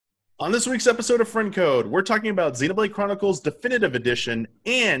On this week's episode of Friend Code, we're talking about Xenoblade Chronicles Definitive Edition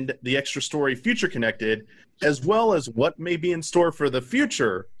and the extra story Future Connected, as well as what may be in store for the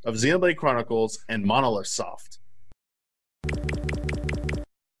future of Xenoblade Chronicles and Monolith Soft.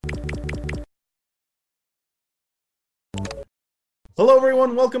 Hello,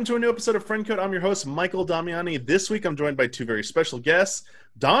 everyone. Welcome to a new episode of Friend Code. I'm your host, Michael Damiani. This week, I'm joined by two very special guests,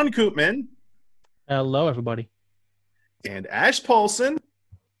 Don Koopman. Hello, everybody. And Ash Paulson.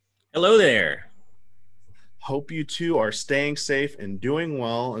 Hello there. Hope you two are staying safe and doing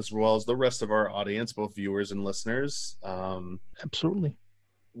well as the rest of our audience, both viewers and listeners. Absolutely.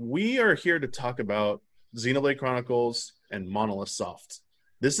 We are here to talk about Xenoblade Chronicles and Monolith Soft.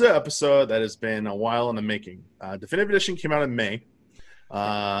 This is an episode that has been a while in the making. Definitive Edition came out in May.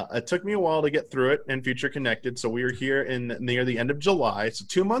 It took me a while to get through it and Future Connected, so we are here near the end of July, so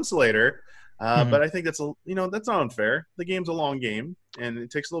 2 months later. But I think that's that's not unfair. The game's a long game, and it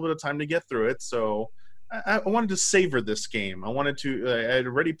takes a little bit of time to get through it. So I wanted to savor this game. I had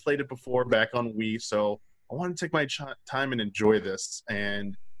already played it before back on Wii, so I wanted to take my time and enjoy this.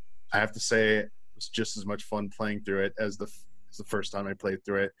 And I have to say, it was just as much fun playing through it as the first time I played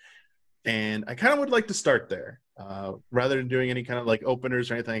through it. And I kind of would like to start there. Rather than doing any kind of like openers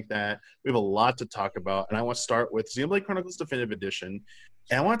or anything like that, we have a lot to talk about. And I want to start with Xenoblade Chronicles Definitive Edition.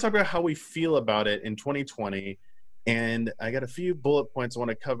 And I want to talk about how we feel about it in 2020. And I got a few bullet points I want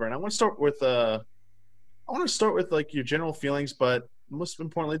to cover. And I want to start with like your general feelings, but most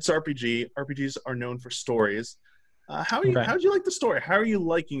importantly, it's RPG. RPGs are known for stories. How'd you like the story? How are you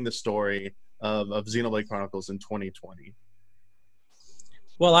liking the story of Xenoblade Chronicles in 2020?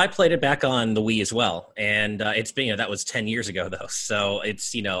 Well, I played it back on the Wii as well, and it's been that was 10 years ago though, so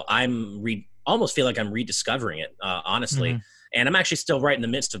it's almost feel like I'm rediscovering it, honestly. And I'm actually still right in the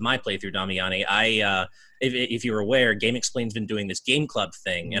midst of my playthrough, Damiani. If you're aware, Game Explain's been doing this game club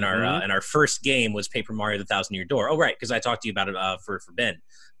thing, and our first game was Paper Mario: The Thousand Year Door. Oh, right, because I talked to you about it for Ben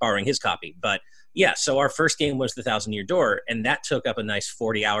borrowing his copy. But yeah, so our first game was The Thousand Year Door, and that took up a nice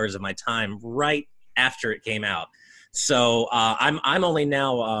 40 hours of my time right after it came out. So I'm only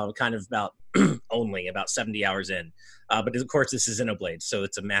now kind of about only about 70 hours in. But of course, this is Xenoblade, so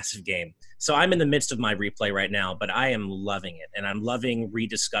it's a massive game. So I'm in the midst of my replay right now, but I am loving it. And I'm loving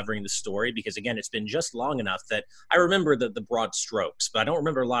rediscovering the story because, again, it's been just long enough that I remember the broad strokes, but I don't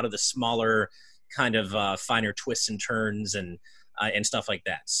remember a lot of the smaller kind of finer twists and turns and stuff like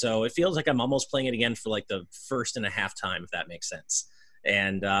that. So it feels like I'm almost playing it again for like the first and a half time, if that makes sense.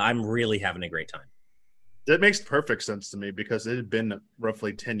 And I'm really having a great time. That makes perfect sense to me because it had been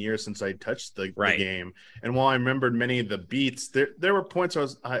roughly 10 years since I touched the game. And while I remembered many of the beats, there were points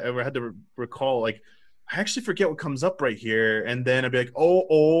I had to recall, like, I actually forget what comes up right here. And then I'd be like,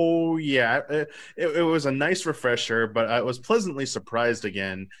 oh yeah. It was a nice refresher, but I was pleasantly surprised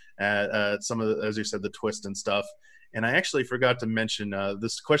again at some of the, as you said, the twist and stuff. And I actually forgot to mention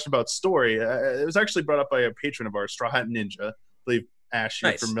this question about story. It was actually brought up by a patron of ours, Straw Hat Ninja. I believe Ash,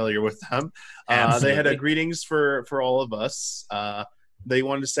 you're familiar with them. They had a greetings for all of us. They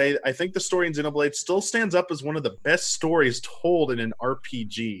wanted to say, I think the story in Xenoblade still stands up as one of the best stories told in an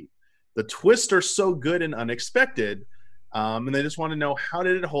RPG. The twists are so good and unexpected. And they just want to know, how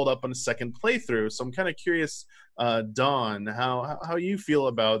did it hold up on a second playthrough? So I'm kind of curious, Don, how you feel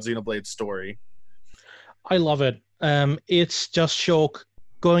about Xenoblade's story. I love it. It's just Shulk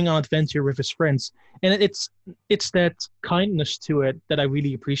going on adventure with his friends. And it's that kindness to it that I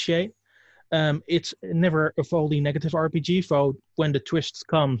really appreciate. It's never a fully negative RPG, so when the twists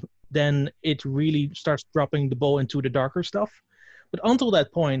come, then it really starts dropping the ball into the darker stuff. But until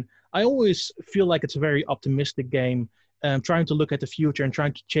that point, I always feel like it's a very optimistic game, trying to look at the future and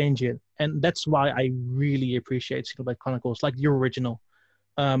trying to change it. And that's why I really appreciate Xenoblade Chronicles, like the original.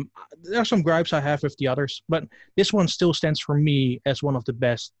 There are some gripes I have with the others, but this one still stands for me as one of the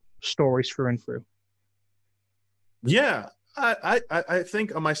best stories through and through. Yeah, I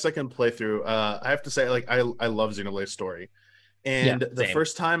think on my second playthrough, I have to say, like, I love Xenoblade's story. And the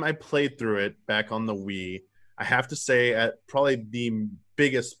first time I played through it back on the Wii, I have to say at probably the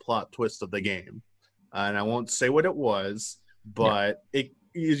biggest plot twist of the game. And I won't say what it was, but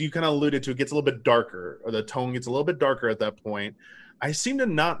you kind of alluded to, it gets a little bit darker, or the tone gets a little bit darker at that point. I seem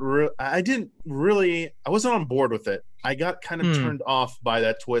to I wasn't on board with it. I got kind of turned off by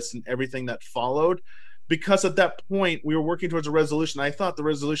that twist and everything that followed. Because at that point, we were working towards a resolution. I thought the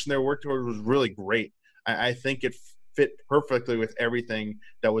resolution they were working towards was really great. I think it fit perfectly with everything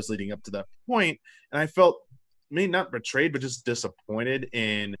that was leading up to that point. And I felt, maybe not betrayed, but just disappointed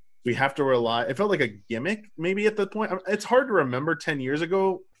in, we have to rely. It felt like a gimmick maybe at that point. It's hard to remember 10 years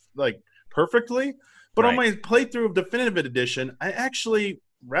ago, like, perfectly. But on my playthrough of Definitive Edition, I actually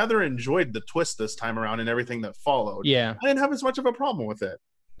rather enjoyed the twist this time around and everything that followed. Yeah. I didn't have as much of a problem with it.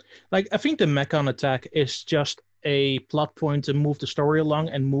 Like, I think the Mechon attack is just a plot point to move the story along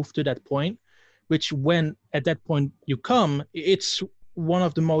and move to that point, which when at that point you come, it's one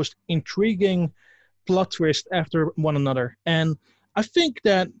of the most intriguing plot twists after one another. And I think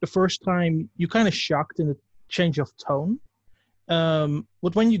that the first time you kind of shocked in the change of tone.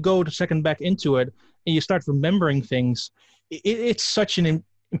 But when you go the second back into it and you start remembering things, it's such an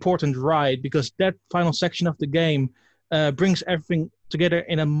important ride, because that final section of the game brings everything together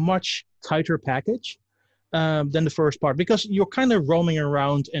in a much tighter package than the first part, because you're kind of roaming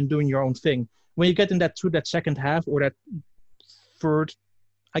around and doing your own thing. When you get in that through that second half, or that third,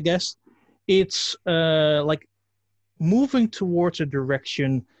 I guess, it's like moving towards a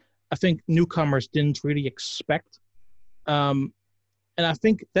direction I think newcomers didn't really expect. And I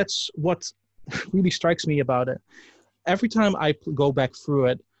think that's what really strikes me about it. Every time I go back through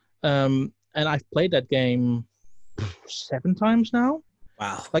it, and I've played that game 7 times now.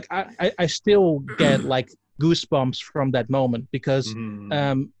 Wow. Like I still get like goosebumps from that moment, because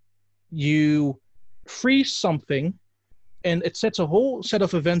you freeze something and it sets a whole set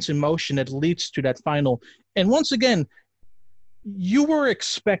of events in motion that leads to that final. And once again, you were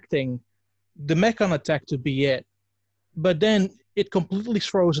expecting the Mechon attack to be it, but then it completely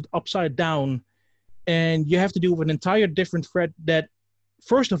throws it upside down, and you have to deal with an entire different threat that,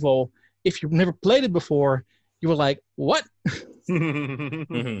 first of all, if you've never played it before, you were like, what?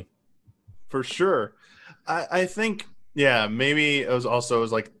 For sure. I think, yeah, maybe it was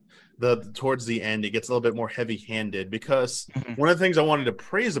like towards the end, it gets a little bit more heavy-handed, because one of the things I wanted to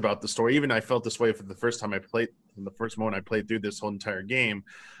praise about the story, even I felt this way for the first time I played, from the first moment I played through this whole entire game,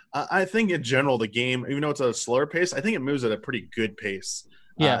 I think in general the game, even though it's at a slower pace, I think it moves at a pretty good pace.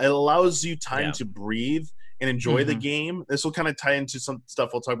 Yeah. It allows you time to breathe and enjoy the game. This will kind of tie into some stuff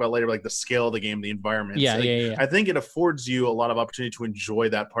we'll talk about later, like the scale of the game, the environment. I think it affords you a lot of opportunity to enjoy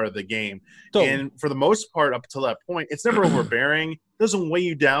that part of the game. And for the most part, up until that point, it's never overbearing. It doesn't weigh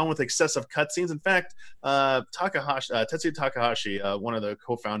you down with excessive cutscenes. In fact, Tetsuya Takahashi, one of the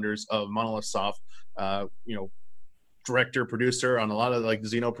co-founders of Monolith Soft, director, producer on a lot of like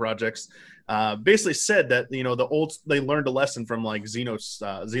Xeno projects, basically said that, they learned a lesson from like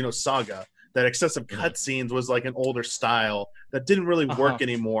Xeno Saga, that excessive cutscenes was like an older style that didn't really work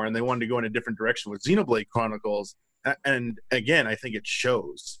anymore, and they wanted to go in a different direction with Xenoblade Chronicles. And again, I think it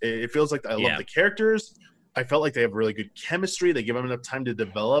shows. It feels like I love the characters. I felt like they have really good chemistry. They give them enough time to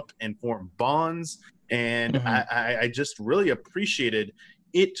develop and form bonds. And I just really appreciated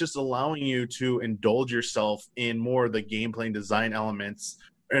it, just allowing you to indulge yourself in more of the gameplay and design elements.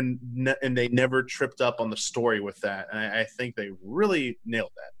 And they never tripped up on the story with that. And I think they really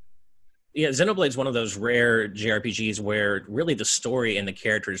nailed that. Yeah, Xenoblade's one of those rare JRPGs where really the story and the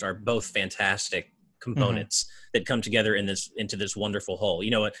characters are both fantastic components that come together into this wonderful whole.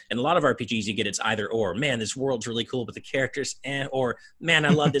 In a lot of RPGs you get it's either or. Man, this world's really cool, but the characters, or man, I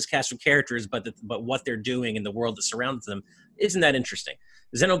love this cast of characters, but what they're doing in the world that surrounds them isn't that interesting.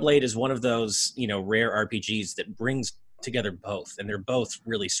 Xenoblade is one of those rare RPGs that brings together both, and they're both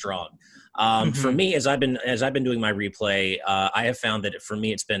really strong. For me, as I've been doing my replay, I have found that for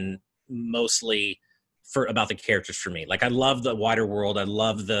me it's been mostly about the characters for me. Like, I love the wider world. I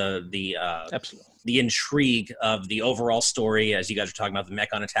love the intrigue of the overall story, as you guys are talking about the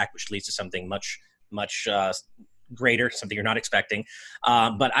Mechon attack, which leads to something much greater, something you're not expecting.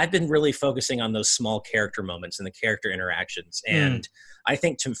 But I've been really focusing on those small character moments and the character interactions. And I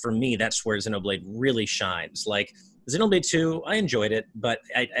think for me, that's where Xenoblade really shines. Like Xenoblade 2, I enjoyed it, but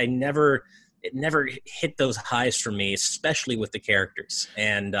it never hit those highs for me, especially with the characters.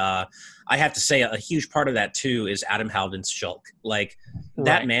 And I have to say a huge part of that, too, is Adam Haldon's Shulk. Like,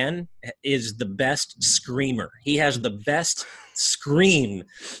 that man is the best screamer. He has the best scream,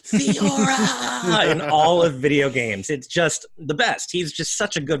 Fiora, in all of video games. It's just the best. He's just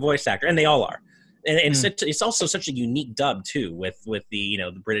such a good voice actor, and they all are. And it's also such a unique dub, too, with the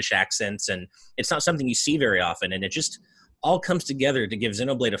the British accents, and it's not something you see very often, and it just all comes together to give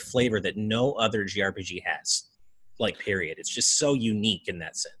Xenoblade a flavor that no other JRPG has. Like, period. It's just so unique in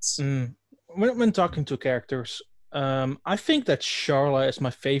that sense. When talking to characters, I think that Charla is my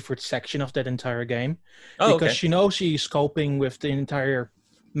favorite section of that entire game. Because she's coping with the entire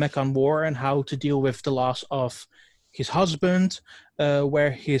Mechon War and how to deal with the loss of his husband,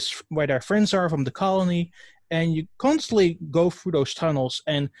 where their friends are from the colony, and you constantly go through those tunnels,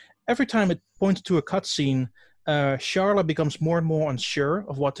 and every time it points to a cutscene, Charla becomes more and more unsure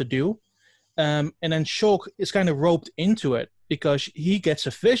of what to do. And then Shulk is kind of roped into it because he gets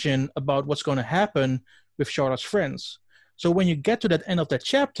a vision about what's going to happen with Charla's friends. So when you get to that end of that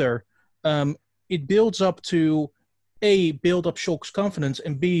chapter, it builds up to A, build up Shulk's confidence,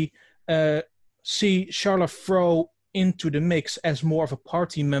 and B, see Sharla throw into the mix as more of a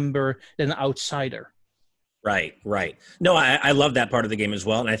party member than an outsider. Right. No, I love that part of the game as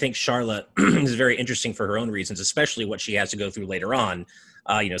well. And I think Sharla is very interesting for her own reasons, especially what she has to go through later on.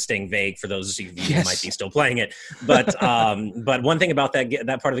 Staying vague for those of you who might be still playing it. But one thing about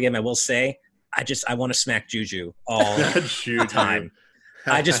that part of the game, I will say, I want to smack Juju all the time.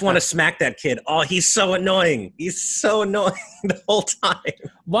 I just want to smack that kid. Oh, he's so annoying. He's so annoying the whole time.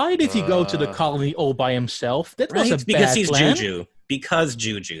 Why did he go to the colony all by himself? That was a bad because he's plan. Juju. Because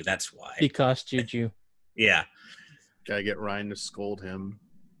Juju. That's why. Because Juju. Yeah. Gotta get Ryan to scold him.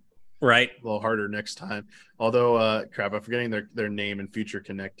 Right. A little harder next time. Although, crap, I'm forgetting their name in Future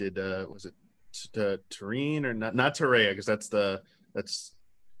Connected. Was it Tareen or not Terea? Because that's the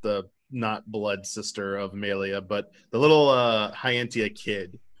not blood sister of Melia, but the little Hyantia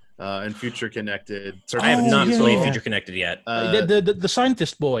kid in Future Connected. I have not played Future Connected yet. The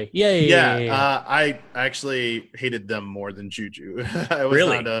scientist boy. Yeah. I actually hated them more than Juju.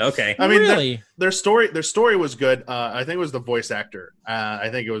 Really? Okay. I mean, really? their story was good. I think it was the voice actor. I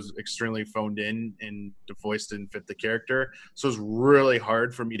think it was extremely phoned in, and the voice didn't fit the character. So it was really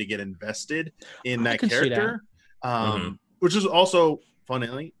hard for me to get invested in that character. Which is also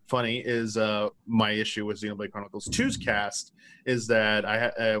funny is my issue with Xenoblade Chronicles 2's cast is that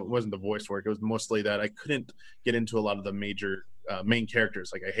it wasn't the voice work. It was mostly that I couldn't get into a lot of the major main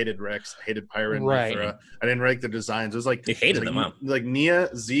characters. Like I hated Rex, I hated Pyra and Mythra. I didn't like the designs. It was like you hated them, huh? Like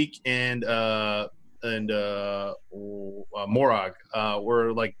Nia, Zeke, and Morag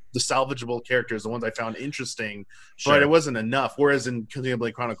were like the salvageable characters, the ones I found interesting, but it wasn't enough. Whereas in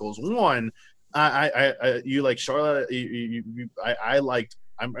Xenoblade Chronicles 1, you like Sharla. I liked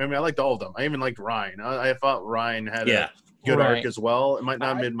all of them. I even liked Ryan. I thought Ryan had a good arc as well. It might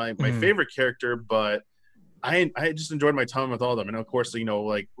not have been my favorite character, but I just enjoyed my time with all of them. And of course,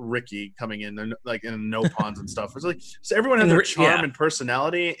 like Ricky coming in, and like in no pawns and stuff. It's like so everyone has their charm and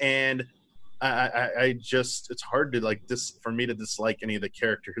personality, and I just it's hard to like this for me to dislike any of the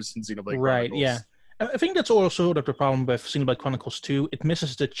characters in Xenoblade Chronicles. Right? Yeah. I think that's also the problem with Xenoblade Chronicles 2. It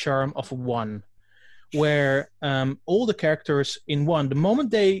misses the charm of 1, where all the characters in 1, the moment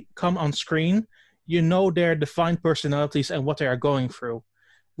they come on screen, you know their defined personalities and what they are going through.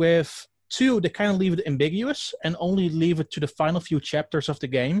 With 2, they kind of leave it ambiguous and only leave it to the final few chapters of the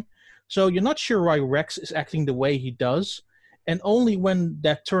game. So you're not sure why Rex is acting the way he does, and only when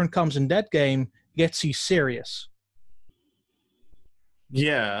that turn comes in that game gets he serious.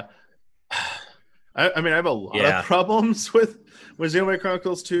 Yeah. I mean, I have a lot of problems with Xenoblade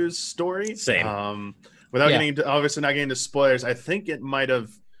Chronicles 2's story. Same. Without getting into, obviously not getting into spoilers, I think I might have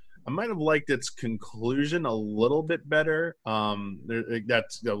liked its conclusion a little bit better.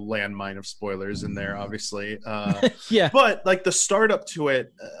 That's a landmine of spoilers in there, obviously. But like the startup to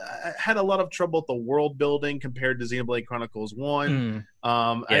it, I had a lot of trouble with the world building compared to Xenoblade Chronicles 1.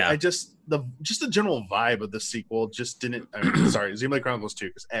 I just the general vibe of the sequel just didn't. Sorry, Xenoblade Chronicles 2,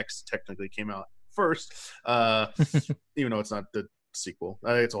 because X technically came out first, even though it's not the sequel.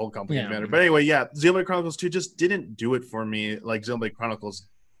 It's a whole complicated matter. But anyway, Xenoblade Chronicles 2 just didn't do it for me like Xenoblade Chronicles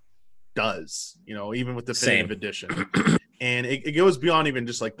does, even with the Definitive Edition. And it goes beyond even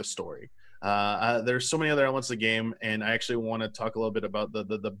just like the story. There's so many other elements of the game, and I actually want to talk a little bit about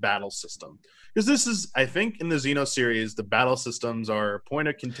the battle system. Because this is, I think, in the Xeno series, the battle systems are a point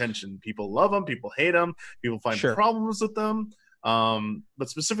of contention. People love them, people hate them, people find problems with them. But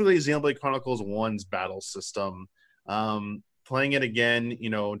specifically Xenoblade Chronicles 1's battle system, playing it again,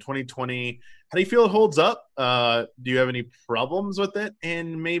 in 2020, how do you feel it holds up? Do you have any problems with it?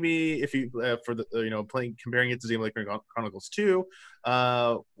 And maybe if you, comparing it to Xenoblade Chronicles 2,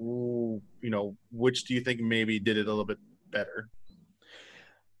 which do you think maybe did it a little bit better?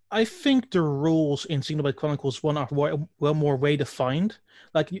 I think the rules in Xenoblade Chronicles 1 are well more way defined.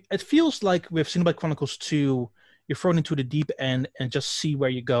 Like, it feels like with Xenoblade Chronicles 2, you're thrown into the deep end and just see where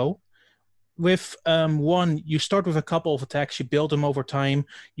you go. With 1, you start with a couple of attacks, you build them over time,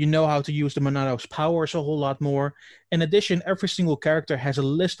 you know how to use the Monado's powers a whole lot more. In addition, every single character has a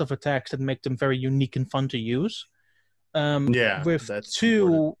list of attacks that make them very unique and fun to use. With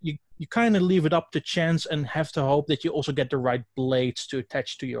 2, you kind of leave it up to chance and have to hope that you also get the right blades to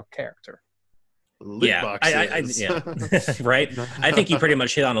attach to your character. Right. I think you pretty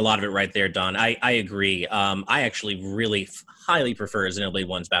much hit on a lot of it right there, Don. I agree. I actually really highly prefer Xenoblade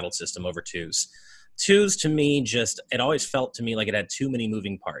 1's battle system over 2's. 2's, to me, it always felt to me like it had too many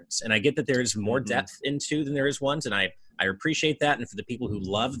moving parts. And I get that there's more depth in 2 than there is 1's, and I appreciate that. And for the people who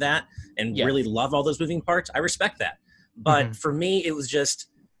love that and really love all those moving parts, I respect that. But for me, it was just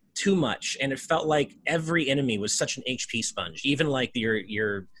too much, and it felt like every enemy was such an HP sponge. Even like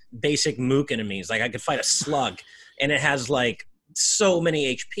your basic mook enemies, like I could fight a slug, and it has like so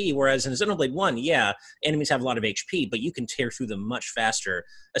many HP. Whereas in Xenoblade 1, yeah, enemies have a lot of HP, but you can tear through them much faster,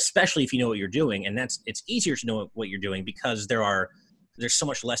 especially if you know what you're doing. And it's easier to know what you're doing because there's so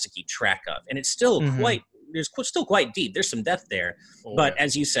much less to keep track of, and it's still still quite deep. There's some depth there, but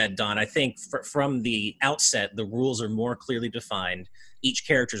as you said, Don, I think from the outset, the rules are more clearly defined. Each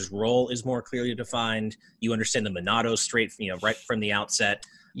character's role is more clearly defined. You understand the Monado straight, right from the outset.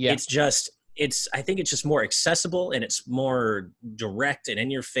 Yeah. I think it's just more accessible, and it's more direct and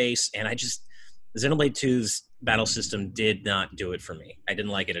in your face. And Xenoblade 2's battle system did not do it for me. I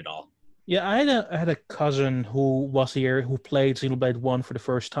didn't like it at all. Yeah, I had a cousin who was here who played Xenoblade 1 for the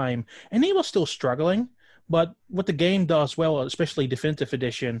first time, and he was still struggling. But what the game does well, especially Definitive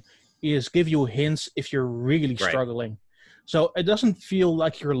Edition, is give you hints if you're really struggling. So it doesn't feel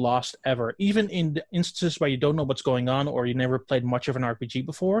like you're lost ever. Even in the instances where you don't know what's going on or you never played much of an RPG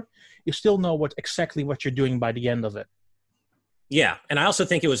before, you still know exactly what you're doing by the end of it. Yeah, and I also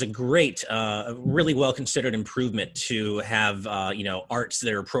think it was a great, really well-considered improvement to have, arts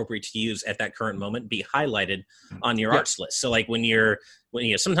that are appropriate to use at that current moment be highlighted on your arts list. So, like when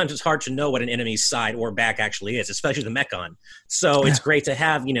sometimes it's hard to know what an enemy's side or back actually is, especially the Mechon. So it's great to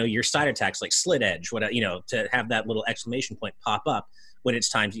have, your side attacks like Slit Edge, to have that little exclamation point pop up when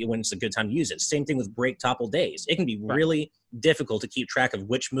it's a good time to use it. Same thing with Break Topple Daze. It can be really difficult to keep track of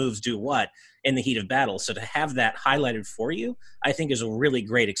which moves do what in the heat of battle. So to have that highlighted for you, I think is a really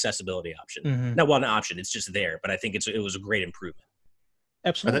great accessibility option. No, well, not option, it's just there, but I think it was a great improvement.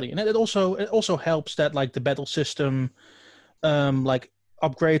 Absolutely. And it also helps that like the battle system, like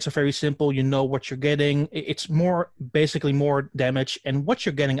upgrades are very simple. You know what you're getting. It's basically more damage, and what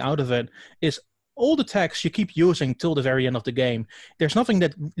you're getting out of it is all the attacks you keep using till the very end of the game. There's nothing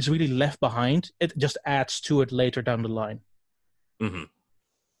that is really left behind. It just adds to it later down the line.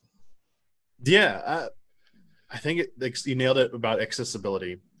 Yeah, I think you nailed it about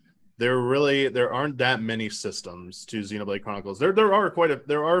accessibility. There aren't that many systems to Xenoblade Chronicles. There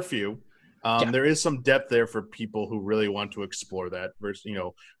are a few. There is some depth there for people who really want to explore that versus,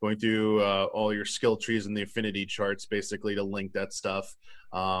 going through all your skill trees and the affinity charts basically to link that stuff.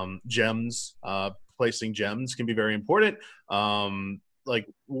 Gems, placing gems can be very important. Like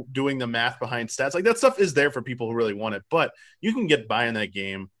doing the math behind stats, like that stuff is there for people who really want it, but you can get by in that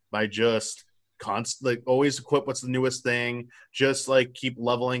game by just always equip what's the newest thing, just like keep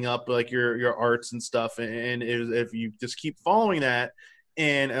leveling up like your arts and stuff. And if you just keep following that,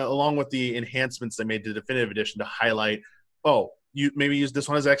 and along with the enhancements they made to Definitive Edition to highlight, you maybe use this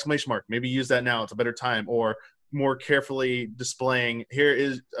one as exclamation mark, maybe use that now, it's a better time, or more carefully displaying, here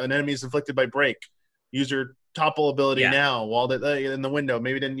is an enemy is inflicted by break, use your topple ability now while in the window,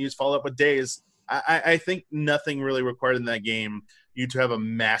 maybe didn't use follow up with days. I think nothing really required in that game you to have a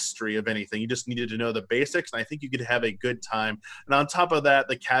mastery of anything. You just needed to know the basics, and I think you could have a good time. And on top of that,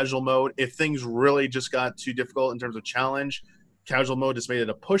 the casual mode, if things really just got too difficult in terms of challenge, casual mode just made it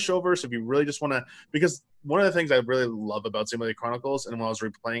a pushover. So if you really just want to, because one of the things I really love about Xenoblade Chronicles, and when I was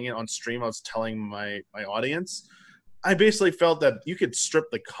replaying it on stream, I was telling my audience, I basically felt that you could strip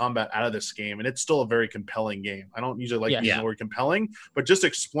the combat out of this game, and it's still a very compelling game. I don't usually like using the word compelling, but just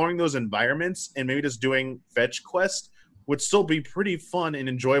exploring those environments and maybe just doing fetch quests would still be pretty fun and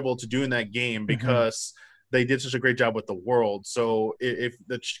enjoyable to do in that game because they did such a great job with the world. So if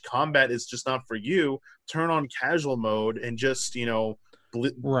the combat is just not for you, turn on casual mode and just,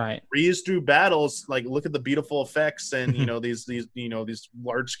 breeze through battles. Like look at the beautiful effects and, these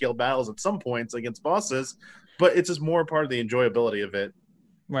large scale battles at some points against bosses, but it's just more part of the enjoyability of it.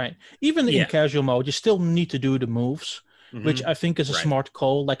 Right. Even in casual mode, you still need to do the moves, which I think is a smart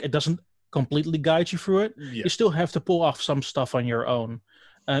call. Like it doesn't completely guide you through it. You still have to pull off some stuff on your own.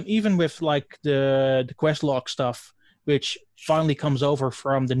 Even with like the quest log stuff, which finally comes over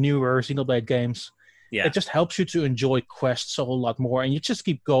from the newer Xenoblade games, it just helps you to enjoy quests a whole lot more, and you just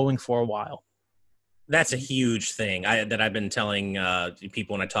keep going for a while. That's a huge thing that I've been telling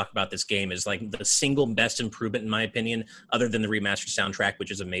people when I talk about this game is like the single best improvement, in my opinion, other than the remastered soundtrack,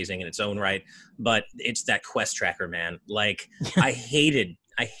 which is amazing in its own right. But it's that quest tracker, man. Like I hated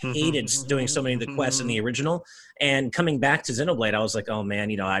doing so many of the quests in the original, and coming back to Xenoblade, I was like, oh man,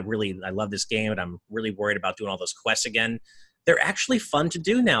 I love this game, and I'm really worried about doing all those quests again. They're actually fun to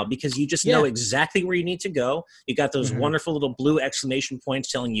do now because you just know exactly where you need to go. You got those wonderful little blue exclamation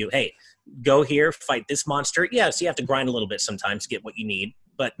points telling you, hey, go here, fight this monster. Yeah, so you have to grind a little bit sometimes to get what you need,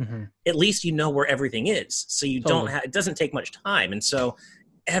 but at least you know where everything is. So you don't it doesn't take much time. And so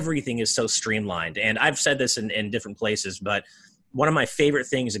everything is so streamlined. And I've said this in different places, but one of my favorite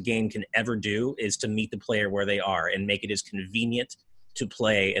things a game can ever do is to meet the player where they are and make it as convenient to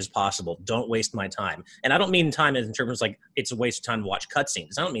play as possible. Don't waste my time. And I don't mean time in terms of like it's a waste of time to watch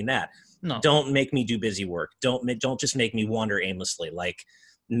cutscenes. I don't mean that. No. Don't make me do busy work. Don't just make me wander aimlessly. Like,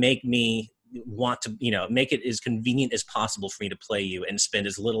 make me want to, make it as convenient as possible for me to play you and spend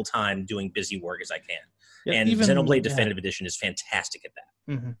as little time doing busy work as I can. Yeah, and Xenoblade Definitive Edition is fantastic at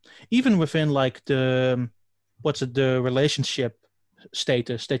that. Mm-hmm. Even within like the relationship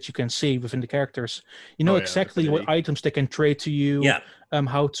status that you can see within the characters, exactly what items they can trade to you,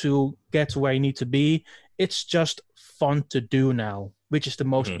 how to get to where you need to be. It's just fun to do now, which is the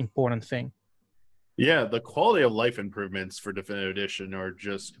most important thing. Yeah, the quality of life improvements for Definitive Edition are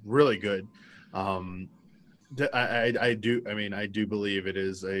just really good. I do believe it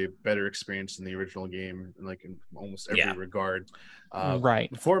is a better experience than the original game, like in almost every regard.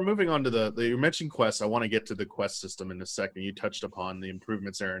 Right. Before moving on to you mentioned quests, I want to get to the quest system in a second. You touched upon the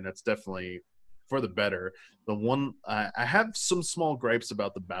improvements there, and that's definitely for the better. The one I have some small gripes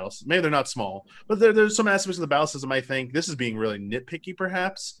about the battle system. Maybe they're not small, but there's some aspects of the battle system I think this is being really nitpicky,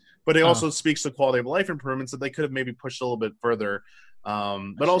 perhaps. But it also speaks to quality of life improvements that they could have maybe pushed a little bit further.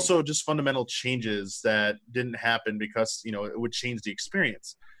 But also just fundamental changes that didn't happen because, it would change the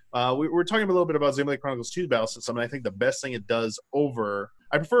experience. We're talking a little bit about Xenoblade Chronicles 2's battle system, and I think the best thing it does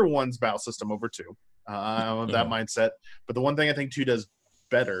I prefer 1's battle system over 2. I'm of that mindset. But the one thing I think 2 does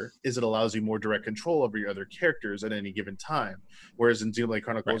better is it allows you more direct control over your other characters at any given time. Whereas in Xenoblade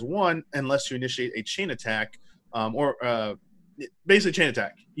Chronicles 1, unless you initiate a chain attack, basically chain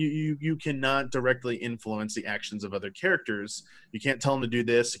attack, you cannot directly influence the actions of other characters. You can't tell them to do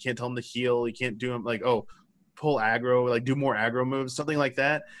this, you can't tell them to heal, you can't do them like, pull aggro, like do more aggro moves, something like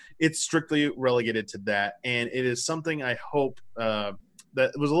that. It's strictly relegated to that, and it is something I hope that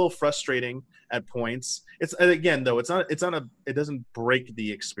was a little frustrating at points. It's, again, though, it doesn't break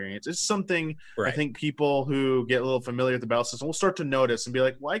the experience. It's something I think people who get a little familiar with the battle system will start to notice and be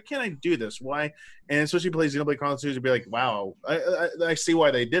like, why can't I do this? Why? And especially if you play Xenoblade Chronicles 2, you'll be like, wow, I see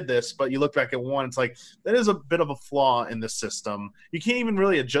why they did this. But you look back at 1, it's like, that is a bit of a flaw in the system. You can't even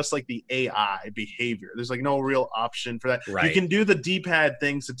really adjust like the AI behavior. There's like no real option for that. Right. You can do the D-pad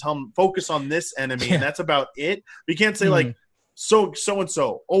things to tell them, focus on this enemy, and that's about it. But you can't say like, so and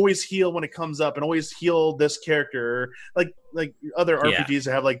so always heal when it comes up and always heal this character, like other RPGs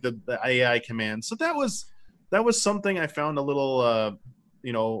that have like the AI commands. So that was something I found a little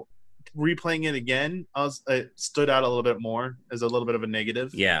replaying it again, it stood out a little bit more as a little bit of a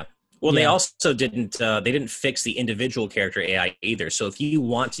negative. Well, they also didn't fix the individual character AI either. So if you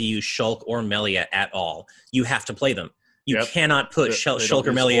want to use Shulk or Melia at all, you have to play them. You cannot put Shulk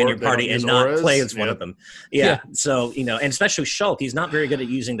or Melia in your party and not play as one of them. So, and especially Shulk, he's not very good at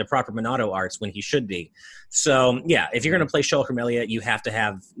using the proper Monado arts when he should be. So, if you're going to play Shulk or Melia, you have to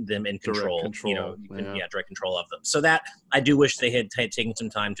have them in control. Direct control of them. So that, I do wish they had taken some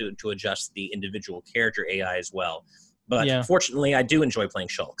time to adjust the individual character AI as well. But fortunately, I do enjoy playing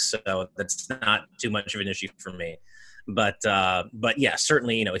Shulk, so that's not too much of an issue for me. But yeah,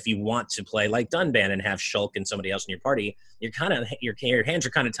 certainly, if you want to play like Dunban and have Shulk and somebody else in your party, your hands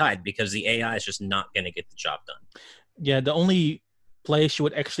are kind of tied because the AI is just not going to get the job done. Yeah, the only place you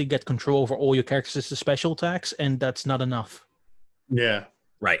would actually get control over all your characters is the special attacks, and that's not enough. Yeah,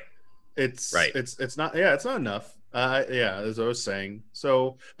 right. It's not. Yeah, it's not enough. As I was saying.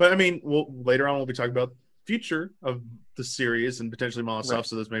 So, but I mean, later on we'll be talking about future of the series and potentially Molotov,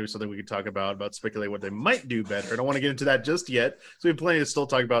 so there's maybe something we could talk about speculate what they might do better. I don't want to get into that just yet, so we have plenty to still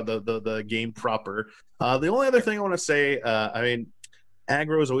talk about the game proper. The only other thing I want to say,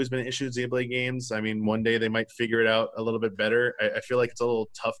 aggro has always been an issue with Xenoblade games. I mean, one day they might figure it out a little bit better. I feel like it's a little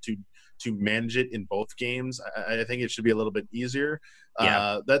tough to manage it in both games. I think it should be a little bit easier.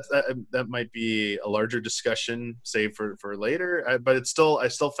 That might be a larger discussion, save for later. But I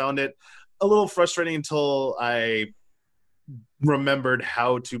still found it a little frustrating until I remembered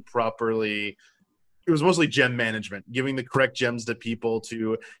how to properly. It was mostly gem management, giving the correct gems to people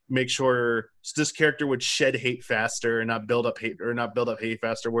to make sure this character would shed hate faster and not build up hate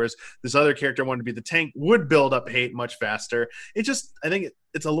faster. Whereas this other character wanted to be the tank would build up hate much faster. I think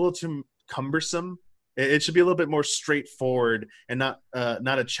it's a little too cumbersome. It should be a little bit more straightforward and not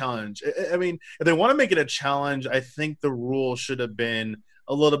a challenge. I mean, if they want to make it a challenge, I think the rule should have been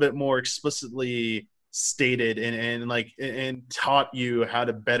a little bit more explicitly stated and taught you how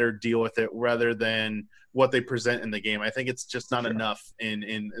to better deal with it rather than what they present in the game. I think it's just not enough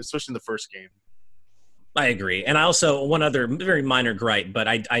in especially in the first game. I agree. And I also, one other very minor gripe, but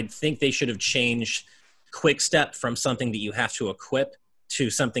I think they should have changed Quick Step from something that you have to equip to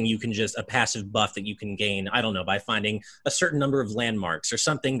something you can just a passive buff that you can gain, I don't know, by finding a certain number of landmarks or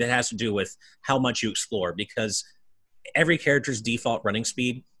something that has to do with how much you explore, because every character's default running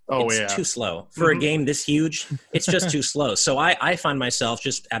speed, it's too slow for a game this huge. It's just too slow. So I find myself,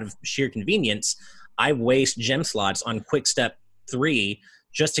 just out of sheer convenience, I waste gem slots on Quick Step 3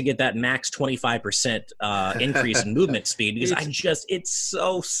 just to get that max 25% increase in movement speed, because it's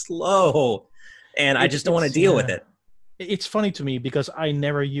so slow, and I just don't want to deal with it. It's funny to me because I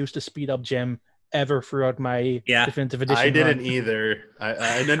never used the speed up gem ever throughout my definitive edition. I didn't either.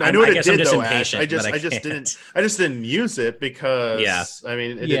 I know what it did though. Ash. I just didn't use it because I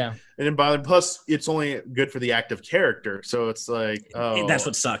mean, it didn't bother. Plus, it's only good for the active character, so it's like, oh, that's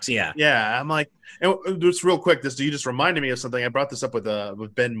what sucks. Yeah. I'm like, and just real quick, you just reminded me of something. I brought this up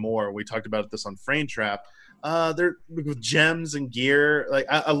with Ben Moore. We talked about this on Frame Trap. They're with gems and gear. Like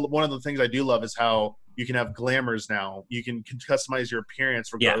one of the things I do love is how you can have glamours now. You can customize your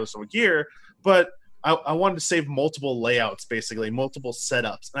appearance regardless of what gear. But I wanted to save multiple layouts, basically multiple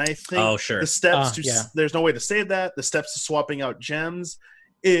setups, and I think the steps there's no way to save that. The steps to swapping out gems,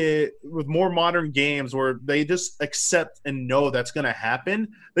 with more modern games where they just accept and know that's going to happen.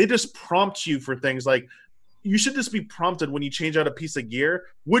 They just prompt you for things like, you should just be prompted when you change out a piece of gear.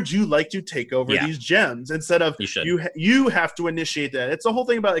 Would you like to take over these gems, instead of you have to initiate that? It's the whole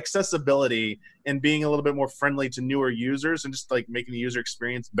thing about accessibility and being a little bit more friendly to newer users and just like making the user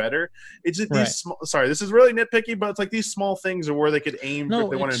experience better. It's these sorry, this is really nitpicky, but it's like these small things are where they could aim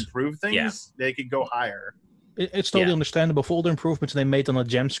if they want to improve things. They could go higher. It's totally understandable. For all the improvements they made on the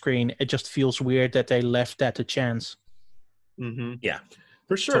gem screen, it just feels weird that they left that to chance. Yeah,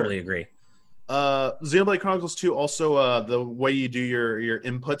 for sure. Totally agree. Xenoblade Chronicles 2 also, the way you do your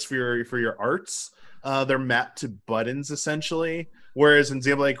inputs for your arts, they're mapped to buttons essentially, whereas in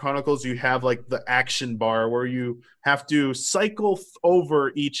Xenoblade Chronicles you have like the action bar where you have to cycle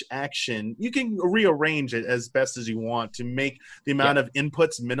over each action. You can rearrange it as best as you want to make the amount of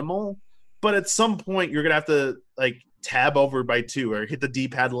inputs minimal, but at some point you're gonna have to like tab over by 2 or hit the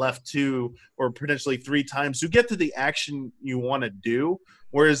D-pad left 2 or potentially 3 times to get to the action you want to do.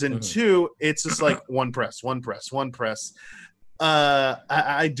 Whereas in 2, it's just like one press.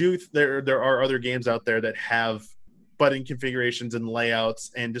 I do. There are other games out there that have button configurations and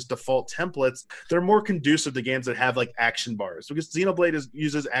layouts and just default templates. They're more conducive to games that have like action bars, because Xenoblade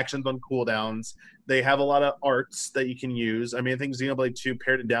uses actions on cooldowns. They have a lot of arts that you can use. I mean, I think Xenoblade 2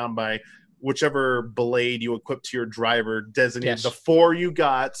 pared it down by whichever blade you equip to your driver designated the 4 you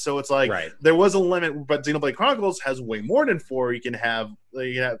got. So it's like there was a limit, but Xenoblade Chronicles has way more than 4. You can have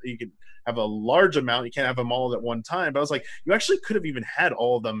a large amount. You can't have them all at one time. But I was like, you actually could have even had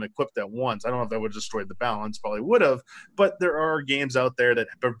all of them equipped at once. I don't know if that would have destroyed the balance. Probably would have. But there are games out there that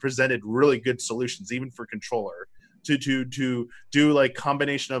have presented really good solutions, even for controller, to do like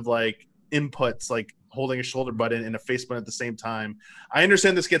combination of like inputs, like holding a shoulder button and a face button at the same time. I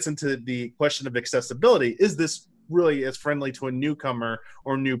understand this gets into the question of accessibility. Is this really as friendly to a newcomer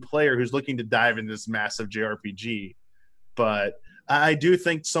or new player who's looking to dive into this massive JRPG? But I do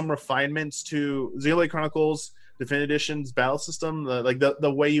think some refinements to Xenoblade Chronicles Definitive Edition's battle system,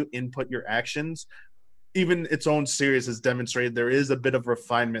 the way you input your actions, even its own series has demonstrated there is a bit of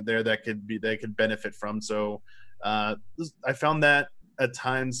refinement there that could benefit from. So I found that at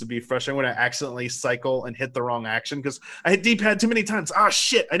times to be frustrating when I accidentally cycle and hit the wrong action because I hit D-pad too many times. Ah,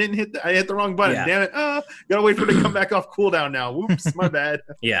 shit! I hit the wrong button. Damn it! Gotta wait for it to come back off cooldown now. Whoops, my bad.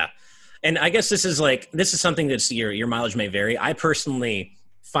 Yeah, and I guess this is something that's your mileage may vary. I personally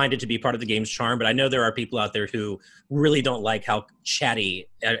find it to be part of the game's charm, but I know there are people out there who really don't like how chatty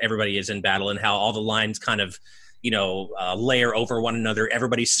everybody is in battle and how all the lines kind of layer over one another.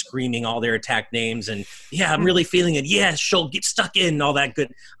 Everybody's screaming all their attack names and I'm really feeling it. Yeah, she'll get stuck in and all that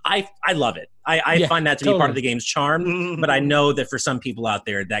good. I love it. I find that to be part of the game's charm, but I know that for some people out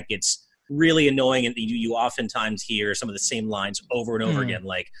there that gets really annoying, and you oftentimes hear some of the same lines over and over again,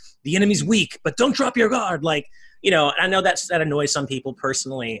 like the enemy's weak, but don't drop your guard. Like, I know that annoys some people.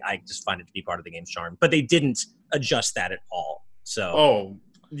 Personally, I just find it to be part of the game's charm, but they didn't adjust that at all. So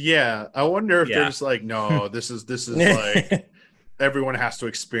yeah, I wonder if they're just like, no, this is like everyone has to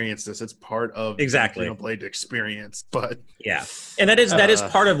experience this. It's part of the Xenoblade experience. But and that is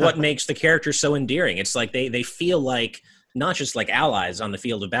part of what makes the characters so endearing. It's like they feel like not just like allies on the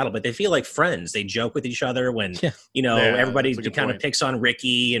field of battle, but they feel like friends. They joke with each other when everybody kind of picks on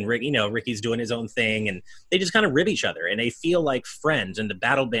Ricky, and Ricky's doing his own thing, and they just kind of rib each other, and they feel like friends. And the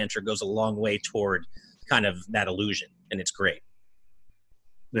battle banter goes a long way toward kind of that illusion, and it's great.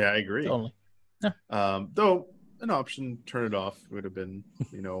 Yeah, I agree. Totally. Yeah. Though an option, turn it off, would have been,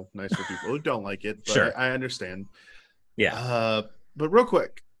 nice for people who don't like it. But I understand. Yeah. but real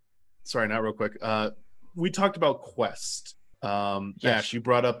quick, sorry, not real quick. We talked about Quest. Yes. Ash, you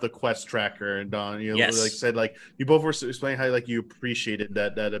brought up the Quest tracker, and Don, you Yes. like said like you both were explaining how like you appreciated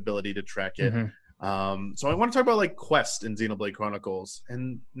that ability to track it. So I want to talk about like Quest in Xenoblade Chronicles,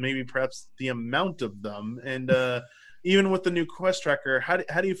 and maybe perhaps the amount of them, and even with the new Quest tracker, how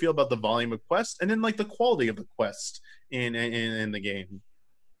do you feel about the volume of Quest, and then like the quality of the Quest in the game?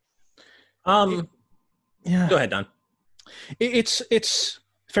 Yeah. Go ahead, Don. It's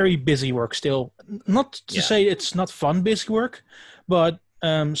very busy work still. Not to say it's not fun busy work, but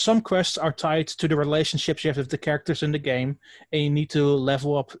some quests are tied to the relationships you have with the characters in the game, and you need to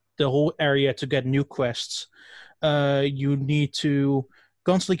level up the whole area to get new quests. You need to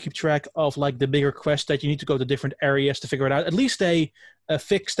constantly keep track of like the bigger quests that you need to go to different areas to figure it out. At least they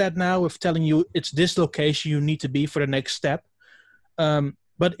fixed that now with telling you it's this location you need to be for the next step.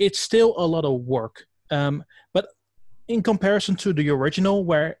 But it's still a lot of work. But in comparison to the original,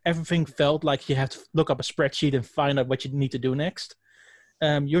 where everything felt like you have to look up a spreadsheet and find out what you need to do next,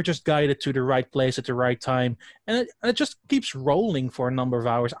 you're just guided to the right place at the right time. And it just keeps rolling for a number of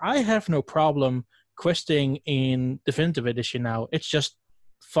hours. I have no problem questing in Definitive Edition now. It's just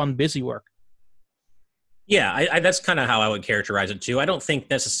fun, busy work. Yeah, I that's kind of how I would characterize it too. I don't think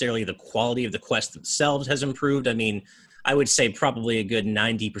necessarily the quality of the quests themselves has improved. I mean, I would say probably a good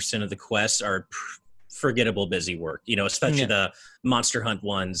 90% of the quests are forgettable busy work, especially the monster hunt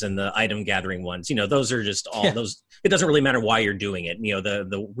ones and the item gathering ones. Those are just all those. It doesn't really matter why you're doing it.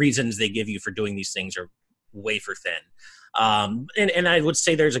 The reasons they give you for doing these things are wafer thin. And I would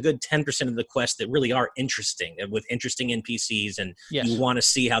say there's a good 10% of the quests that really are interesting, with interesting NPCs, and you want to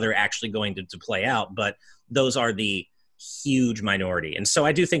see how they're actually going to play out. But those are the huge minority. And so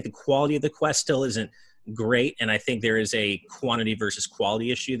I do think the quality of the quest still isn't great, and I think there is a quantity versus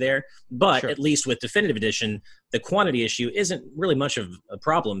quality issue there. But at least with Definitive Edition, the quantity issue isn't really much of a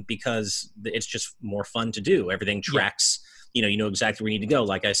problem, because it's just more fun to do. Everything tracks, you know exactly where you need to go,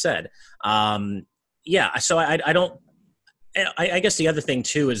 like I said. So I don't. I guess the other thing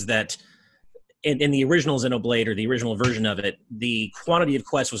too is that in the original Xenoblade, or the original version of it, the quantity of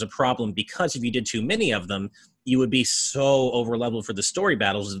quests was a problem, because if you did too many of them, you would be so over leveled for the story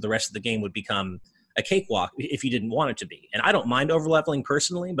battles that the rest of the game would become a cakewalk if you didn't want it to be. And I don't mind overleveling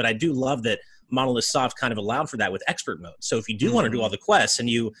personally, but I do love that Monolith Soft kind of allowed for that with expert mode. So if you do want to do all the quests and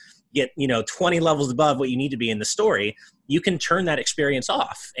you get 20 levels above what you need to be in the story, you can turn that experience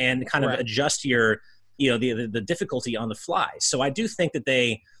off and kind of adjust your the difficulty on the fly. So I do think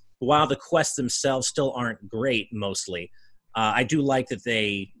that while the quests themselves still aren't great mostly, I do like that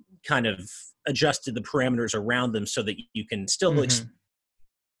they kind of adjusted the parameters around them so that you can still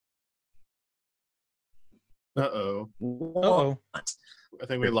Uh-oh. I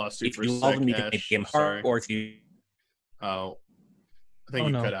think we lost you for a second, you can make the game hard, or if you... I think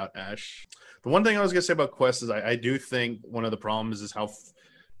you cut out, Ash. The one thing I was going to say about quests is I do think one of the problems is how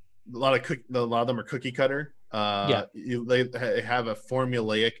a lot of them are cookie cutter. They have a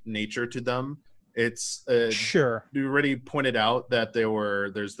formulaic nature to them. It's you already pointed out that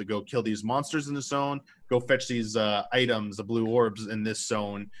there's the go kill these monsters in the zone, go fetch these items, the blue orbs in this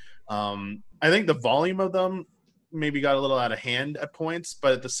zone. I think the volume of them maybe got a little out of hand at points,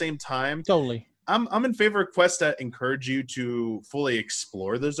 but at the same time, totally, I'm in favor of quests that encourage you to fully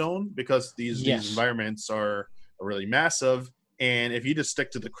explore the zone, because these environments are really massive, and if you just stick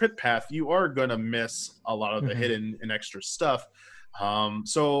to the crit path, you are gonna miss a lot of the hidden and extra stuff.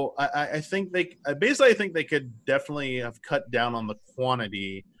 So I think I think they could definitely have cut down on the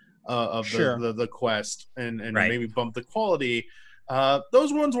quantity of the quest and maybe bump the quality.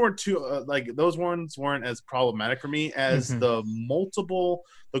 Those ones weren't as problematic for me as the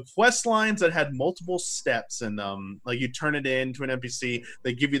quest lines that had multiple steps in them. Like, you turn it into an NPC,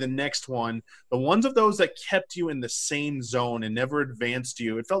 they give you the next one. The ones of those that kept you in the same zone and never advanced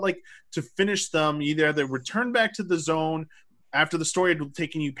you, it felt like to finish them, you either return back to the zone after the story had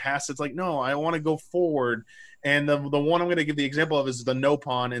taken you past. It's like, no, I want to go forward. And the one I'm going to give the example of is the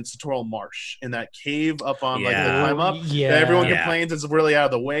Nopon in Satoral Marsh, in that cave up on like the climb up. That everyone complains is really out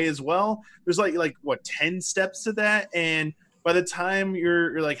of the way as well. There's like what, 10 steps to that, and by the time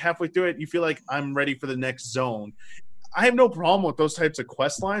you're like halfway through it, you feel like I'm ready for the next zone. I have no problem with those types of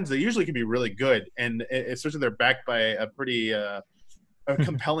quest lines. They usually can be really good, and especially they're backed by a pretty a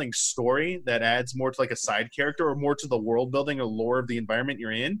compelling story that adds more to like a side character or more to the world building or lore of the environment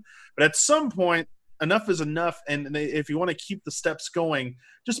you're in. But at some point, enough is enough, and if you want to keep the steps going,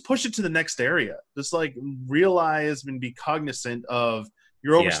 just push it to the next area. Just like realize and be cognizant of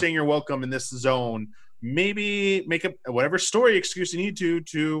you're overstaying your welcome in this zone. Maybe make up whatever story excuse you need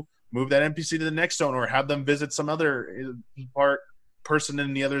to move that NPC to the next zone, or have them visit some other part person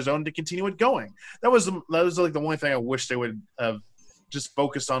in the other zone to continue it going. That was like the only thing I wish they would have just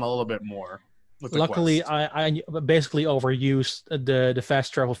focused on a little bit more. With the Luckily, quest. I basically overused the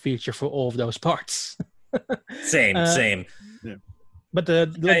fast travel feature for all of those parts. Same. Yeah. But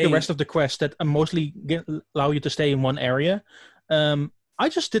the rest of the quests that mostly allow you to stay in one area, I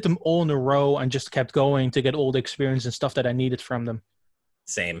just did them all in a row and just kept going to get all the experience and stuff that I needed from them.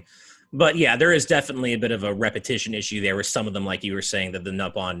 Same. But yeah, there is definitely a bit of a repetition issue there with some of them, like you were saying, the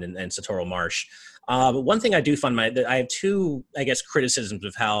Nupon and Satoral Marsh. But one thing I do find I have two, I guess, criticisms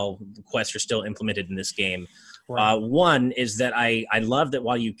of how the quests are still implemented in this game. Right. One is that I love that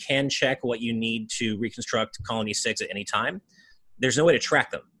while you can check what you need to reconstruct Colony 6 at any time, there's no way to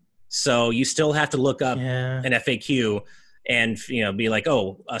track them. So you still have to look up an FAQ and be like,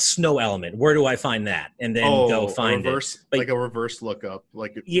 oh, a snow element. Where do I find that? And then go find it. But, like a reverse lookup.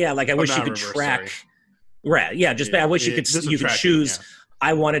 Like I wish you could track. Sorry. Right. Yeah. I wish you could choose. Yeah.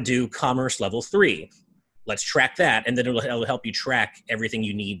 I want to do Commerce Level 3. Let's track that, and then it'll help you track everything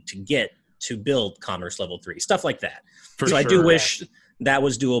you need to get to build Commerce Level 3. Stuff like that. I do wish that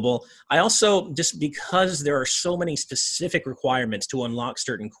was doable. I also, just because there are so many specific requirements to unlock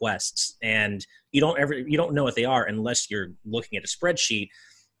certain quests, and you don't know what they are unless you're looking at a spreadsheet.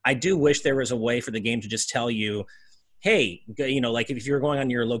 I do wish there was a way for the game to just tell you, hey, like if you're going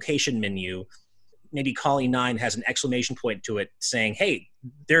on your location menu, maybe Colony 9 has an exclamation point to it saying, hey,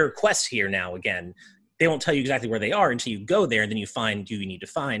 there are quests here now again. They won't tell you exactly where they are until you go there, and then you find who you need to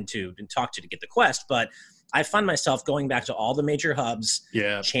find to and talk to get the quest. But I find myself going back to all the major hubs,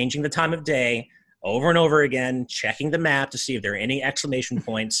 changing the time of day over and over again, checking the map to see if there are any exclamation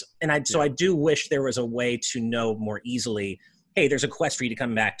points. And so I do wish there was a way to know more easily, hey, there's a quest for you to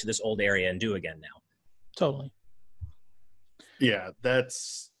come back to this old area and do again now. Totally. Yeah,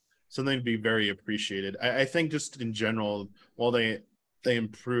 that's something to be very appreciated. I think just in general, while they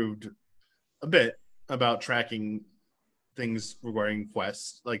improved a bit about tracking things regarding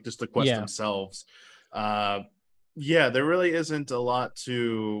quests, like just the quests themselves, there really isn't a lot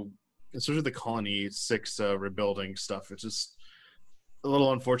to, especially the Colony 6 rebuilding stuff. It's just a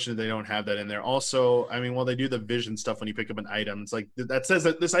little unfortunate they don't have that in there. Also, I mean, while they do the vision stuff when you pick up an item, it's like that says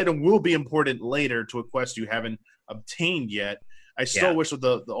that this item will be important later to a quest you haven't obtained yet. I still wish with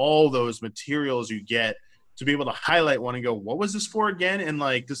all those materials you get to be able to highlight one and go, what was this for again? And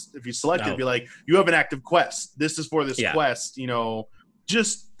like, just if you select it, be like, you have an active quest. This is for this quest.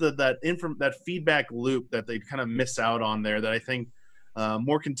 Just that feedback loop that they kind of miss out on there. That I think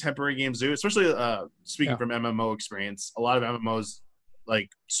more contemporary games do, especially speaking from MMO experience. A lot of MMOs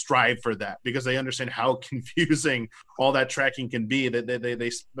like strive for that because they understand how confusing all that tracking can be. That they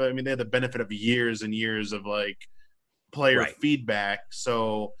have the benefit of years and years of like player feedback.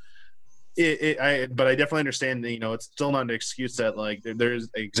 So but I definitely understand that, it's still not an excuse that like there's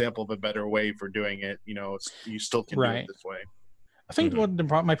an example of a better way for doing it. You still can do it this way. I think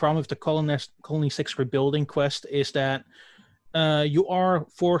my problem with the Colony 6 rebuilding quest is that you are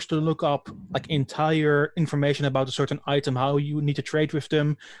forced to look up like entire information about a certain item, how you need to trade with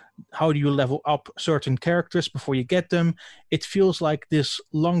them, how do you level up certain characters before you get them. It feels like this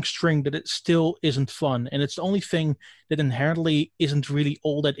long string that it still isn't fun, and it's the only thing that inherently isn't really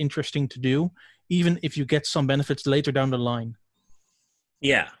all that interesting to do, even if you get some benefits later down the line.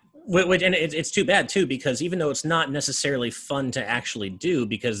 Yeah. And it's too bad too, because even though it's not necessarily fun to actually do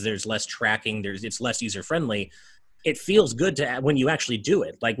because there's less tracking, it's less user friendly, it feels good when you actually do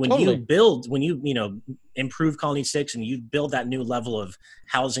it. Like when you improve Colony 6 and you build that new level of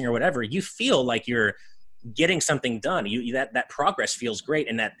housing or whatever, you feel like you're getting something done. That progress feels great,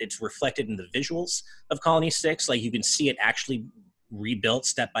 and that it's reflected in the visuals of Colony 6. Like you can see it actually rebuilt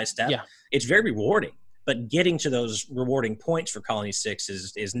step by step. Yeah. It's very rewarding. But getting to those rewarding points for Colony 6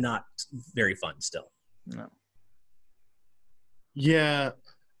 is not very fun still. No. Yeah.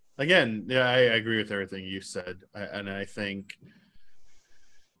 Again, I agree with everything you said. And I think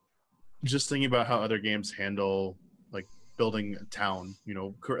just thinking about how other games handle like building a town,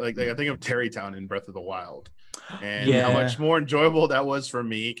 like I think of Terrytown in Breath of the Wild and how much more enjoyable that was for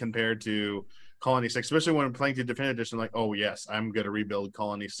me compared to Colony 6, especially when I'm playing through Definitive Edition. Like, oh yes, I'm gonna rebuild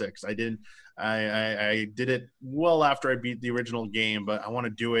Colony 6. I did it well after I beat the original game, but I want to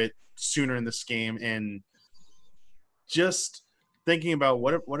do it sooner in this game. And just thinking about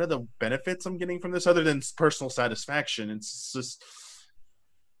what are the benefits I'm getting from this other than personal satisfaction. It's just,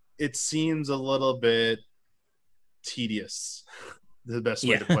 it seems a little bit tedious. The best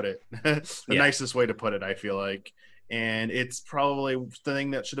way to put it, the nicest way to put it, I feel like. And it's probably the thing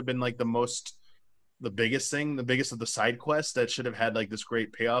that should have been like the biggest of the side quests that should have had like this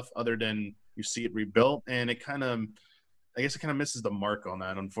great payoff other than you see it rebuilt. And it kind of I guess it kind of misses the mark on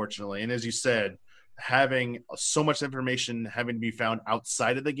that, unfortunately. And as you said, having so much information having to be found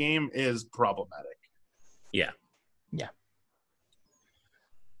outside of the game is problematic. Yeah. Yeah.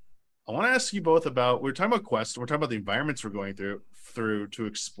 I want to ask you both about, we're talking about quests, we're talking about the environments we're going through to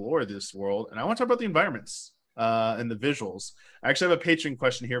explore this world, and I want to talk about the environments and the visuals. I actually have a Patreon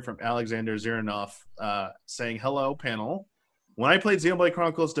question here from Alexander Ziranov saying, hello, panel. When I played Xenoblade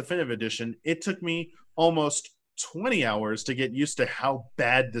Chronicles Definitive Edition, it took me almost 20 hours to get used to how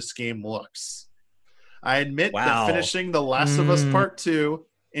bad this game looks. I admit that finishing The Last of Us Part 2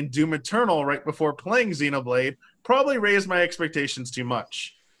 and Doom Eternal right before playing Xenoblade probably raised my expectations too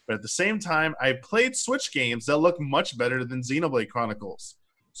much. But at the same time, I played Switch games that look much better than Xenoblade Chronicles.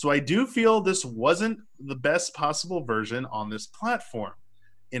 So I do feel this wasn't the best possible version on this platform.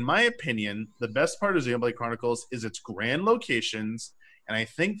 In my opinion, the best part of Xenoblade Chronicles is its grand locations, and I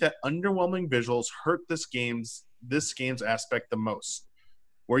think that underwhelming visuals hurt this game's aspect the most.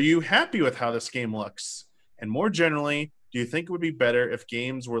 Were you happy with how this game looks? And more generally, do you think it would be better if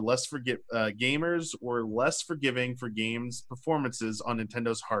gamers were less forgiving for games' performances on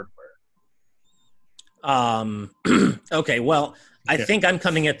Nintendo's hardware? Okay, well, I think I'm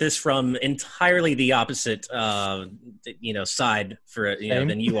coming at this from entirely the opposite, side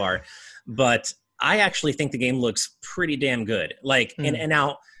than you are. But I actually think the game looks pretty damn good. Like, and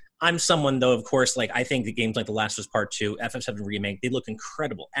now I'm someone though, of course, like I think the games like The Last of Us Part 2, FF7 Remake, they look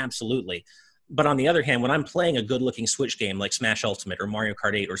incredible, absolutely. But on the other hand, when I'm playing a good-looking Switch game like Smash Ultimate or Mario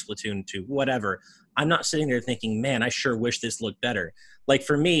Kart 8 or Splatoon 2, whatever, I'm not sitting there thinking, man, I sure wish this looked better. Like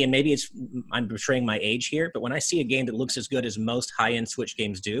for me, and maybe I'm betraying my age here, but when I see a game that looks as good as most high-end Switch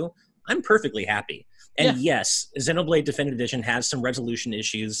games do, I'm perfectly happy. And yes, Xenoblade Definitive Edition has some resolution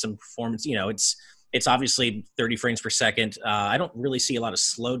issues, some performance, it's obviously 30 frames per second. I don't really see a lot of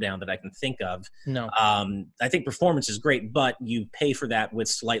slowdown that I can think of. No. I think performance is great, but you pay for that with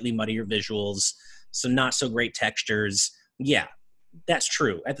slightly muddier visuals, some not so great textures. Yeah, that's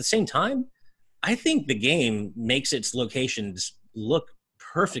true. At the same time, I think the game makes its locations look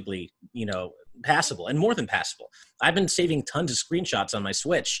perfectly, passable and more than passable. I've been saving tons of screenshots on my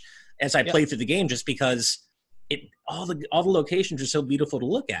Switch as I play through the game just because all the locations are so beautiful to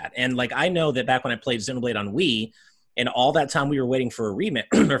look at. And like I know that back when I played Xenoblade on Wii, and all that time we were waiting for a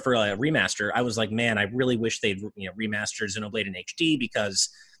remaster, I was like, man, I really wish they'd remastered Xenoblade in HD because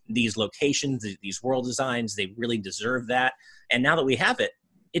these locations, these world designs, they really deserve that. And now that we have it,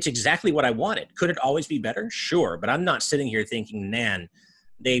 it's exactly what I wanted. Could it always be better? Sure, but I'm not sitting here thinking, man,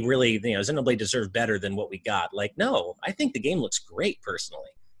 they really, Xenoblade deserved better than what we got. Like, no, I think the game looks great personally.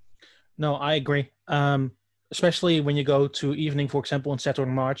 No, I agree. Especially when you go to Evening, for example, in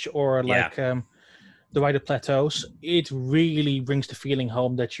Saturn March, or like the Wider Plateaus, it really brings the feeling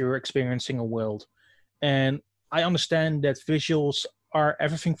home that you're experiencing a world. And I understand that visuals are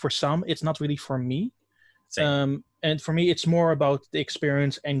everything for some. It's not really for me. And for me, it's more about the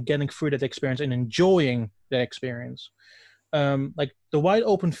experience and getting through that experience and enjoying the experience. Like the wide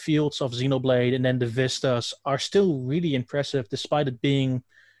open fields of Xenoblade and then the vistas are still really impressive, despite it being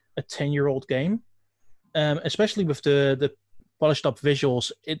a 10-year-old game. Especially with the polished up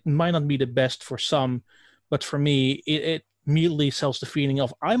visuals, it might not be the best for some, but for me, it immediately sells the feeling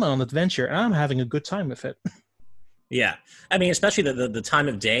of I'm on an adventure and I'm having a good time with it. Yeah, I mean, especially the time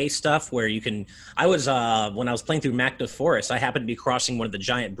of day stuff where you can. I was when I was playing through Macta Forest, I happened to be crossing one of the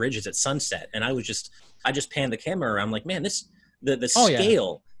giant bridges at sunset, and I just panned the camera around, like, man, the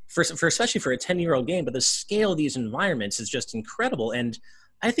scale for especially for a 10-year-old game, but the scale of these environments is just incredible. And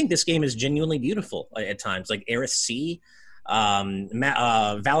I think this game is genuinely beautiful at times, like Aerith Sea,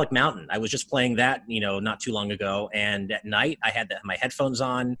 Valak Mountain. I was just playing that, not too long ago, and at night I had my headphones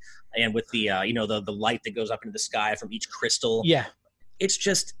on, and with the the light that goes up into the sky from each crystal. Yeah, it's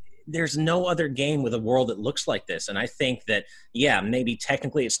just there's no other game with a world that looks like this, and I think that maybe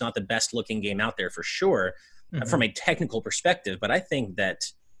technically it's not the best looking game out there for sure from a technical perspective, but I think that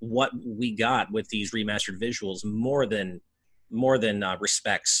what we got with these remastered visuals more than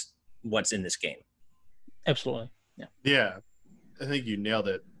respects what's in this game. Absolutely. Yeah, I think you nailed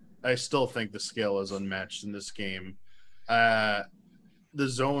it. I still think the scale is unmatched in this game. The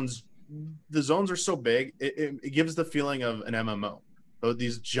zones are so big, it gives the feeling of an MMO. So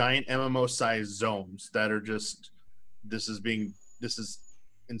these giant MMO sized zones that are just this is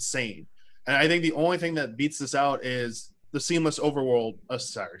insane. And I think the only thing that beats this out is the seamless open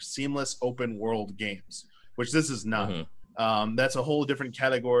world games, which this is not. That's a whole different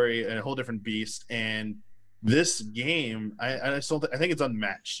category and a whole different beast. And this game, I think it's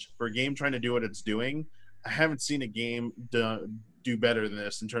unmatched for a game trying to do what it's doing. I haven't seen a game do better than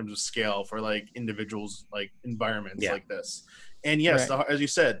this in terms of scale for like individuals, like environments like this. And yes, Right. as you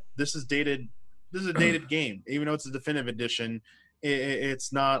said, this is dated. This is a dated game, even though it's a definitive edition.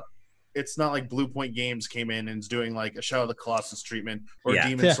 It's not. It's not like Blue Point Games came in and is doing like a Shadow of the Colossus treatment or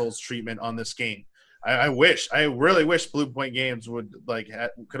Demon Souls treatment on this game. I really wish Blue Point Games would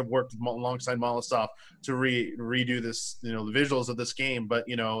could have worked alongside Monolith Soft to redo this, the visuals of this game, but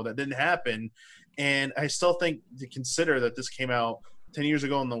that didn't happen. And I still think, to consider that this came out 10 years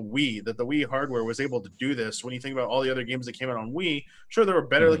ago on the Wii, that the Wii hardware was able to do this. When you think about all the other games that came out on Wii, sure, there were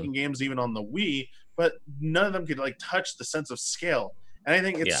better looking games even on the Wii, but none of them could touch the sense of scale. And I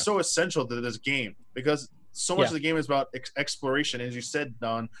think it's so essential to this game, because so much of the game is about exploration, as you said,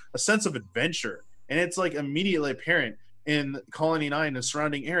 Don, a sense of adventure. And it's immediately apparent in Colony 9 and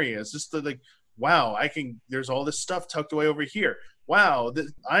surrounding areas. Just wow, there's all this stuff tucked away over here. Wow,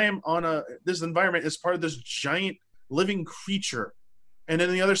 I am on this environment is part of this giant living creature. And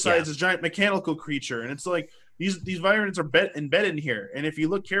then the other side is this giant mechanical creature. And it's these environments are embedded in here. And if you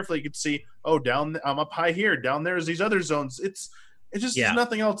look carefully, you can see, I'm up high here. Down there is these other zones. It's just there's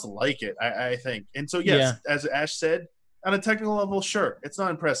nothing else like it, I think. And so, yes, as Ash said, on a technical level, sure, it's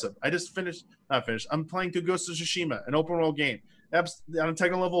not impressive. I'm playing through Ghost of Tsushima, an open world game. On a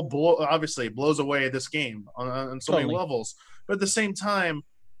technical level, obviously, it blows away this game on so many levels. But at the same time,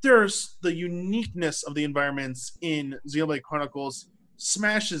 there's the uniqueness of the environments in Xenoblade Chronicles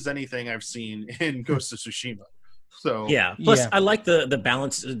smashes anything I've seen in Ghost of Tsushima. So plus I like the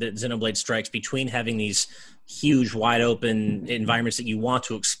balance that Xenoblade strikes between having these huge wide open environments that you want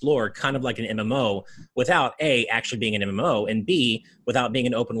to explore, kind of like an MMO, without A, actually being an MMO, and B, without being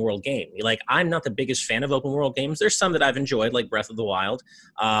an open world game. I'm not the biggest fan of open world games. There's some that I've enjoyed, like Breath of the Wild,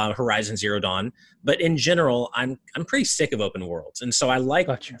 Horizon Zero Dawn, but in general, I'm pretty sick of open worlds. And so I like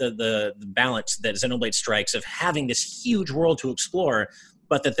the balance that Xenoblade strikes of having this huge world to explore,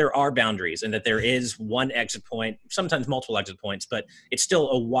 but that there are boundaries and that there is one exit point, sometimes multiple exit points, but it's still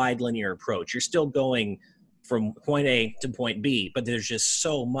a wide linear approach. You're still going from point A to point B, but there's just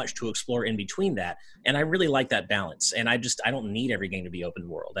so much to explore in between that. And I really like that balance. And I don't need every game to be open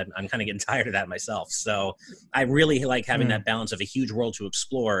world. I'm kind of getting tired of that myself. So I really like having that balance of a huge world to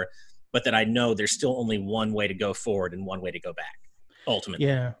explore, but that I know there's still only one way to go forward and one way to go back, ultimately.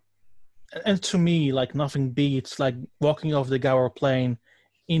 Yeah. And to me, nothing beats walking over the Gower Plain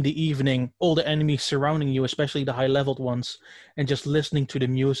in the evening, all the enemies surrounding you, especially the high-leveled ones, and just listening to the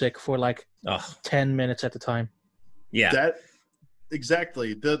music for 10 minutes at a time. Yeah. That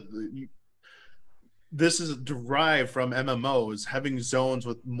exactly. This is derived from MMOs, having zones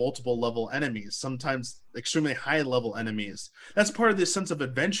with multiple level enemies, sometimes extremely high level enemies. That's part of this sense of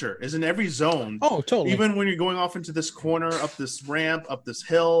adventure, is in every zone. Oh, totally. Even when you're going off into this corner, up this ramp, up this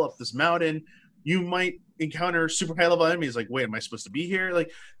hill, up this mountain, you might encounter super high level enemies. Wait, am I supposed to be here?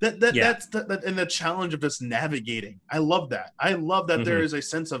 That's and the challenge of just navigating. I love that. There is a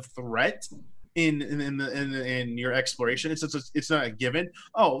sense of threat in your exploration. It's not a given.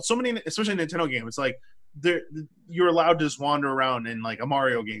 So many, especially in Nintendo game, it's you're allowed to just wander around in a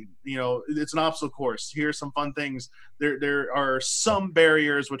Mario game. It's an obstacle course. Here's some fun things. There are some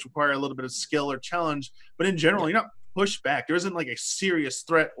barriers which require a little bit of skill or challenge, but in general, you're not pushed back. There isn't a serious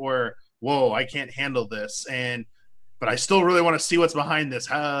threat or whoa, I can't handle this, but I still really want to see what's behind this.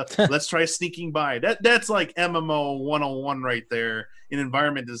 Let's try sneaking by. That's MMO 101 right there in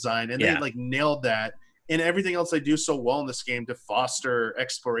environment design, and they nailed that. And everything else they do so well in this game to foster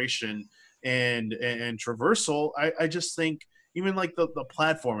exploration and traversal. I just think even the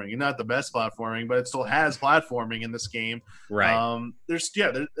platforming, and not the best platforming, but it still has platforming in this game. Right.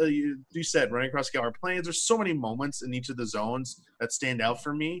 You said running across Gower Plains. There's so many moments in each of the zones that stand out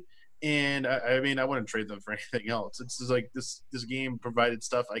for me. And I wouldn't trade them for anything else. It's just this game provided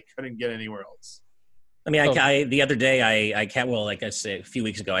stuff I couldn't get anywhere else. I the other day I said a few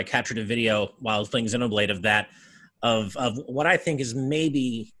weeks ago, I captured a video while I was playing Xenoblade of what I think is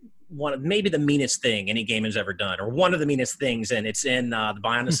maybe the meanest thing any game has ever done, or one of the meanest things, and it's in the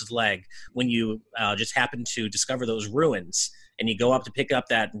Bionis' Leg, when you just happen to discover those ruins and you go up to pick up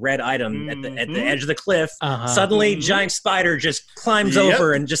that red item at the edge of the cliff. Suddenly, giant spider just climbs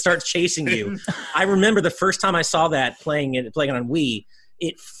over and just starts chasing you. I remember the first time I saw that playing it on Wii,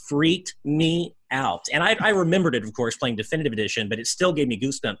 it freaked me out. And I remembered it, of course, playing Definitive Edition, but it still gave me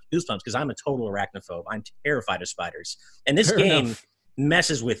goosebumps because I'm a total arachnophobe. I'm terrified of spiders. And this game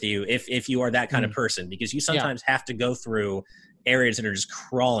messes with you if you are that kind of person, because you sometimes have to go through areas that are just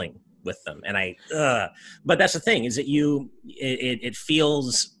crawling with them. And but that's the thing, is that it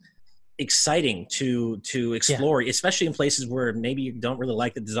feels exciting to explore, especially in places where maybe you don't really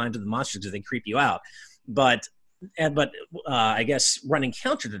like the designs of the monsters because they creep you out. But but I guess running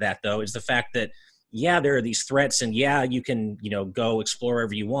counter to that though is the fact that there are these threats, and you can go explore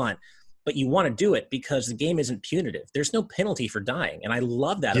wherever you want, but you want to do it because the game isn't punitive. There's no penalty for dying, and I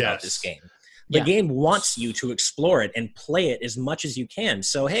love that about this game. The game wants you to explore it and play it as much as you can.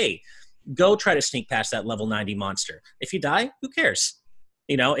 So hey, go try to sneak past that level 90 monster. If you die, who cares?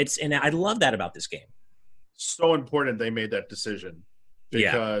 And I love that about this game. So important they made that decision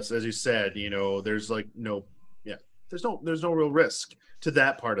because, as you said, there's there's no real risk to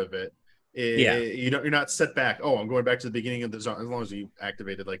that part of it. You're not set back. Oh, I'm going back to the beginning of the zone, as long as you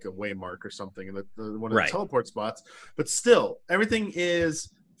activated like a waymark or something in one of the teleport spots. But still, everything is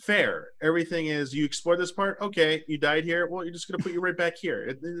fair. Everything is, you explore this part. Okay, you died here. Well, you're just going to put you right back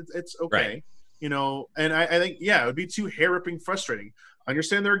here. It's okay. And I think, it would be too hair ripping frustrating. I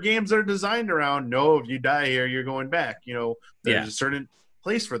understand there are games that are designed around, no, if you die here, you're going back. There's a certain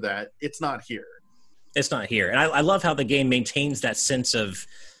place for that. It's not here. It's not here. And I love how the game maintains that sense of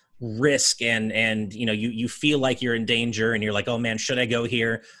risk and you feel like you're in danger and you're like, oh man, should I go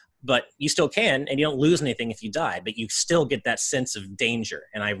here? But you still can, and you don't lose anything if you die, but you still get that sense of danger.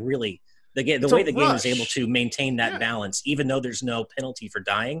 And I really, the way the game is able to maintain that balance, even though there's no penalty for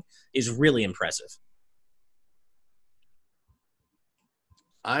dying, is really impressive.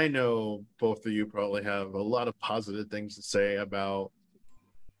 I know both of you probably have a lot of positive things to say about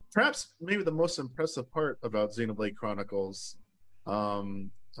perhaps maybe the most impressive part about Xenoblade Chronicles.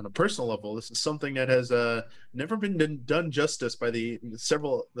 On a personal level, this is something that has never been done justice by the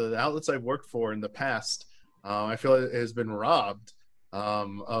outlets I've worked for in the past. I feel it has been robbed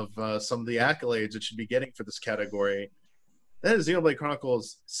of some of the accolades it should be getting for this category. That is Xenoblade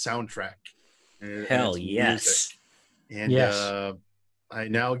Chronicles soundtrack. Hell yes. And I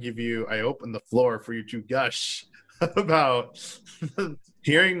now I open the floor for you to gush about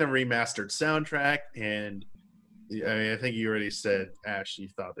hearing the remastered soundtrack. And I think you already said, Ash, you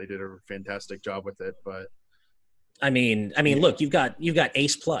thought they did a fantastic job with it, but I mean, look, you've got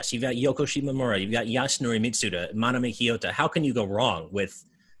Ace Plus, you've got Yoko Shimomura, you've got Yasunori Mitsuda, Manami Kiyota. How can you go wrong with,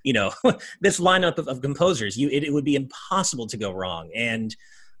 this lineup of composers? It would be impossible to go wrong. And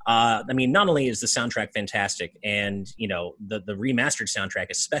not only is the soundtrack fantastic, and the remastered soundtrack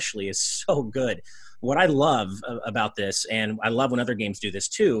especially is so good. What I love about this, and I love when other games do this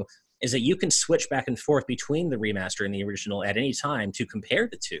too, is that you can switch back and forth between the remaster and the original at any time to compare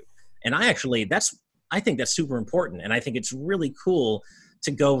the two. And I think that's super important. And I think it's really cool to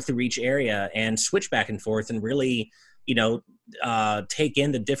go through each area and switch back and forth and really, take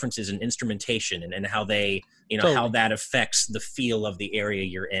in the differences in instrumentation and how they, totally, how that affects the feel of the area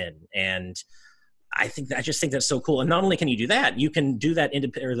you're in. And I just think that's so cool. And not only can you do that, you can do that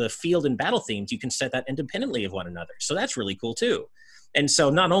or the field and battle themes, you can set that independently of one another. So that's really cool too. And so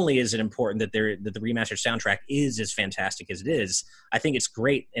not only is it important that the remastered soundtrack is as fantastic as it is, I think it's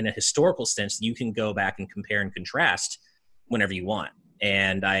great in a historical sense that you can go back and compare and contrast whenever you want.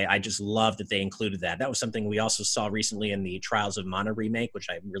 And I just love that they included that. That was something we also saw recently in the Trials of Mana remake, which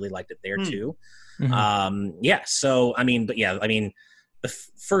I really liked it there too. Mm-hmm. The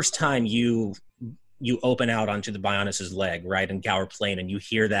first time you open out onto the Bionis' leg, right, in Gower Plain, and you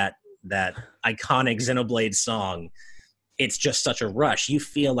hear that iconic Xenoblade song, it's just such a rush. You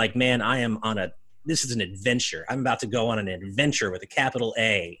feel like, man, this is an adventure. I'm about to go on an adventure with a capital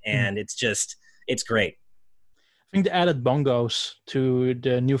A, and it's great. I think the added bongos to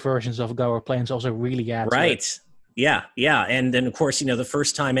the new versions of Gower Plains also really add to it. Yeah. And then, of course, the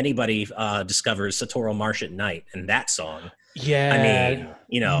first time anybody discovers Satoru Marsh at Night and that song. Yeah.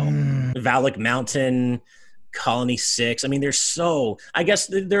 Valak Mountain, Colony 6. I guess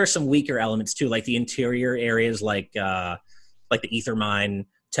there are some weaker elements too, like the interior areas, like the Ether Mine,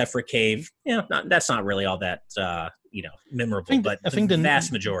 Tefra Cave. That's not really all that memorable, I think the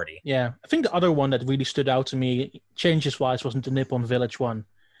vast majority. Yeah, I think the other one that really stood out to me, changes-wise, wasn't the Nippon Village one.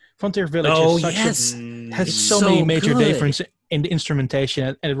 Frontier Village has so many major differences in the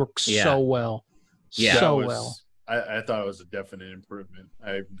instrumentation, and it works so well. Yeah, I thought it was a definite improvement.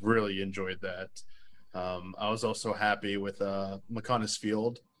 I really enjoyed that. I was also happy with McConaughey's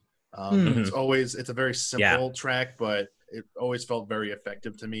Field. It's a very simple track, but it always felt very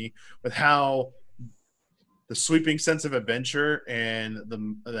effective to me with how the sweeping sense of adventure and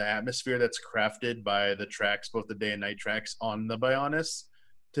the atmosphere that's crafted by the tracks, both the day and night tracks on the Bionis,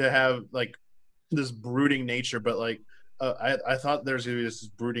 to have like this brooding nature. But I thought there's this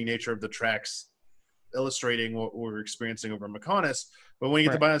brooding nature of the tracks illustrating what we're experiencing over McConaughey. But when you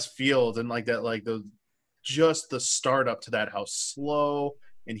get to Bionis Field and just the start up to that, how slow,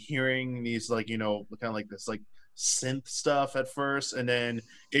 and hearing these kind of this synth stuff at first, and then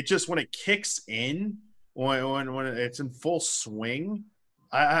it just, when it kicks in, when it's in full swing,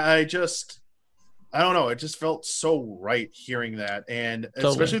 I just I don't know. It just felt so right hearing that, and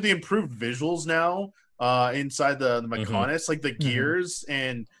Totally. especially the improved visuals now inside the Mechonis, like the gears,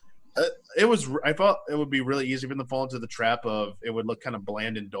 and it was. I thought it would be really easy for them to fall into the trap of it would look kind of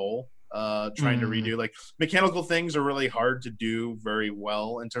bland and dull. Trying to redo like mechanical things are really hard to do very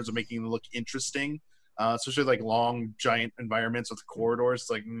well in terms of making them look interesting. Especially like long, giant environments with corridors. It's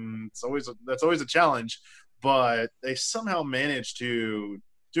like that's always a challenge, but they somehow managed to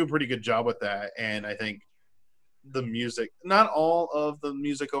do a pretty good job with that. And I think the music, not all of the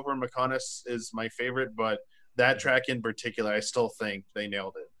music over in Mechonis is my favorite, but that track in particular, I still think they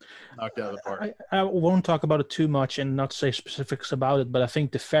nailed it, knocked it out of the park. I won't talk about it too much and not say specifics about it, but I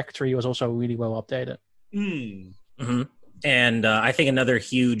think the factory was also really well updated. And I think another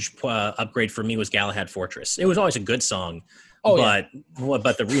huge upgrade for me was Galahad Fortress. It was always a good song, but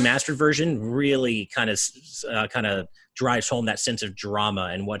the remastered version really kind of drives home that sense of drama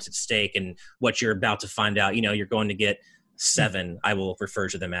and what's at stake and what you're about to find out. You know, you're going to get 7. I will refer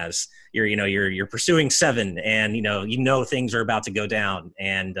to them as you're pursuing 7, and you know things are about to go down.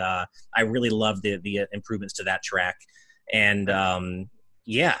 And I really love the improvements to that track. And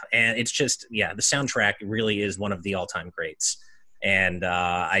and it's just the soundtrack really is one of the all-time greats. And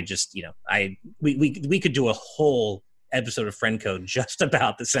I just we could do a whole episode of Friend Code just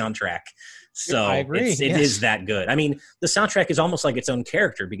about the soundtrack. So I agree. It is that good. I mean, the soundtrack is almost like its own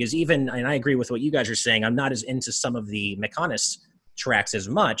character because and I agree with what you guys are saying, I'm not as into some of the Mechonis tracks as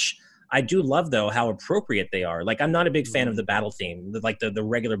much. I do love, though, how appropriate they are. Like, I'm not a big fan of the battle theme, like the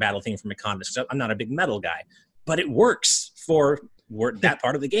regular battle theme from Mechonis. I'm not a big metal guy. But it works for that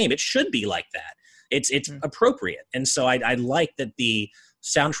part of the game. It should be like that. It's appropriate. And so I like that the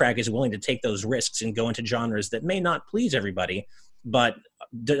soundtrack is willing to take those risks and go into genres that may not please everybody, but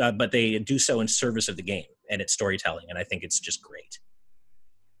they do so in service of the game and its storytelling, and I think it's just great.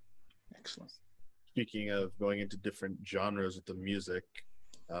 Excellent. Speaking of going into different genres with the music,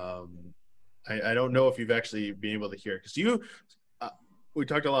 I don't know if you've actually been able to hear it, because we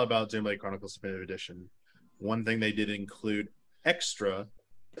talked a lot about Xenoblade Chronicles Definitive Edition. One thing they did include extra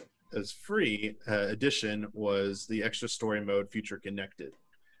as free edition was the extra story mode, Future Connected.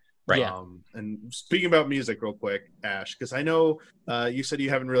 Right. And speaking about music real quick, Ash, because I know you said you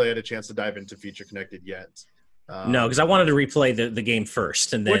haven't really had a chance to dive into Future Connected yet. No, because I wanted to replay the game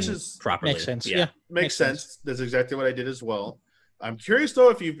first and then properly. Makes sense. Yeah. Makes sense. That's exactly what I did as well. I'm curious though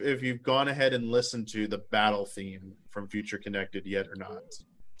if you've gone ahead and listened to the battle theme from Future Connected yet or not.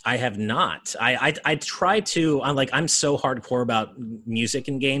 I have not. I try to. I'm so hardcore about music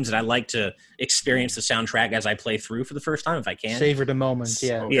in games that I like to experience the soundtrack as I play through for the first time if I can. Savor the moment,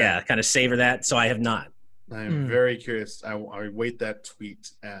 yeah. Okay. Yeah, kind of savor that. So I have not. I am very curious. I wait that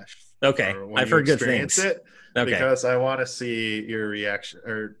tweet, Ash. Okay, I've heard good things. Because I want to see your reaction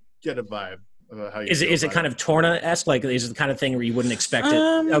or get a vibe about how you. Is it kind of Torna-esque? Like, is it the kind of thing where you wouldn't expect it?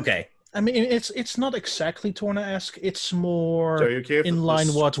 Okay. I mean, it's not exactly Torna-esque. It's more okay in line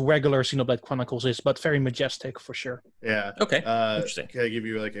what regular Xenoblade Chronicles is, but very majestic for sure. Yeah. Okay. Interesting. Can I give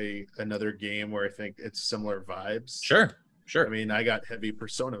you like another game where I think it's similar vibes? Sure. I mean, I got heavy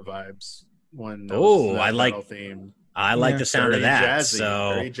Persona vibes when. I like theme. the sound of that. Jazzy,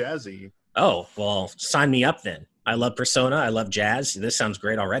 so very jazzy. Oh well, sign me up then. I love Persona. I love jazz. This sounds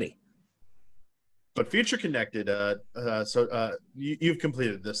great already. But Future Connected, you've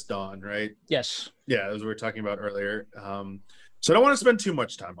completed this, Dawn, right? Yes. Yeah, as we were talking about earlier. So I don't want to spend too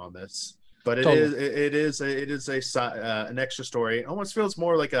much time on this, but it is an extra story. It almost feels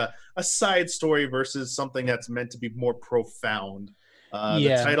more like a side story versus something that's meant to be more profound.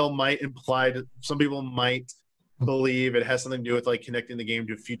 The title might imply that some people might believe it has something to do with like connecting the game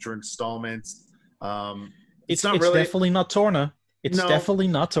to future installments. It's definitely not Torna. It's definitely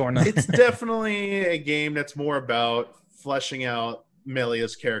not Torna. It's definitely a game that's more about fleshing out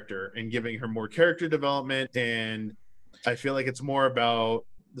Melia's character and giving her more character development, and I feel like it's more about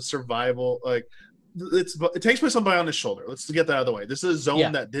the survival. Like it takes place on Biona's shoulder. Let's get that out of the way. This is a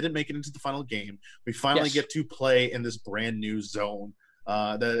zone that didn't make it into the final game. We finally get to play in this brand new zone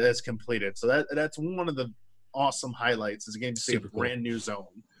that's completed. So that's one of the awesome highlights. Is a game to see a brand new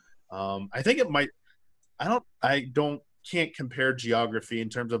zone. I think it might. Can't compare geography in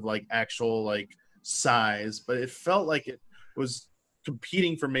terms of like actual like size, but it felt like it was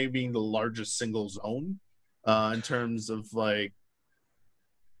competing for maybe being the largest single zone in terms of like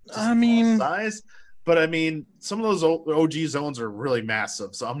size. But I mean, some of those OG zones are really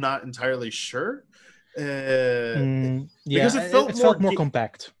massive, so I'm not entirely sure. Because it felt more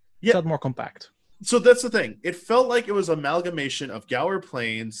compact. Yeah. It felt more compact. So that's the thing. It felt like it was an amalgamation of Gower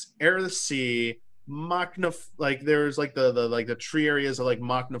Plains, Air of the Sea, Machna, like there's like the tree areas of like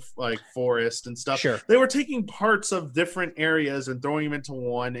Machna like forest and stuff. Sure. They were taking parts of different areas and throwing them into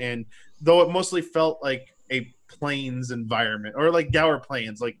one, and though it mostly felt like a plains environment or like Gower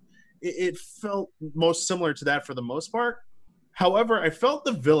Plains, like it felt most similar to that for the most part. However, I felt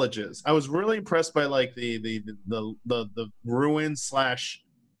the villages. I was really impressed by like the ruins slash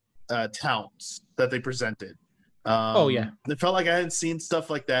towns that they presented. Oh yeah. It felt like I hadn't seen stuff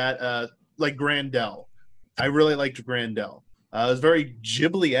like that. Like Grandel, I really liked Grandel. It was very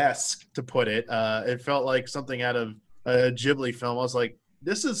Ghibli-esque, to put it. It felt like something out of a Ghibli film. I was like,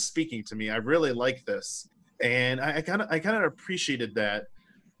 this is speaking to me. I really like this, and I kind of appreciated that.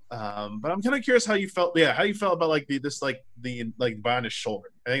 But I'm kind of curious how you felt. Yeah, how you felt about like the Bionis shoulder.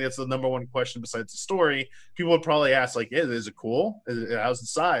 I think that's the number one question besides the story. People would probably ask like, is it cool? How's the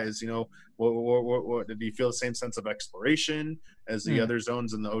size? You know, what did you feel the same sense of exploration as the other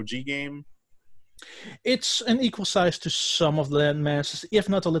zones in the OG game? It's an equal size to some of the land masses, if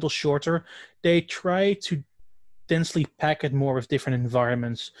not a little shorter. They try to densely pack it more with different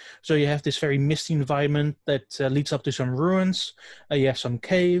environments. So you have this very misty environment that leads up to some ruins. You have some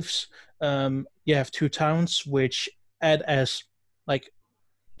caves. You have 2 towns which add as like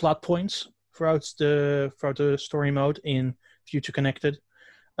plot points throughout the story mode in Future Connected.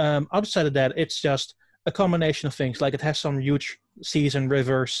 Outside of that, it's just a combination of things. Like it has some huge seas and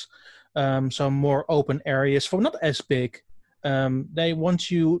rivers, some more open areas for not as big.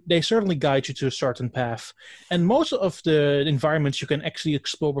 They certainly guide you to a certain path, and most of the environments you can actually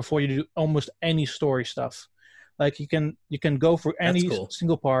explore before you do almost any story stuff. Like you can go through any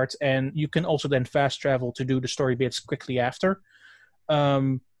single part, and you can also then fast travel to do the story bits quickly after.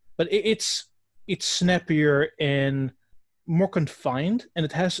 But it's snappier and more confined, and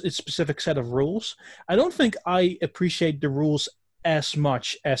it has its specific set of rules. I don't think I appreciate the rules as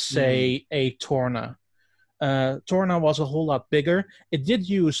much as, say, a Torna. Torna was a whole lot bigger. It did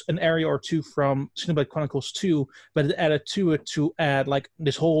use an area or two from Xenoblade Chronicles 2, but it added to it to add like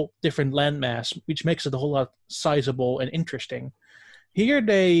this whole different landmass, which makes it a whole lot sizable and interesting. Here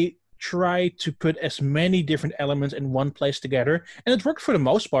they try to put as many different elements in one place together, and it worked for the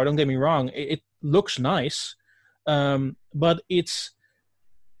most part, don't get me wrong. It looks nice, but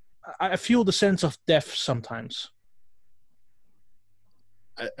I feel the sense of depth sometimes.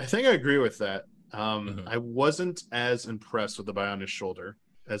 I think I agree with that. I wasn't as impressed with the Bionis shoulder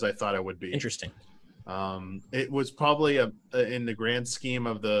as I thought I would be. Interesting. It was probably in the grand scheme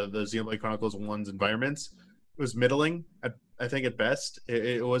of the Xenoblade Chronicles 1's environments, it was middling. I think at best,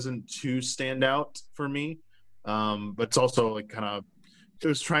 it wasn't too standout for me. But it's also like it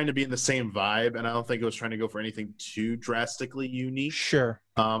was trying to be in the same vibe, and I don't think it was trying to go for anything too drastically unique. Sure.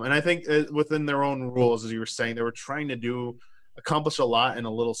 And I think within their own rules, as you were saying, they were trying to accomplish a lot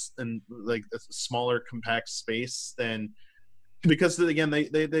in like a smaller compact space than, because again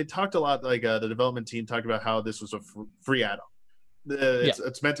they talked a lot, like the development team talked about how this was a free add-on.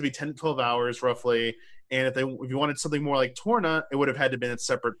 It's meant to be 10 to 12 hours roughly, and if you wanted something more like Torna, it would have had to been a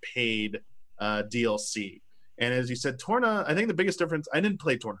separate paid DLC. And as you said, Torna, I think the biggest difference, I didn't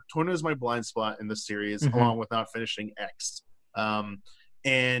play Torna. Torna is my blind spot in this series, along with not finishing X.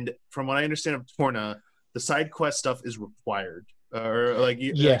 And from what I understand of Torna, the side quest stuff is required, or like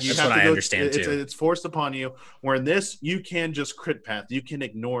you that's have what to I understand too. It's forced upon you. Where in this, you can just crit path. You can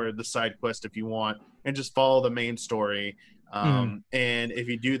ignore the side quest if you want, and just follow the main story. And if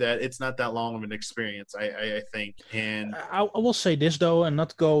you do that, it's not that long of an experience, I think. And I will say this though, and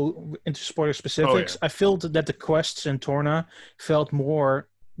not go into spoiler specifics. I felt that the quests in Torna felt more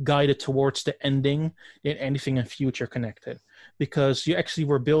guided towards the ending than anything in Future Connected, because you actually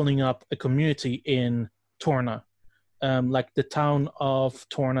were building up a community in Torna, like the town of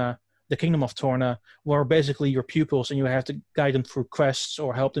Torna, the kingdom of Torna, were basically your pupils, and you have to guide them through quests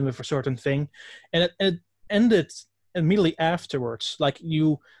or help them with a certain thing. And it ended immediately afterwards. Like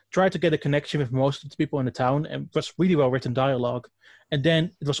you tried to get a connection with most of the people in the town, and it was really well written dialogue, and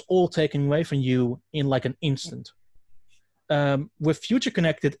then it was all taken away from you in like an instant. With Future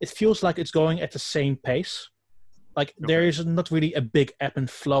Connected, it feels like it's going at the same pace. Like there is not really a big ebb and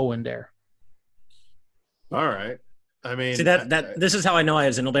flow in there. All right. I mean, see this is how I know I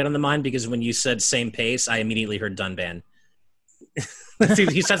have Xenoblade on the mind, because when you said same pace, I immediately heard Dunban.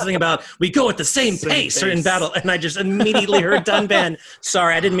 He said something about we go at the same pace in battle, and I just immediately heard Dunban.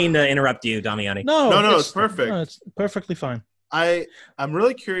 Sorry, I didn't mean to interrupt you, Damiani. No, it's perfect. No, it's perfectly fine. I'm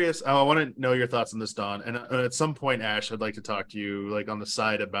really curious. I want to know your thoughts on this, Don. And at some point, Ash, I'd like to talk to you, like on the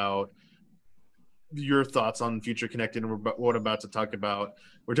side, about your thoughts on Future Connected and what we're about to talk about.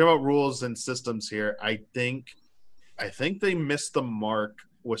 We're talking about rules and systems here. I think they missed the mark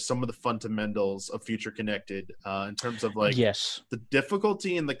with some of the fundamentals of Future Connected in terms of like Yes. the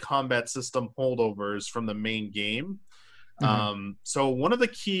difficulty in the combat system holdovers from the main game. So one of the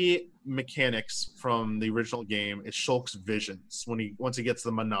key mechanics from the original game is Shulk's visions once he gets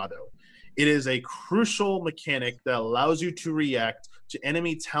the Monado. It is a crucial mechanic that allows you to react to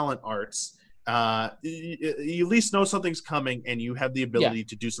enemy talent arts. You at least know something's coming and you have the ability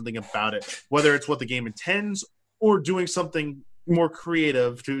to do something about it, whether it's what the game intends or doing something more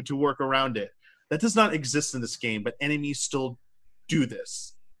creative to work around it. That does not exist in this game, but enemies still do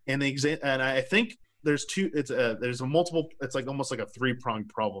this. And I think there's there's a multiple, it's like almost like a three-pronged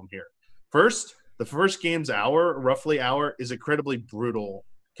problem here. First, the first game's roughly hour is incredibly brutal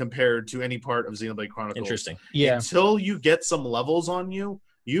compared to any part of Xenoblade Chronicles. Interesting. Yeah. Until you get some levels on you,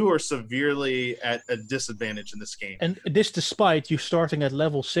 you are severely at a disadvantage in this game. And this despite you starting at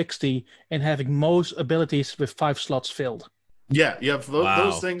level 60 and having most abilities with 5 slots filled. Yeah, you have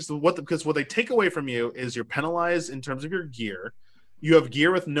those things. Because what they take away from you is you're penalized in terms of your gear. You have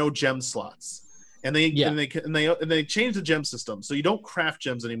gear with no gem slots. And they change the gem system. So you don't craft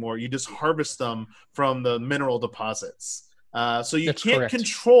gems anymore. You just harvest them from the mineral deposits. So you can't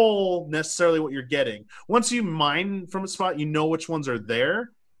control necessarily what you're getting. Once you mine from a spot, you know which ones are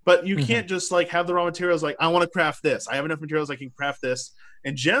there, but you can't just like have the raw materials like, I want to craft this. I have enough materials I can craft this.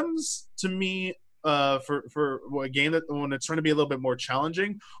 And gems, to me, for a game that when it's trying to be a little bit more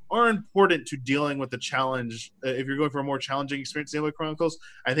challenging, are important to dealing with the challenge. If you're going for a more challenging experience in Xenoblade Chronicles,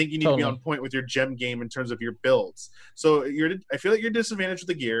 I think you need to be on point with your gem game in terms of your builds. So I feel like you're disadvantaged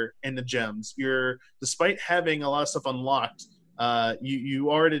with the gear and the gems. Despite having a lot of stuff unlocked,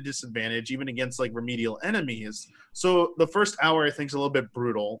 you are at a disadvantage even against like remedial enemies. So the first hour I think is a little bit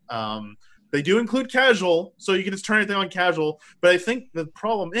brutal. They do include casual, so you can just turn anything on casual. But I think the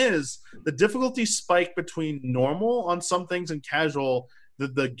problem is the difficulty spike between normal on some things and casual.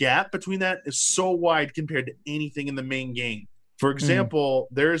 The gap between that is so wide compared to anything in the main game. For example,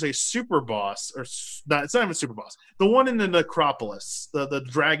 there is a super boss, it's not even a super boss. The one in the Necropolis, the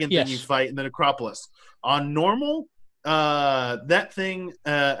dragon thing you fight in the Necropolis. On normal, that thing,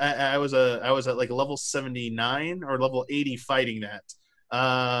 I was at like level 79 or level 80 fighting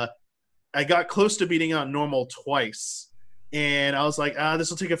that. I got close to beating on normal twice, and I was like, this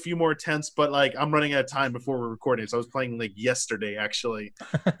will take a few more attempts, but like I'm running out of time before we're recording. So I was playing like yesterday, actually.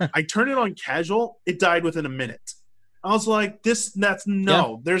 I turned it on casual. It died within a minute. I was like, there's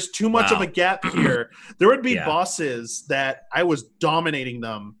too much of a gap here. There would be bosses that I was dominating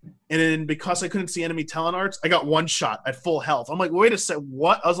them, and then because I couldn't see enemy talent arts, I got one shot at full health. I'm like, wait a sec,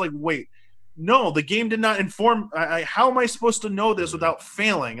 what? I was like, wait, no, the game did not inform. How am I supposed to know this without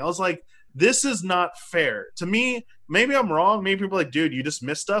failing? I was like, this is not fair. To me, maybe I'm wrong. Maybe people are like, dude, you just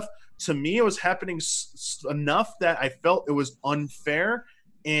missed stuff. To me, it was happening enough that I felt it was unfair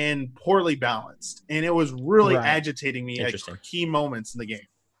and poorly balanced. And it was really agitating me at key moments in the game.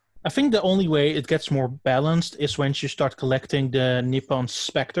 I think the only way it gets more balanced is when you start collecting the Nippon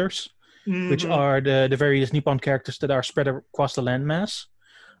Spectres, which are the various Nippon characters that are spread across the landmass.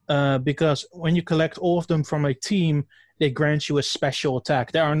 Because when you collect all of them from a team, they grant you a special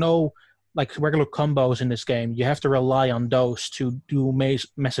attack. There are no like regular combos in this game. You have to rely on those to do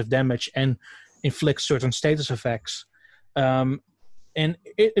massive damage and inflict certain status effects. And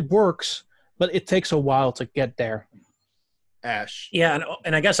it works, but it takes a while to get there. Ash. Yeah,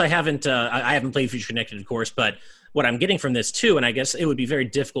 and I guess I haven't played Future Connected, of course, but what I'm getting from this too, and I guess it would be very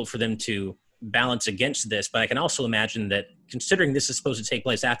difficult for them to balance against this, but I can also imagine that considering this is supposed to take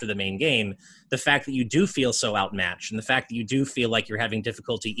place after the main game, the fact that you do feel so outmatched and the fact that you do feel like you're having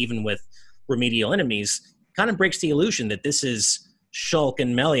difficulty even with remedial enemies kind of breaks the illusion that this is Shulk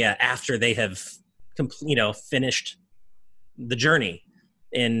and Melia after they have finished the journey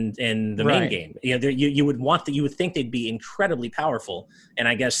in the main game. You would think they'd be incredibly powerful, and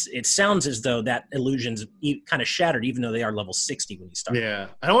I guess it sounds as though that illusion's kind of shattered, even though they are level 60 when you start. Yeah,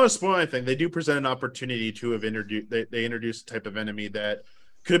 I don't want to spoil anything. They do present an opportunity to have introduced. They introduced a type of enemy that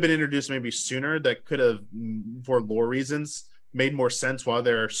could have been introduced maybe sooner. That could have, for lore reasons, made more sense while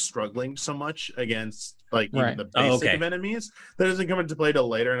they're struggling so much against even the basic of enemies. That doesn't come into play till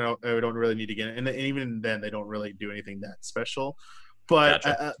later, and I don't really need to get it. And even then, they don't really do anything that special. But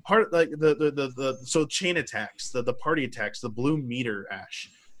part of, like so chain attacks, the party attacks, the blue meter, Ash,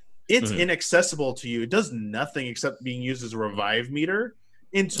 it's inaccessible to you. It does nothing except being used as a revive meter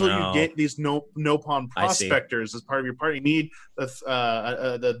until you get these Nopon prospectors as part of your party. You need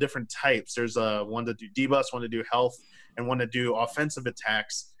the different types. There's one to do debuffs, one to do health, and one to do offensive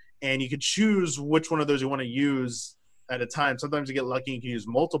attacks. And you can choose which one of those you want to use at a time. Sometimes you get lucky and you can use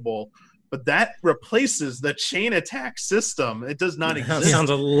multiple. but that replaces the chain attack system. It does not exist.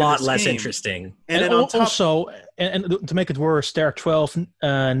 Sounds a lot in this less game. interesting. And then on top, also, and to make it worse, there are 12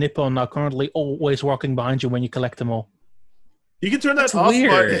 Nippon now currently always walking behind you when you collect them all. you can turn that That's off, weird.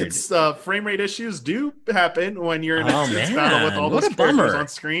 but it's frame rate issues do happen when you're in a tense battle with all What those a characters bummer. on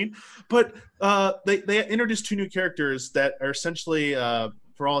screen. But they introduced 2 new characters that are essentially,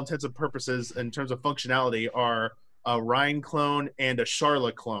 for all intents and purposes, in terms of functionality, are a Ryan clone and a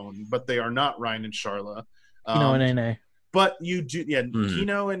Sharla clone, but they are not Ryan and Sharla. Kino and Nene. But you do,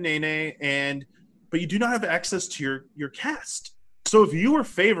 Kino and Nene, but you do not have access to your cast. So if you were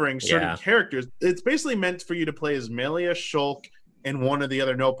favoring certain characters, it's basically meant for you to play as Melia, Shulk, and one of the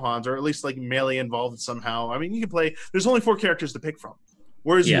other Nopons, or at least like Melia involved somehow. I mean, you can play. There's only 4 characters to pick from,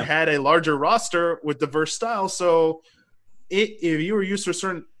 whereas you had a larger roster with diverse styles. So if you were used to a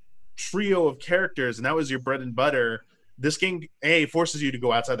certain trio of characters and that was your bread and butter, this game forces you to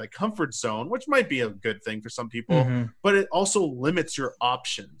go outside that comfort zone, which might be a good thing for some people, but it also limits your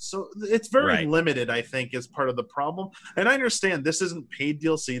options. So it's very limited, I think, is part of the problem. And I understand this isn't paid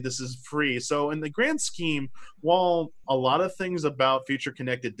DLC, this is free. So in the grand scheme, while a lot of things about Future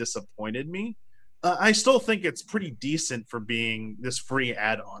Connected disappointed me, I still think it's pretty decent for being this free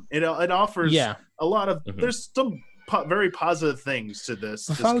add-on. It offers a lot of there's some very positive things to this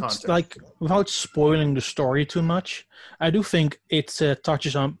content. Without spoiling the story too much, I do think it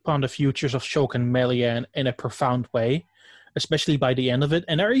touches upon the futures of Shulk and Melia in a profound way, especially by the end of it.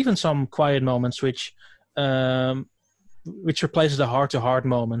 And there are even some quiet moments which replaces the heart-to-heart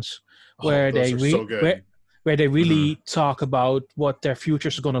moments where they really talk about what their future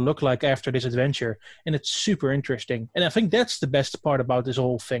is going to look like after this adventure, and it's super interesting. And I think that's the best part about this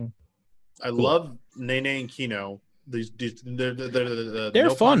whole thing. I love Nene and Kino. They're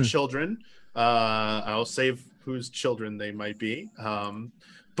Nopon fun children. I'll save whose children they might be,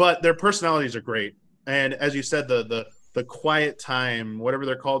 but their personalities are great. And as you said, the quiet time, whatever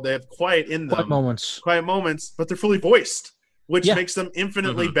they're called, they have quiet in them, quiet moments, but they're fully voiced, which makes them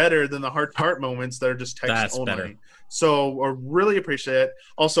infinitely better than the heart moments that are just text only. Better. So I really appreciate it.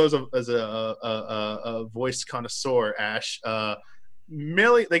 Also, as a voice connoisseur, Ash,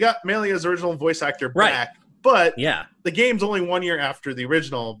 they got Melia's original voice actor back. But the game's only 1 year after the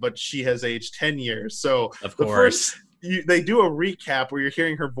original, but she has aged 10 years. So of course, they do a recap where you're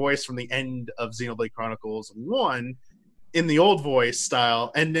hearing her voice from the end of Xenoblade Chronicles 1 in the old voice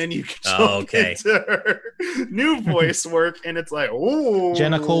style, and then you can jump into her new voice work, and it's like, oh,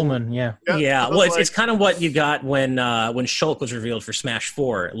 Jenna Coleman, Well, it's kind of what you got when Shulk was revealed for Smash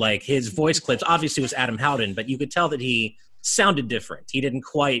 4. Like his voice clips obviously was Adam Howden, but you could tell that he sounded different. He didn't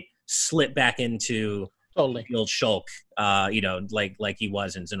quite slip back into the old Shulk, like he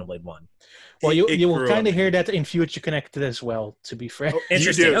was in Xenoblade 1. Well, you will kind of hear that in Future Connected as well, to be fair.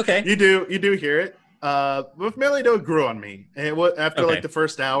 Interesting. You do hear it. With Melee, it grew on me. And after like the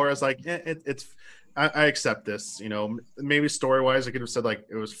first hour, I was like, I accept this. Maybe story wise, I could have said like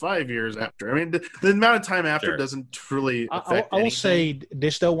it was 5 years after. I mean, the amount of time after doesn't truly affect I will say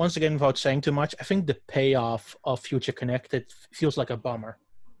this though, once again, without saying too much. I think the payoff of Future Connected feels like a bummer.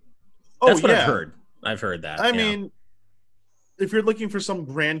 That's what I've heard. I've heard that. I mean, if you're looking for some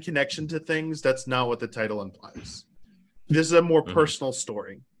grand connection to things, that's not what the title implies. This is a more personal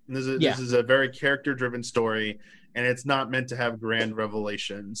story. This is a very character-driven story, and it's not meant to have grand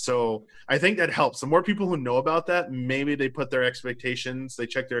revelation. So I think that helps. The more people who know about that, maybe they check their expectations a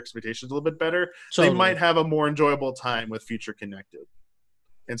little bit better. So they might have a more enjoyable time with Future Connected.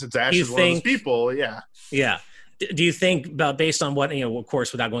 And since Ash is one of those people, yeah. Do you think, based on what, of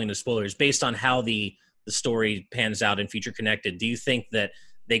course, without going into spoilers, based on how the story pans out in Future Connected, do you think that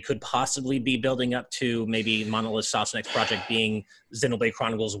they could possibly be building up to maybe Monolith Soft's next project being Xenoblade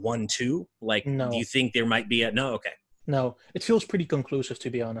Chronicles 1-2? Like, no. Do you think there might be no? Okay. No, it feels pretty conclusive,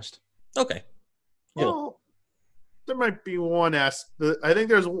 to be honest. Okay. Well, there might be one aspect. I think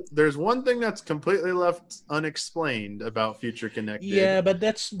there's one thing that's completely left unexplained about Future Connected. Yeah, but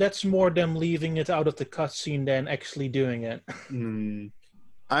that's more them leaving it out of the cutscene than actually doing it.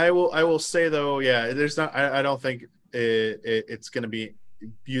 I will say though, there's not. I don't think it's going to be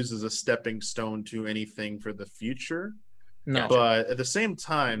used as a stepping stone to anything for the future. No. But at the same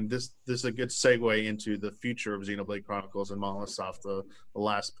time, this is a good segue into the future of Xenoblade Chronicles and Monolith Soft, the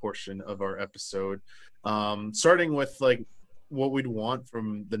last portion of our episode. Starting with like what we'd want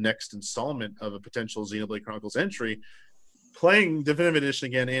from the next installment of a potential Xenoblade Chronicles entry. Playing Definitive Edition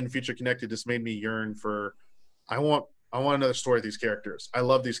again and Future Connected just made me yearn for I want another story of these characters. I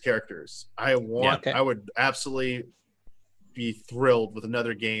love these characters. I would absolutely be thrilled with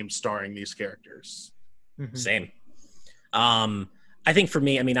another game starring these characters. Same. I think for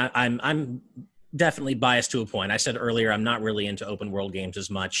me, I mean, I'm definitely biased to a point. I said earlier I'm not really into open world games as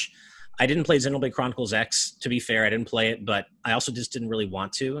much. I didn't play Xenoblade Chronicles X. To be fair, I didn't play it, but I also just didn't really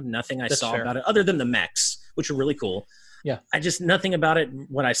want to. Nothing I That's saw fair. about it, other than the mechs, which are really cool. Yeah. I just nothing about it.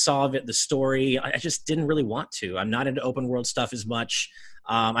 What I saw of it, the story, I just didn't really want to. I'm not into open world stuff as much.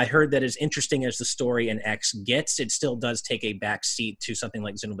 I heard that as interesting as the story in X gets, it still does take a back seat to something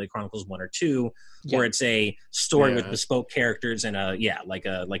like Xenoblade Chronicles 1 or 2, where it's a story with bespoke characters and like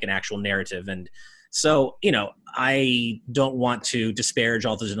an actual narrative. And so, I don't want to disparage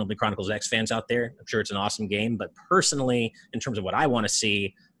all the Xenoblade Chronicles X fans out there. I'm sure it's an awesome game, but personally, in terms of what I want to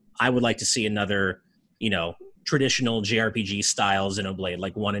see, I would like to see another, traditional JRPG style Xenoblade,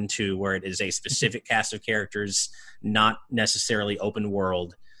 like 1 and 2, where it is a specific cast of characters, not necessarily open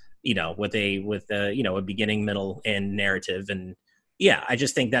world, with a beginning, middle, and narrative. And yeah, I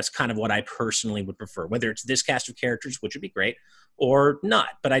just think that's kind of what I personally would prefer, whether it's this cast of characters, which would be great, or not.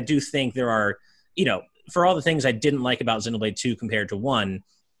 But I do think there are, for all the things I didn't like about Xenoblade 2 compared to 1,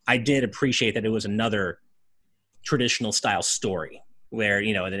 I did appreciate that it was another traditional style story where,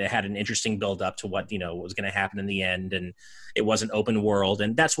 that it had an interesting build up to what was going to happen in the end, and it wasn't open world.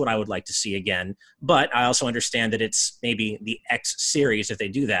 And that's what I would like to see again. But I also understand that it's maybe the X series. If they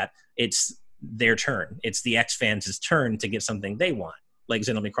do that, it's their turn. It's the X fans' turn to get something they want, like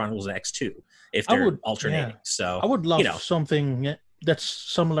Xenoblade Chronicles X2, if they're alternating. Yeah. So I would love something that's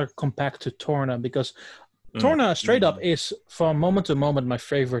similar compact to Torna, because Torna straight up is from moment to moment my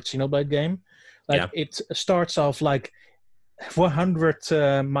favorite Xenoblade game. It starts off like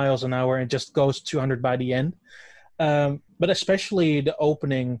 100 miles an hour and just goes 200 by the end. But especially the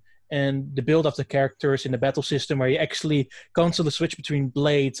opening and the build of the characters in the battle system, where you actually constantly switch between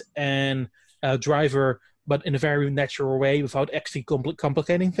Blade and Driver, but in a very natural way without actually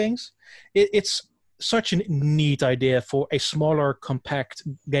complicating things. It's such a neat idea for a smaller, compact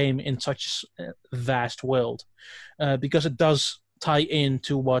game in such a vast world, because it does tie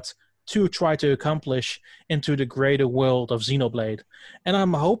into what to try to accomplish into the greater world of Xenoblade. And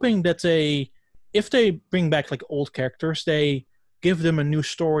I'm hoping that if they bring back like old characters, they give them a new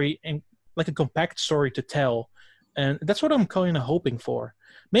story and like a compact story to tell. And that's what I'm kind of hoping for.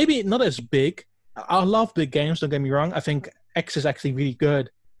 Maybe not as big. I love big games, don't get me wrong. I think X is actually really good.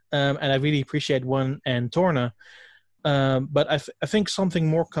 And I really appreciate 1 and Torna. But I think something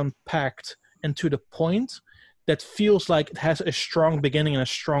more compact and to the point that feels like it has a strong beginning and a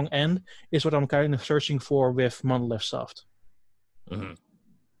strong end is what I'm kind of searching for with Monolith Soft. Mm-hmm.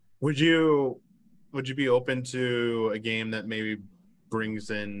 Would you be open to a game that maybe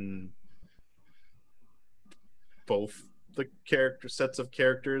brings in both the sets of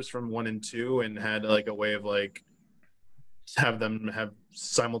characters from 1 and 2 and had like a way of like have them have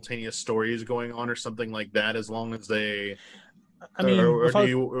simultaneous stories going on or something like that, as long as they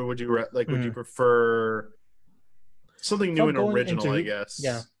would you prefer something new and original, I guess?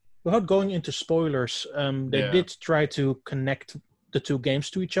 Yeah. Without going into spoilers, they did try to connect the two games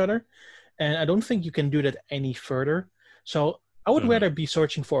to each other, and I don't think you can do that any further. So I would rather be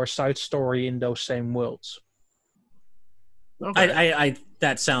searching for a side story in those same worlds. Okay. I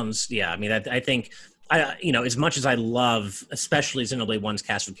that sounds, I mean, I think, as much as I love, especially Xenoblade 1's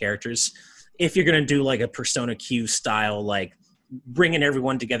cast of characters, if you're going to do like a Persona Q style, like bringing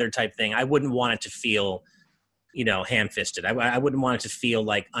everyone together type thing, I wouldn't want it to feel ham-fisted. I wouldn't want it to feel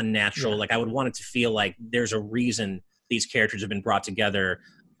like unnatural. Like I would want it to feel like there's a reason these characters have been brought together,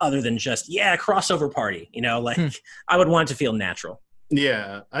 other than just crossover party. I would want it to feel natural.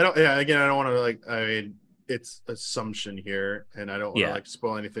 Yeah, I don't. Yeah, again, I don't want to like. I mean, it's assumption here, and I don't want to like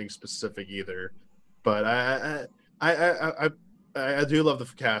spoil anything specific either. But I do love the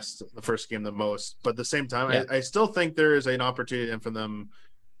cast, the first game the most. But at the same time, I still think there is an opportunity for them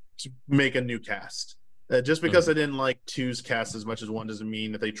to make a new cast. Just because I didn't like 2's cast as much as 1 doesn't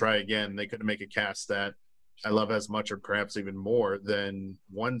mean that they try again. They couldn't make a cast that I love as much or perhaps even more than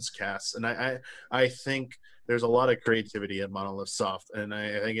 1's cast. And I think there's a lot of creativity at Monolith Soft, and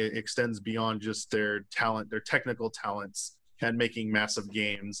I think it extends beyond just their talent, their technical talents at making massive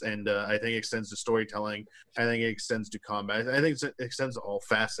games. And I think it extends to storytelling. I think it extends to combat. I think it extends to all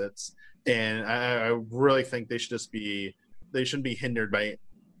facets. And I really think they shouldn't be hindered by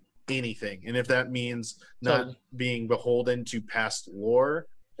anything. And if that means not being beholden to past lore,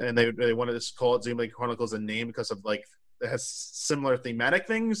 and they wanted to call it Xenoblade Chronicles a name because of like it has similar thematic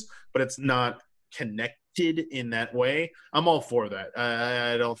things, but it's not connected in that way, I'm all for that.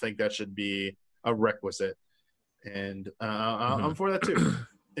 I don't think that should be a requisite, and I'm for that too.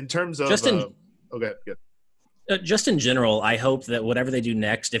 In terms of Justin, okay, good. Just in general, I hope that whatever they do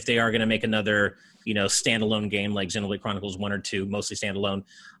next, if they are going to make another, standalone game like Xenoblade Chronicles 1 or 2, mostly standalone,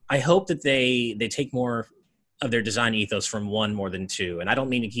 I hope that they take more of their design ethos from 1 more than 2. And I don't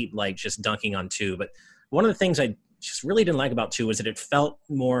mean to keep like just dunking on 2, but one of the things I just really didn't like about 2 was that it felt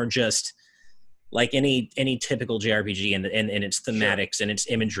more just like any typical JRPG and its thematics and its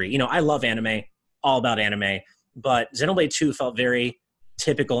imagery. I love anime, all about anime, but Xenoblade 2 felt very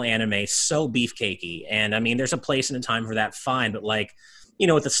typical anime, so beefcakey. And I mean, there's a place and a time for that, fine, but like,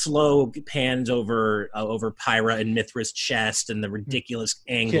 with the slow pans over Pyra and Mithra's chest and the ridiculous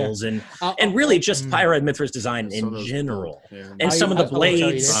angles and really just Pyra and Mithra's design in general. Yeah. And some of the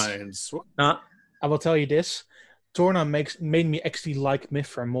blades. I will tell you this. Torna made me actually like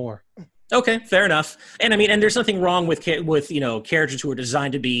Mithra more. Okay, fair enough. And I mean, and there's nothing wrong with characters who are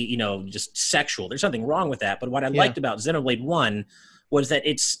designed to be, just sexual. There's nothing wrong with that. But what I liked about Xenoblade 1 was that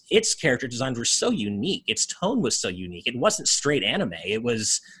its character designs were so unique. Its tone was so unique. It wasn't straight anime. It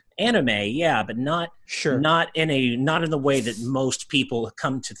was anime, yeah, but not in the way that most people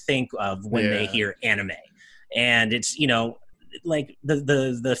come to think of when they hear anime. And it's, like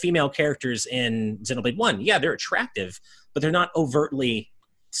the female characters in Xenoblade 1, yeah, they're attractive, but they're not overtly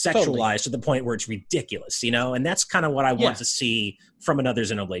sexualized to the point where it's ridiculous, and that's kind of what I want to see from another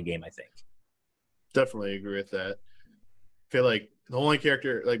Xenoblade game, I think. Definitely agree with that. I feel like the only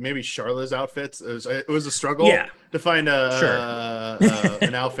character, like maybe Charla's outfits, it was a struggle to find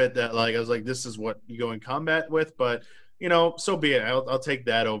an outfit that like I was like, this is what you go in combat with, but so be it. I'll take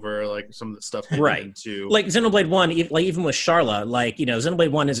that over like some of the stuff into like Xenoblade 1, like even with Charla, like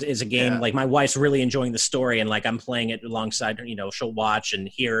Xenoblade 1 is a game like my wife's really enjoying the story, and like I'm playing it alongside her. She'll watch and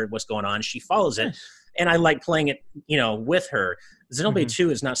hear what's going on. She follows it, and I like playing it with her. Xenoblade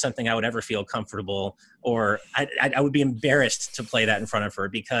 2 is not something I would ever feel comfortable, or I would be embarrassed to play that in front of her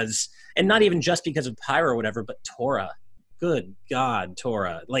because, and not even just because of Pyra or whatever, but Tora. Good God,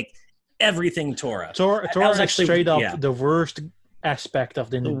 Tora! Like everything Tora. Tora was actually straight up the worst aspect of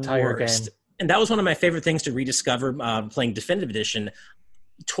the entire game. And that was one of my favorite things to rediscover playing Definitive Edition.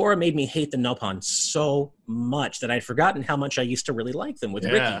 Tora made me hate the Nopon so much that I'd forgotten how much I used to really like them with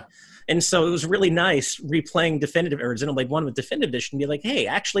Ricky. And so it was really nice replaying Definitive or Xenoblade 1 with Definitive Edition and be like, hey,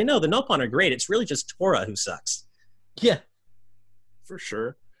 actually, no, the Nopon are great. It's really just Tora who sucks. Yeah. For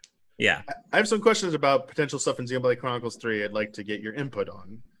sure. Yeah. I have some questions about potential stuff in Xenoblade Chronicles 3 I'd like to get your input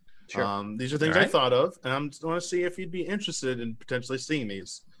on. Sure. These are things I thought of, and I want to see if you'd be interested in potentially seeing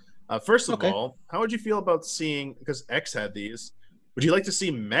these. First of all, how would you feel about seeing, because X had these, would you like to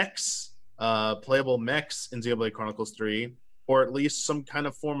see mechs, playable mechs in Xenoblade Chronicles 3, or at least some kind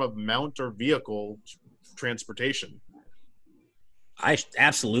of form of mount or vehicle transportation?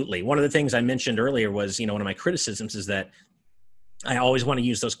 Absolutely. One of the things I mentioned earlier was, one of my criticisms is that I always want to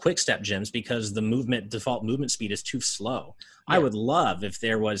use those quick step gems because the default movement speed is too slow. Yeah. I would love if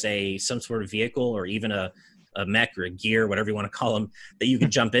there was some sort of vehicle or even a mech or a gear, whatever you want to call them, that you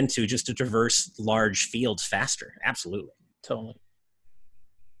could jump into just to traverse large fields faster. Absolutely. Totally.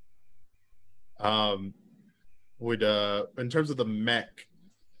 Would in terms of the mech,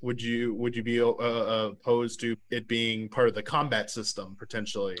 would you be opposed to it being part of the combat system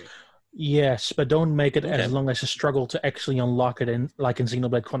potentially? Yes, but don't make it as long as a struggle to actually unlock it in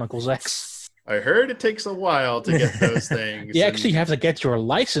Xenoblade Chronicles X. I heard it takes a while to get those things. You actually have to get your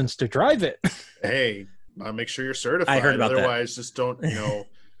license to drive it. Hey, make sure you're certified. I heard about Otherwise, just don't,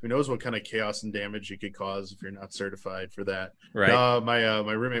 who knows what kind of chaos and damage you could cause if you're not certified for that. Right.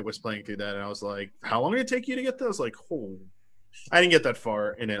 My roommate was playing through that, and I was like, how long did it take you to get those? Like, I didn't get that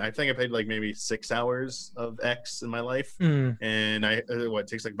far in it. I think I played like maybe 6 hours of X in my life. And it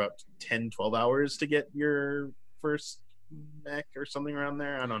takes like about 10, 12 hours to get your first mech or something around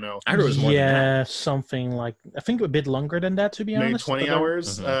there. I don't know. I heard it was more than that. Something like, I think a bit longer than that, to be honest. Maybe 20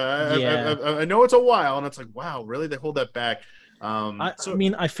 hours. I know it's a while, and it's like, wow, really? They hold that back. I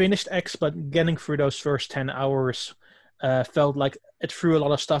mean, I finished X, but getting through those first 10 hours felt like it threw a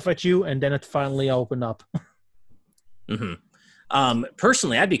lot of stuff at you, and then it finally opened up.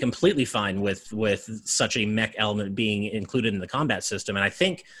 Personally, I'd be completely fine with such a mech element being included in the combat system, and I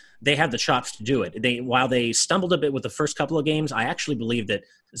think they have the chops to do it. While they stumbled a bit with the first couple of games, I actually believe that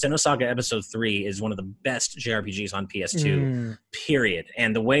Xenosaga Episode 3 is one of the best JRPGs on PS2, period.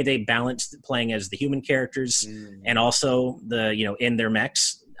 And the way they balanced playing as the human characters and also the in their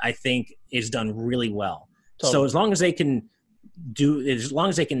mechs, I think is done really well. Totally. So as long as they can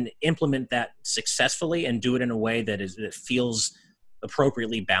implement that successfully and do it in a way that feels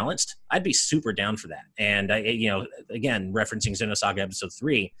appropriately balanced, I'd be super down for that. And again, referencing Xenosaga Episode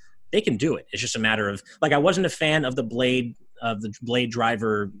 3, they can do it. It's just a matter of, like, I wasn't a fan of the blade of the Blade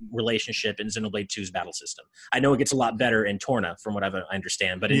driver relationship in Xenoblade 2's battle system. I know it gets a lot better in Torna, from what I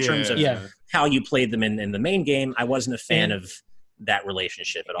understand, but in terms of how you played them in the main game, I wasn't a fan of that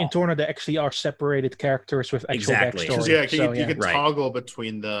relationship at all. In Torna, they actually are separated characters with actual backstory. You can toggle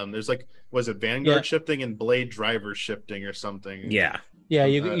between them. There's like, was it Vanguard shifting and Blade driver shifting or something? Yeah. Yeah,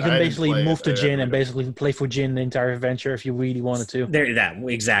 you can basically move to Jin and basically play for Jin the entire adventure if you really wanted to.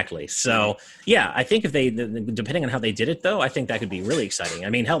 Exactly. So, yeah, I think if they, depending on how they did it, though, I think that could be really exciting. I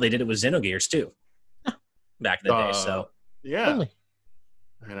mean, hell, they did it with Xenogears, too, back in the day. So, yeah. Totally.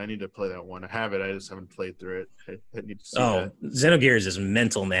 And I need to play that one. I have it. I just haven't played through it. I need to see that. Xenogears is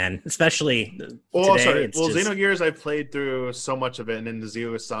mental, man. Especially today. Xenogears, I've played through so much of it, and in the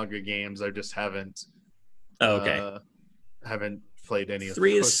Xenosaga games, I just haven't. Haven't played any of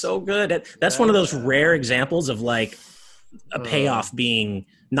 3 is so good. That's one of those rare examples of like a payoff being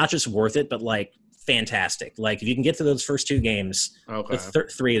not just worth it, but like fantastic. Like if you can get to those first 2 games,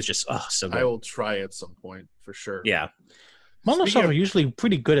 3 is just so good. I will try at some point for sure. Yeah. Monolith are usually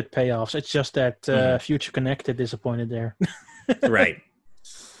pretty good at payoffs. It's just that Future Connected disappointed there. Right.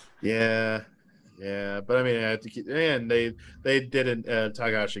 Yeah. But I mean, and they didn't.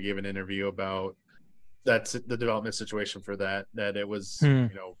 Takahashi gave an interview about that's the development situation for that it was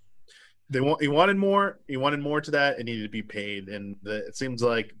he wanted more to that. It needed to be paid, and it seems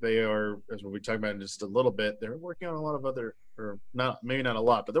like they are, as we talked about in just a little bit, they're working on a lot of other, or maybe not a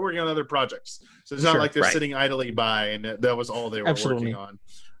lot, but they're working on other projects. So it's not like they're sitting idly by and that was all they were working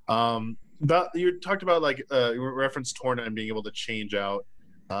on. But you talked about you referenced Torna and being able to change out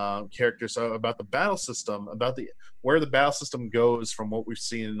characters. So about the battle system, about where the battle system goes from what we've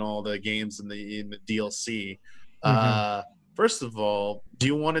seen in all the games in the DLC. First of all, do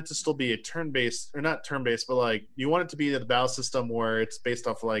you want it to still be a turn-based, or not turn-based, but like you want it to be the battle system where it's based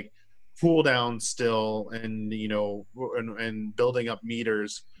off like cooldown still, and and building up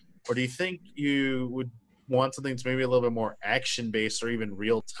meters, or do you think you would want something that's maybe a little bit more action-based or even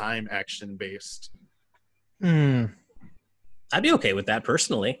real-time action-based? I'd be okay with that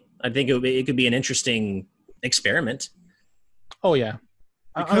personally. I think it could be an interesting experiment. Oh yeah,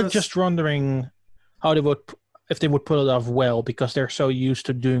 I'm just wondering how they would. If they would pull it off well, because they're so used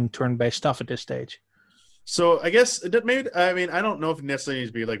to doing turn-based stuff at this stage. So I guess I don't know if it necessarily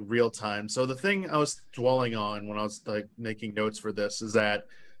needs to be like real time. So the thing I was dwelling on when I was like making notes for this is that,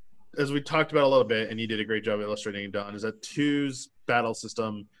 as we talked about a little bit, and you did a great job illustrating it, Don, is that 2's battle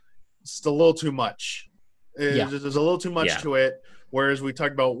system is a little too much. There's a little too much to it. Whereas we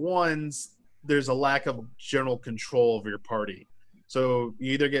talked about 1's, there's a lack of general control over your party. So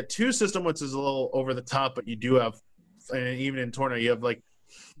you either get 2 system, which is a little over the top, but you do have, and even in Torna, you have like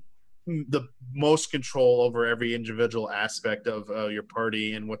the most control over every individual aspect of your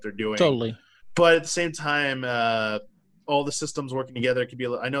party and what they're doing. Totally. But at the same time, all the systems working together could be.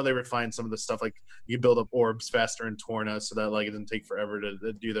 I know they refined some of the stuff, like you build up orbs faster in Torna, so that like it doesn't take forever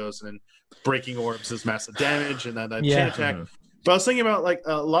to do those, and then breaking orbs is massive damage, and that chain attack. But I was thinking about like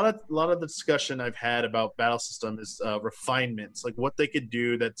a lot of the discussion I've had about battle system is refinements, like what they could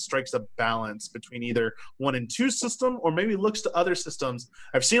do that strikes a balance between either 1 and 2 system, or maybe looks to other systems.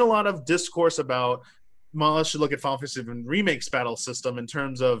 I've seen a lot of discourse about, let's should look at Final Fantasy VII Remake's battle system in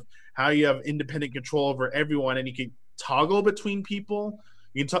terms of how you have independent control over everyone, and you can toggle between people.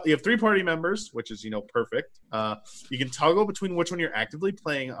 You have 3 party members, which is perfect. You can toggle between which one you're actively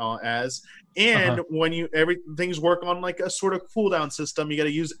playing as, and when things work on like a sort of cooldown system, you got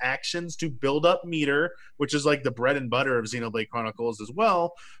to use actions to build up meter, which is like the bread and butter of Xenoblade Chronicles as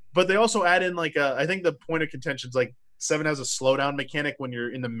well. But they also add in like I think the point of contention is like 7 has a slowdown mechanic when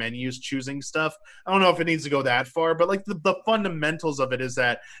you're in the menus choosing stuff. I don't know if it needs to go that far, but like the fundamentals of it is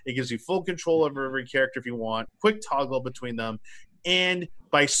that it gives you full control over every character if you want, quick toggle between them. And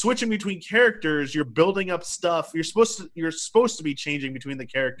by switching between characters, you're building up stuff. You're supposed to be changing between the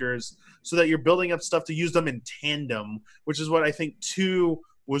characters so that you're building up stuff to use them in tandem, which is what I think 2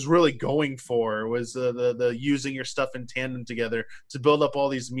 was really going for, was the using your stuff in tandem together to build up all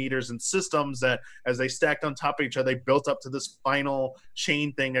these meters and systems that, as they stacked on top of each other, they built up to this final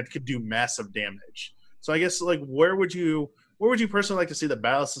chain thing that could do massive damage. So I guess like where would you personally like to see the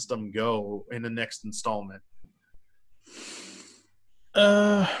battle system go in the next installment?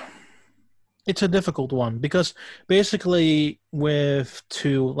 It's a difficult one, because basically with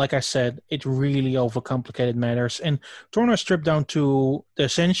 2, like I said, it really overcomplicated matters, and Torna stripped down to the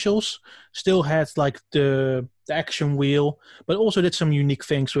essentials, still had like the action wheel, but also did some unique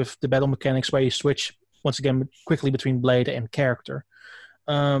things with the battle mechanics where you switch once again quickly between blade and character.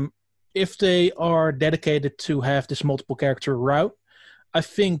 If they are dedicated to have this multiple character route, I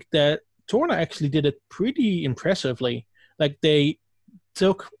think that Torna actually did it pretty impressively. Like they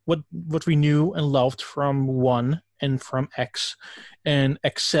took what we knew and loved from 1 and from X and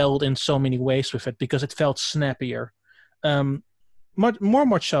excelled in so many ways with it because it felt snappier.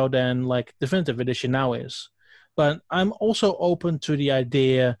 Much so than like Definitive Edition now is. But I'm also open to the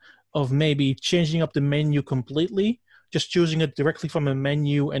idea of maybe changing up the menu completely, just choosing it directly from a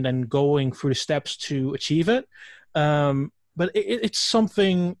menu and then going through the steps to achieve it. But it's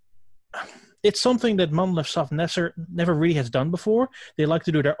something that Monolith Soft never really has done before. They like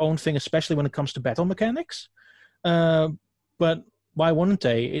to do their own thing, especially when it comes to battle mechanics. But why wouldn't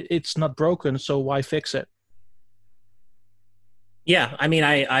they? It's not broken, so why fix it? Yeah, I mean,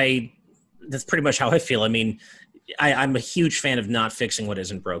 I that's pretty much how I feel. I mean, I'm a huge fan of not fixing what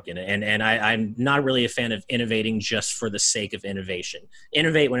isn't broken, and I'm not really a fan of innovating just for the sake of innovation.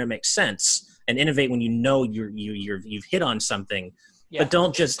 Innovate when it makes sense, and innovate when you know you've hit on something. Yeah. But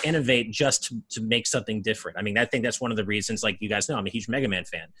don't just innovate just to make something different. I mean, I think that's one of the reasons, like you guys know, I'm a huge Mega Man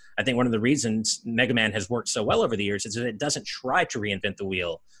fan. I think one of the reasons Mega Man has worked so well over the years is that it doesn't try to reinvent the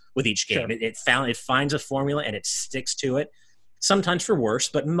wheel with each game. Sure. It finds a formula and it sticks to it. Sometimes for worse,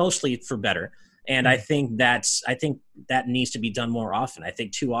 but mostly for better. And I think that needs to be done more often. I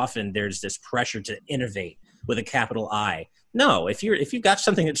think too often there's this pressure to innovate with a capital I. No, if you've got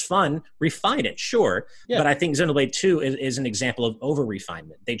something that's fun, refine it, sure. Yeah. But I think Xenoblade 2 is an example of over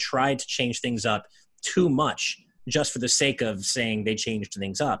refinement. They tried to change things up too much just for the sake of saying they changed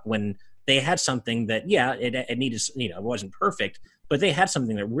things up when they had something that, it needed, it wasn't perfect, but they had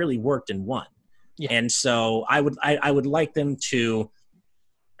something that really worked and won. Yeah. And so I would like them to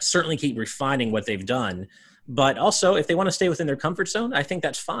certainly keep refining what they've done, but also if they want to stay within their comfort zone, I think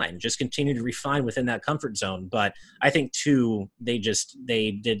that's fine. Just continue to refine within that comfort zone. But I think they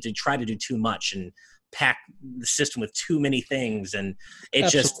try to do too much and pack the system with too many things, and it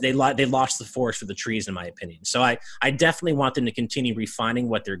Absolutely. They lost the forest for the trees, in my opinion. So I definitely want them to continue refining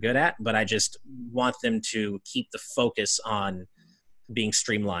what they're good at, but I just want them to keep the focus on being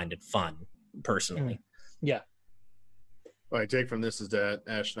streamlined and fun. Personally, yeah. What I take from this is that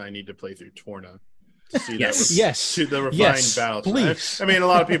Ash and I need to play through Torna to see the refined battle. Please. I mean, a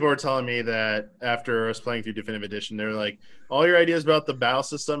lot of people were telling me that after us playing through Definitive Edition, they're like, all your ideas about the battle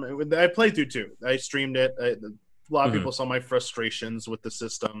system. I played through too. I streamed it. A lot of people saw my frustrations with the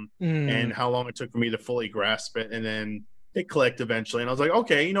system and how long it took for me to fully grasp it, and then it clicked eventually. And I was like,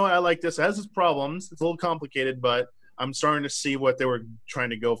 okay, you know what? I like this. It has its problems. It's a little complicated, but I'm starting to see what they were trying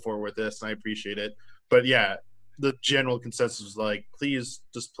to go for with this, and I appreciate it. But yeah, the general consensus was like, please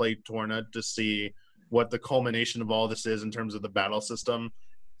just play Torna to see what the culmination of all this is in terms of the battle system,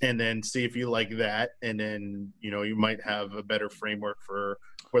 and then see if you like that, and then you might have a better framework for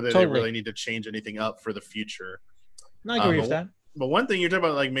whether they really need to change anything up for the future. I agree with that. But one thing you're talking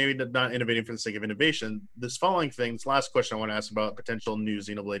about, like maybe not innovating for the sake of innovation, this following thing, this last question I want to ask about potential new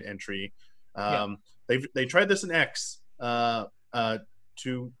Xenoblade entry. They tried this in X I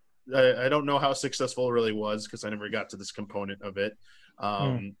don't know how successful it really was because I never got to this component of it.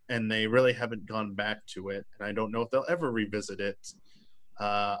 And they really haven't gone back to it. And I don't know if they'll ever revisit it.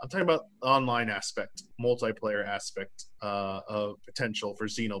 I'm talking about the online aspect, multiplayer aspect of potential for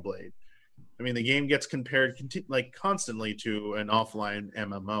Xenoblade. I mean, the game gets compared constantly to an offline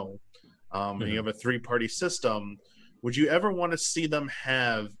MMO. And you have a 3-party system. Would you ever want to see them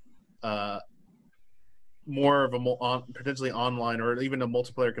have more of a potentially online or even a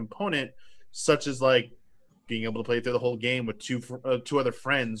multiplayer component, such as like being able to play through the whole game with two other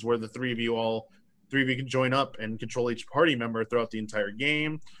friends, where the three of you can join up and control each party member throughout the entire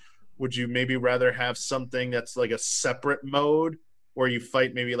game? Would you maybe rather have something that's like a separate mode where you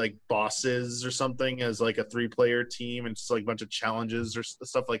fight maybe like bosses or something as like a 3-player team and just like a bunch of challenges or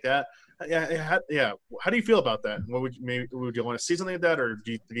stuff like that? Yeah. How do you feel about that? Would you want to see something like that, or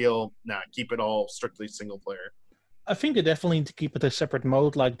do you feel keep it all strictly single player? I think they definitely need to keep it a separate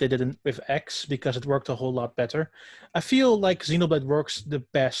mode like they did with X, because it worked a whole lot better. I feel like Xenoblade works the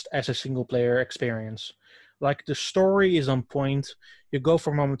best as a single player experience. Like, the story is on point. You go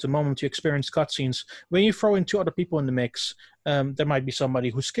from moment to moment. You experience cutscenes. When you throw in 2 other people in the mix, there might be somebody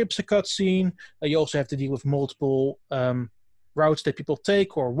who skips a cutscene. You also have to deal with multiple routes that people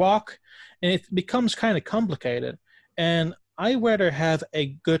take or walk, and it becomes kind of complicated. And I rather have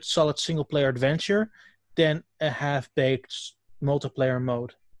a good, solid single-player adventure than a half-baked multiplayer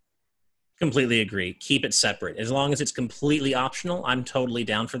mode. Completely agree. Keep it separate. As long as it's completely optional, I'm totally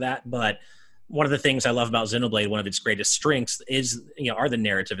down for that. But one of the things I love about Xenoblade, one of its greatest strengths are the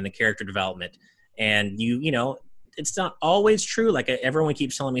narrative and the character development. And it's not always true. Like, everyone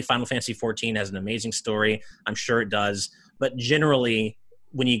keeps telling me Final Fantasy XIV has an amazing story. I'm sure it does. But generally,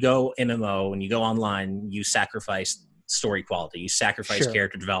 when you go MMO, when you go online, you sacrifice story quality. You sacrifice Sure.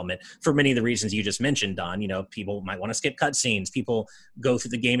 character development for many of the reasons you just mentioned, Don. You know, people might want to skip cutscenes. People go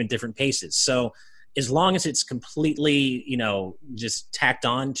through the game at different paces. So as long as it's completely, you know, just tacked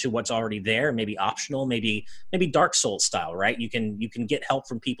on to what's already there, maybe optional, maybe Dark Souls style, right? You can get help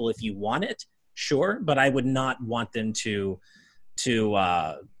from people if you want it, sure, but I would not want them to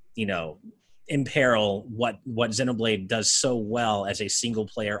you know, imperil what Xenoblade does so well as a single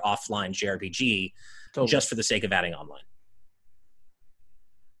player offline JRPG just for the sake of adding online.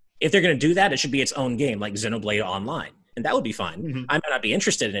 If they're going to do that, it should be its own game, like Xenoblade Online, and that would be fine. Mm-hmm. I might not be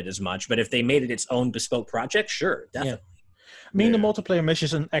interested in it as much, but if they made it its own bespoke project, sure, definitely. Yeah. I mean, the multiplayer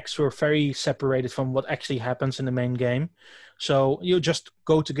missions in X were very separated from what actually happens in the main game. So you just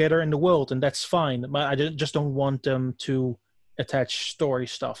go together in the world, and that's fine. But I just don't want them to attach story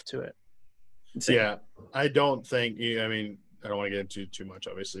stuff to it. Yeah, I don't think. I mean, I don't want to get into too much,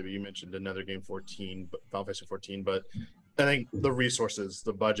 obviously, but you mentioned another game, Final Fantasy 14. But I think the resources,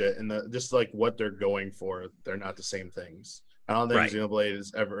 the budget, and just like what they're going for, they're not the same things. I don't think Xenoblade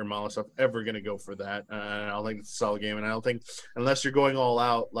is ever, or Monolith Soft ever going to go for that. I don't think it's a solid game, and I don't think unless you're going all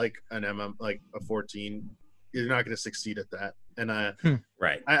out like an like a 14, you're not going to succeed at that. And I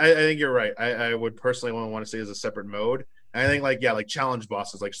think you're right. I would personally want to see it as a separate mode. And I think like challenge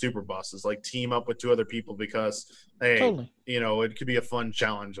bosses, like super bosses, like team up with 2 other people because you know, it could be a fun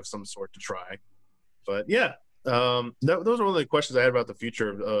challenge of some sort to try. But yeah, those are one of the questions I had about the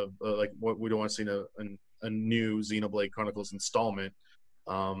future of like what we don't want to see in a new Xenoblade Chronicles installment.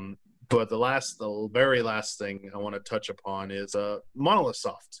 But the very last thing I want to touch upon is Monolith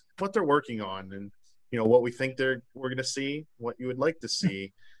Soft, what they're working on, and you know what we think we're going to see, what you would like to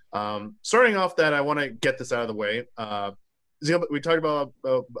see. Starting off that, I want to get this out of the way. We talked about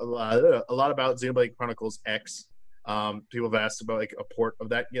a lot about Xenoblade Chronicles X. People have asked about like a port of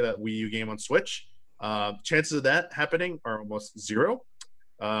that Wii U game on Switch. Chances of that happening are almost zero.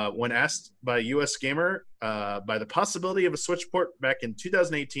 When asked by US Gamer by the possibility of a Switch port back in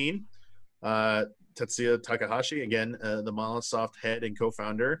 2018, Tetsuya Takahashi, again, the Monolith Soft head and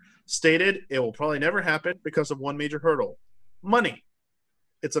co-founder, stated it will probably never happen because of one major hurdle: money.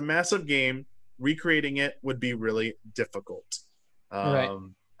 It's a massive game. Recreating it would be really difficult. I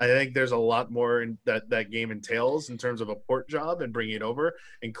think there's a lot more that game entails in terms of a port job and bringing it over,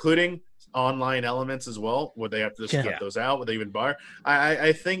 including online elements as well. Would they have to just cut those out? Would they even bar?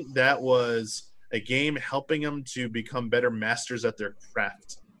 I think that was a game helping them to become better masters at their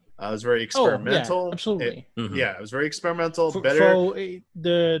craft. It was very experimental. Yeah, absolutely. It was very experimental.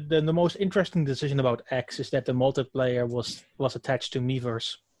 The most interesting decision about X is that the multiplayer was attached to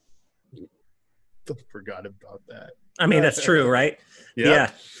Miiverse. Forgot about that. I mean, that's true, right? Yeah.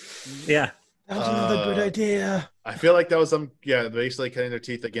 That was another good idea. I feel like that was basically cutting their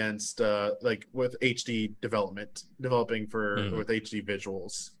teeth against like with HD developing with HD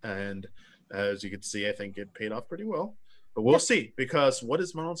visuals, and as you can see, I think it paid off pretty well. But we'll see, because what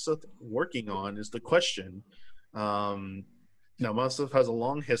is Monolith working on is the question. Now, Monolith has a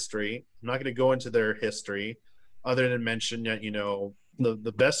long history. I'm not going to go into their history, other than mention that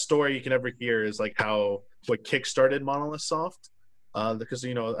the best story you can ever hear is like what kickstarted Monolith Soft, because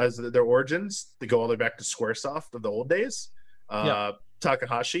as their origins, they go all the way back to SquareSoft of the old days.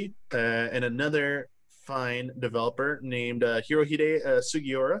 Takahashi and another fine developer named Hirohide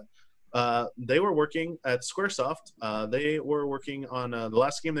Sugiura. They were working at SquareSoft. They were working on the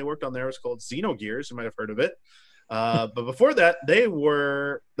last game they worked on there was called Xenogears. You might have heard of it. But before that, they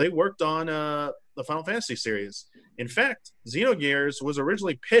worked on the Final Fantasy series. In fact, Xenogears was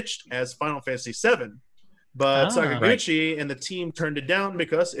originally pitched as Final Fantasy VII, but Sakaguchi and the team turned it down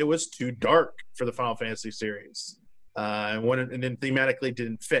because it was too dark for the Final Fantasy series, and then thematically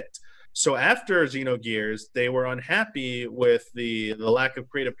didn't fit. So after Xenogears, they were unhappy with the lack of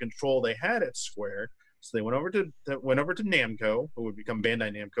creative control they had at Square. So they went over to Namco, who would become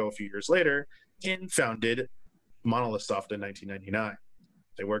Bandai Namco a few years later, and founded Monolith Soft in 1999.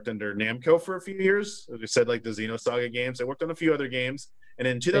 They worked under Namco for a few years. As we said, like the Xenosaga games. They worked on a few other games. And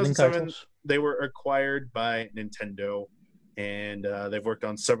in 2007, they were acquired by Nintendo. And they've worked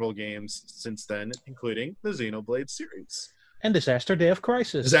on several games since then, including the Xenoblade series. And Disaster Day of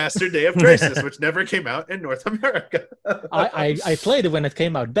Crisis. Disaster Day of Crisis, which never came out in North America. I played it when it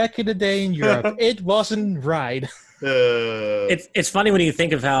came out back in the day in Europe. It wasn't right. It's funny when you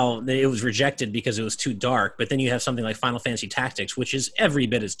think of how it was rejected because it was too dark, but then you have something like Final Fantasy Tactics, which is every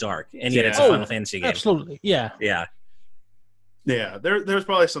bit as dark, and yet it's a Final Fantasy game. Absolutely, yeah. There's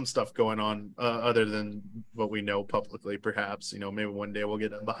probably some stuff going on other than what we know publicly. Perhaps maybe one day we'll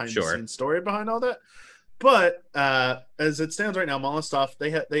get a behind the scenes story behind all that. But as it stands right now, Monolith Soft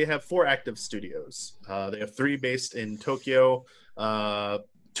they have 4 active studios. They have 3 based in Tokyo,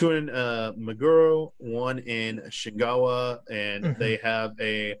 2 in Meguro, 1 in Shingawa, and they have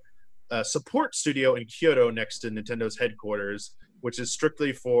a support studio in Kyoto next to Nintendo's headquarters, which is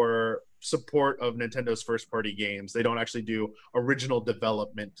strictly for support of Nintendo's first-party games. They don't actually do original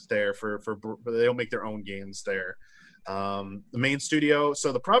development there they don't make their own games there. The main studio,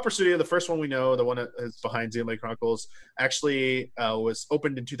 so the proper studio, the first one we know, the one that is behind Xenoblade Chronicles, actually was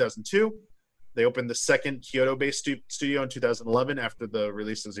opened in 2002. They opened the second Kyoto-based studio in 2011 after the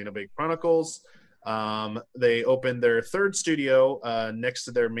release of Xenoblade Chronicles. They opened their third studio next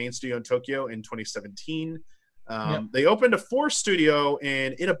to their main studio in Tokyo in 2017. They opened a 4th studio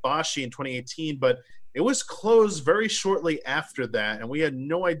in Itabashi in 2018, but it was closed very shortly after that, and we had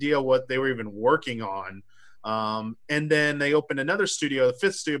no idea what they were even working on. And then they opened another studio, the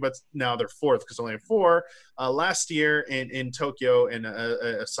 5th studio, but now they're 4th because only 4 last year in Tokyo, in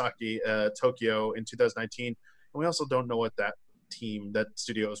Osaki, Tokyo in 2019. And we also don't know what that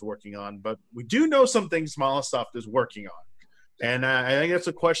studio is working on, but we do know some things Monolith Soft is working on. And I think that's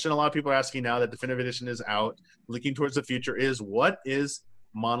a question a lot of people are asking now that Definitive Edition is out, looking towards the future, is what is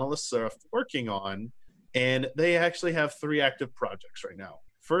Monolith Soft working on? And they actually have 3 active projects right now.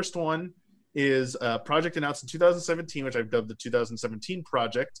 First one is a project announced in 2017, which I've dubbed the 2017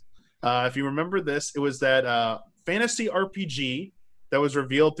 project. If you remember this, it was that fantasy RPG that was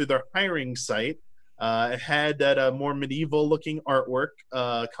revealed through their hiring site. It had that more medieval-looking artwork,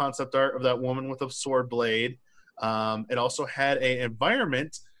 concept art of that woman with a sword blade. It also had an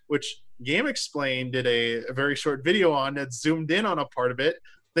environment, which GameXplain did a very short video on that zoomed in on a part of it,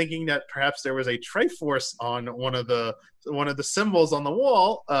 thinking that perhaps there was a Triforce on one of the symbols on the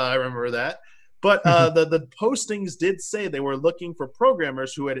wall. I remember that. But the postings did say they were looking for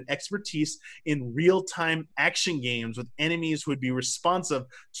programmers who had an expertise in real-time action games with enemies who would be responsive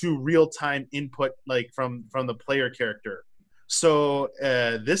to real-time input, like from the player character. So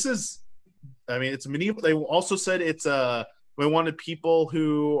this is, I mean, it's medieval. They also said it's we wanted people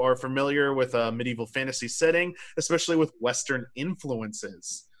who are familiar with a medieval fantasy setting, especially with Western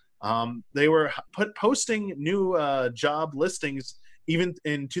influences. They were posting new job listings even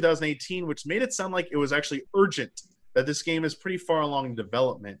in 2018, which made it sound like it was actually urgent, that this game is pretty far along in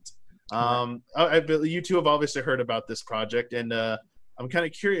development. You two have obviously heard about this project, and I'm kind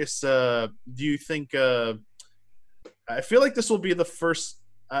of curious, do you think I feel like this will be the first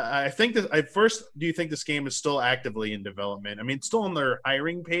do you think this game is still actively in development? I mean, it's still on their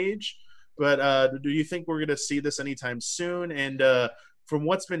hiring page, but do you think we're going to see this anytime soon? And from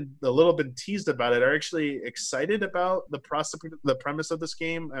what's been a little bit teased about it, are you actually excited about the premise of this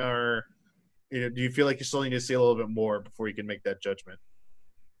game, or do you feel like you still need to see a little bit more before you can make that judgment?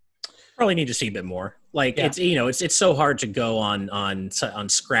 Probably need to see a bit more. Like it's so hard to go on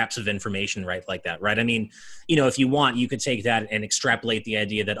scraps of information, right? Like that, right? I mean, if you want, you could take that and extrapolate the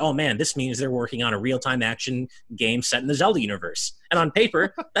idea that, oh man, this means they're working on a real-time action game set in the Zelda universe. And on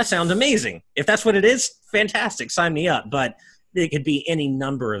paper, that sounds amazing. If that's what it is, fantastic. Sign me up. But it could be any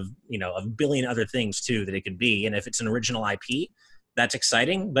number of, a billion other things too that it could be. And if it's an original IP, that's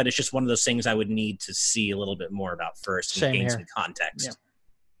exciting. But it's just one of those things I would need to see a little bit more about first and gain some context. Yeah.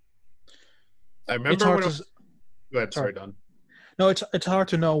 I remember when go ahead, sorry, Don. No, it's hard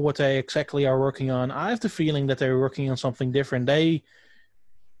to know what they exactly are working on. I have the feeling that they're working on something different.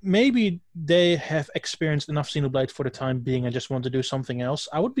 Maybe they have experienced enough Xenoblade for the time being and just want to do something else.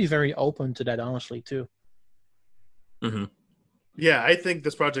 I would be very open to that, honestly, too. Mm-hmm. Yeah, I think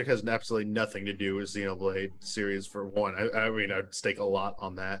this project has absolutely nothing to do with Xenoblade series for one. I mean, I'd stake a lot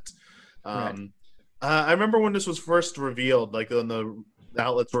on that. Right. I remember when this was first revealed, like when the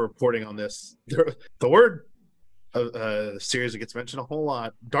outlets were reporting on this, the word series that gets mentioned a whole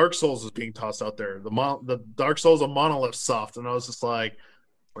lot, Dark Souls is being tossed out there. The Dark Souls of Monolith Soft, and I was just like,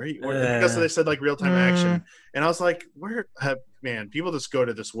 because they said like real-time action, and I was like, man, people just go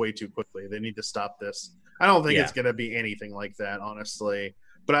to this way too quickly. They need to stop this. I don't think it's going to be anything like that, honestly.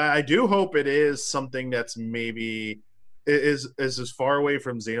 But I do hope it is something that's maybe is as far away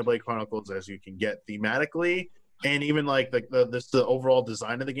from Xenoblade Chronicles as you can get thematically, and even like the overall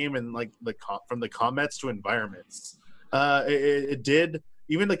design of the game, and like from the combats to environments. It did,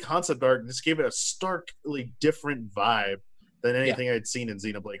 even the concept art just gave it a starkly different vibe than anything I'd seen in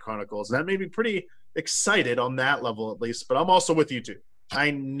Xenoblade Chronicles. And that made me pretty excited on that level, at least. But I'm also with you, too. I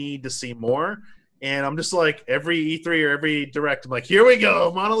need to see more. And I'm just like, every E3 or every Direct, I'm like, here we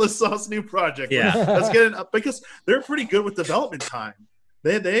go, Monolith Soft's new project. Yeah. Let's get it up. Because they're pretty good with development time.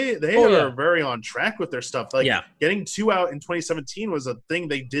 They Oh, are yeah. very on track with their stuff. Like Yeah. getting 2 out in 2017 was a thing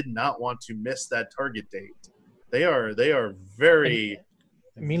they did not want to miss that target date. They are very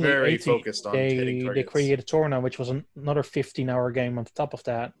Mainly very 80, focused on hitting they targets. created Torna, which was another 15-hour game on top of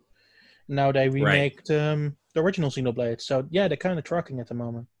that. Now they remake the original Xenoblade. So yeah, they're kind of trucking at the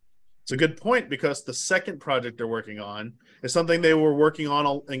moment. It's a good point because the second project they're working on is something they were working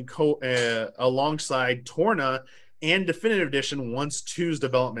on alongside Torna and Definitive Edition once 2's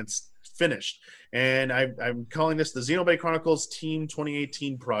development's finished. And I'm calling this the Xenoblade Chronicles Team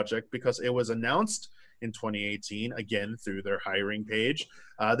 2018 project because it was announced in 2018, again, through their hiring page.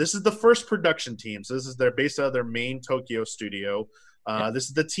 This is the first production team. So this is based out of their main Tokyo studio. This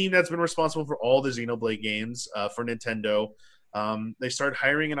is the team that's been responsible for all the Xenoblade games for Nintendo. They started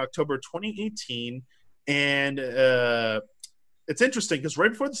hiring in October 2018, and it's interesting because right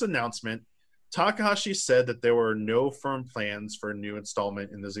before this announcement, Takahashi said that there were no firm plans for a new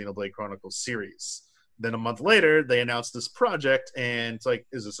installment in the Xenoblade Chronicles series. Then a month later, they announced this project, and it's like,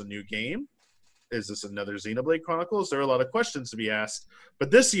 is this a new game? Is this another Xenoblade Chronicles? There are a lot of questions to be asked.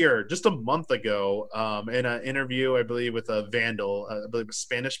 But this year, just a month ago, in an interview, I believe, with a Vandal, I believe a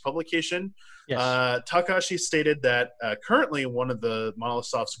Spanish publication, Yes. Takahashi stated that currently one of the Monolith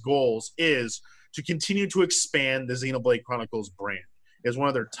Soft's goals is to continue to expand the Xenoblade Chronicles brand. Is one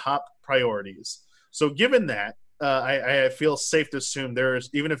of their top priorities. So given that, I feel safe to assume there's,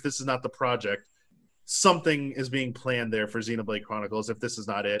 even if this is not the project, something is being planned there for Xenoblade Chronicles if this is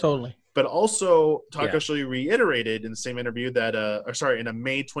not it. Totally. But also, Takahashi reiterated in the same interview that, in a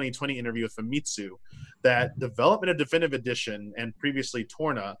May 2020 interview with Famitsu, that development of Definitive Edition and previously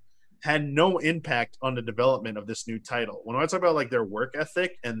Torna had no impact on the development of this new title. When I talk about like their work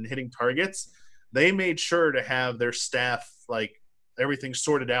ethic and hitting targets, they made sure to have their staff like everything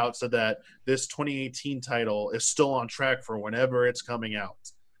sorted out so that this 2018 title is still on track for whenever it's coming out.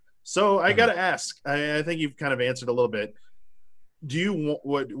 So I got to ask, I think you've kind of answered a little bit. Do you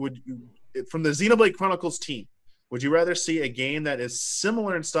would from the Xenoblade Chronicles team, would you rather see a game that is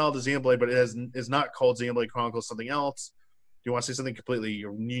similar in style to Xenoblade, but is not called Xenoblade Chronicles something else? Do you want to see something completely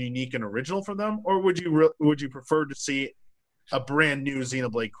unique and original from them, or would you prefer to see a brand new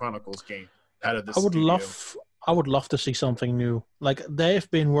Xenoblade Chronicles game out of this? I would love to see something new. Like they've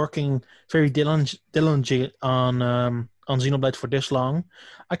been working very diligently on Xenoblade for this long.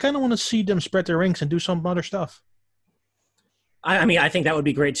 I kind of want to see them spread their wings and do some other stuff. I mean, I think that would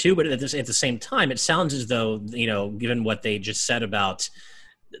be great too. But at the same time, it sounds as though, given what they just said about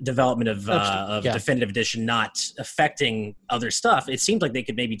development of Definitive Edition not affecting other stuff, it seems like they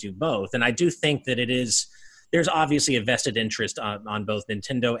could maybe do both. And I do think that there's obviously a vested interest on both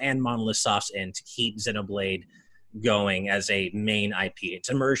Nintendo and Monolith Soft's end to keep Xenoblade going as a main IP. It's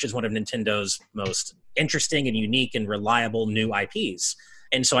emerged as one of Nintendo's most interesting and unique and reliable new IPs.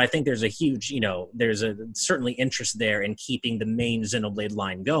 And so I think there's a huge, there's a certainly interest there in keeping the main Xenoblade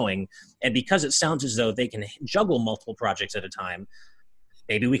line going. And because it sounds as though they can juggle multiple projects at a time,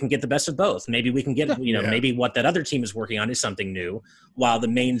 maybe we can get the best of both. Maybe we can get, maybe what that other team is working on is something new, while the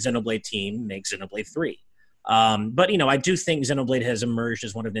main Xenoblade team makes Xenoblade 3. But I do think Xenoblade has emerged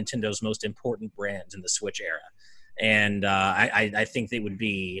as one of Nintendo's most important brands in the Switch era. And I think it would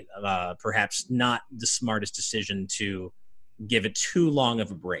be perhaps not the smartest decision to give it too long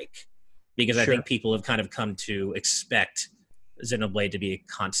of a break, because I think people have kind of come to expect Xenoblade to be a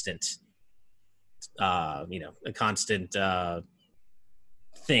constant,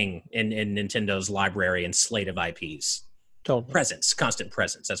 thing in Nintendo's library and slate of IPs. Totally. Constant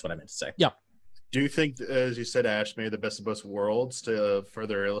presence. That's what I meant to say. Yeah. Do you think, as you said, Ash, maybe the best of both worlds to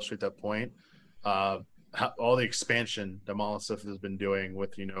further illustrate that point? All the expansion that Monolith Soft has been doing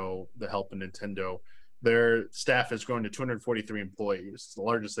with, the help of Nintendo, their staff has grown to 243 employees. It's the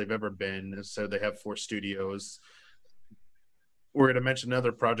largest they've ever been. So they have 4 studios. We're going to mention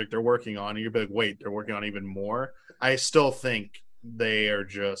another project they're working on, and you're like, wait, they're working on even more? I still think they are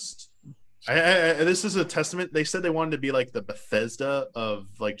just... this is a testament. They said they wanted to be like the Bethesda of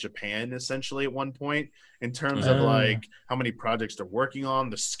like Japan, essentially, at one point, in terms of like how many projects they're working on,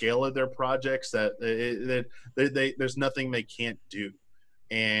 the scale of their projects. That there's nothing they can't do.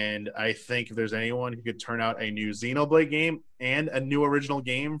 And I think if there's anyone who could turn out a new Xenoblade game and a new original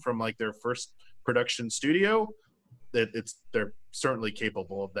game from like their first production studio, they're certainly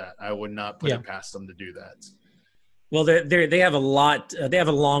capable of that. I would not put it past them to do that. Well, they have a lot. They have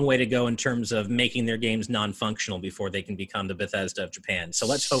a long way to go in terms of making their games non-functional before they can become the Bethesda of Japan. So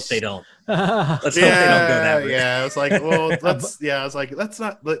let's hope they don't. Let's hope they don't go that route. Yeah, I was like, well, that's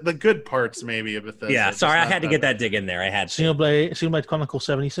not the good parts maybe of Bethesda. Yeah, sorry, I had to get that dig in there. I had to. Xenoblade Chronicles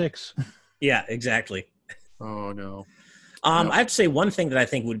 76. Yeah, exactly. Oh no. I have to say one thing that I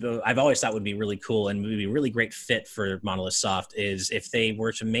think I've always thought would be really cool and would be a really great fit for Monolith Soft is if they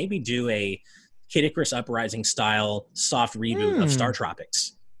were to maybe do a Kid Icarus Uprising style soft reboot of Star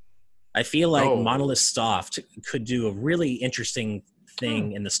Tropics. I feel like Monolith Soft could do a really interesting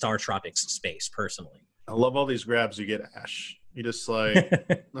thing in the Star Tropics space, personally. I love all these grabs you get, Ash. You just like,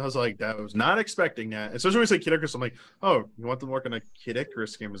 I was like, I was not expecting that. Especially when we say Kid Icarus, I'm like, oh, you want them to work on a Kid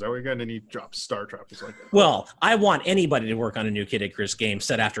Icarus game? Is that what you're going to need? Drop Star Tropics like that. Well, I want anybody to work on a new Kid Icarus game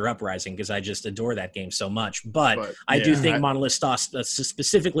set after Uprising because I just adore that game so much. But I do think Monolith Soft,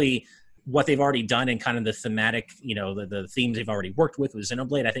 specifically what they've already done and kind of the thematic, the themes they've already worked with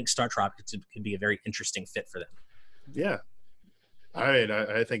Xenoblade, I think Star Tropics could be a very interesting fit for them. Yeah.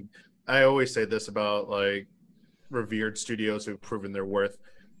 I think I always say this about like revered studios who've proven their worth.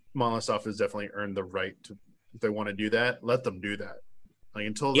 Monolith Soft has definitely earned the right to, if they want to do that, let them do that. Like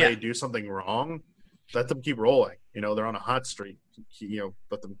until they do something wrong, let them keep rolling. They're on a hot streak.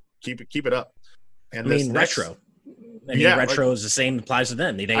 Let them keep it up. And Retro. Retro is the same, applies to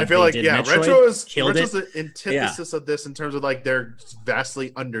them. I feel like Retro is Retro's the antithesis of this in terms of like they're vastly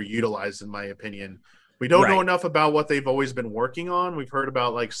underutilized in my opinion. We don't know enough about what they've always been working on. We've heard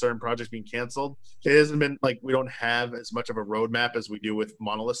about like certain projects being canceled. It hasn't been like we don't have as much of a roadmap as we do with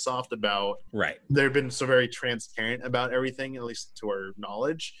Monolith Soft about. Right. They've been so very transparent about everything, at least to our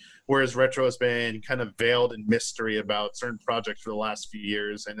knowledge. Whereas Retro has been kind of veiled in mystery about certain projects for the last few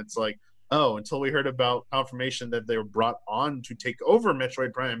years, and it's like, oh, until we heard about confirmation that they were brought on to take over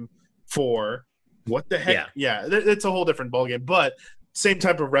Metroid Prime 4, what the heck? Yeah, it's a whole different ballgame, but same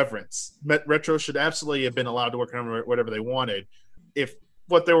type of reverence. Retro should absolutely have been allowed to work on whatever they wanted. If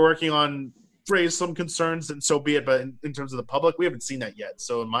what they were working on raised some concerns, then so be it. But in terms of the public, we haven't seen that yet.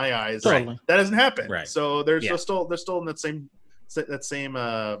 So in my eyes, that hasn't happened. Right. So they're still in that same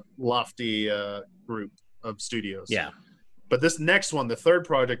lofty group of studios. Yeah. But this next one, the third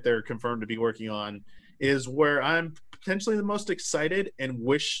project they're confirmed to be working on, is where I'm potentially the most excited and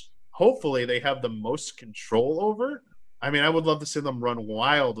wish, hopefully, they have the most control over. I mean, I would love to see them run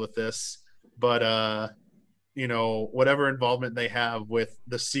wild with this, but whatever involvement they have with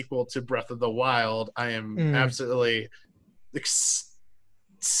the sequel to Breath of the Wild, I am absolutely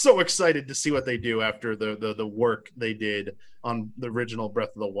so excited to see what they do after the work they did on the original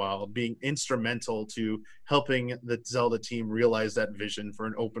Breath of the Wild, being instrumental to helping the Zelda team realize that vision for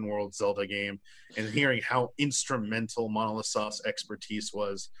an open world Zelda game, and hearing how instrumental Monolith Soft's expertise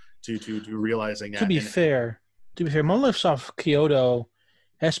was to realizing that. To be fair, Monolith Soft Kyoto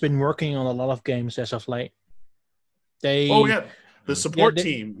has been working on a lot of games as of late. The support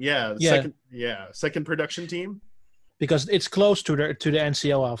team, second production team, because it's close to the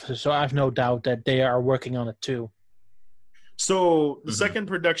NCL office, so I have no doubt that they are working on it too. So the second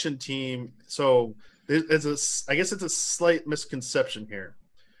production team, I guess it's a slight misconception here.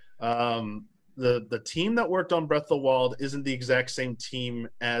 The team that worked on Breath of the Wild isn't the exact same team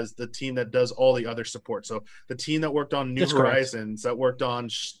as the team that does all the other support. So the team that worked on New Horizons, that worked on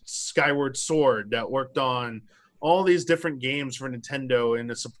Skyward Sword, that worked on all these different games for Nintendo in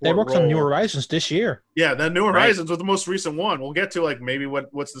the support. They worked on New Horizons this year. Yeah, that New Horizons was the most recent one. We'll get to like maybe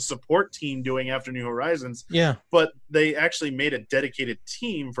what's the support team doing after New Horizons. Yeah. But they actually made a dedicated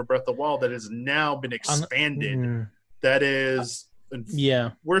team for Breath of the Wild that has now been expanded. That is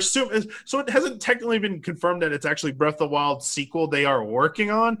we're assuming, so it hasn't technically been confirmed that it's actually Breath of the Wild sequel they are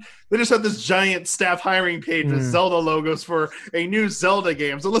working on. They just have this giant staff hiring page with Zelda logos for a new Zelda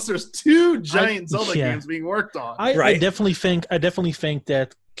game. So unless there's two giant Zelda games being worked on. I definitely think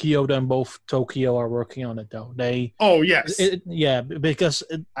that Kyoto and both Tokyo are working on it though. Because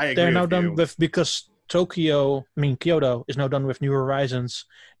they're now done with, because Kyoto is now done with New Horizons.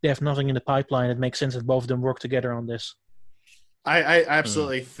 They have nothing in the pipeline. It makes sense that both of them work together on this. I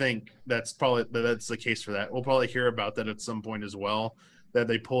absolutely think that's the case for that. We'll probably hear about that at some point as well, that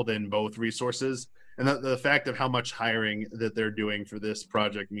they pulled in both resources. And the fact of how much hiring that they're doing for this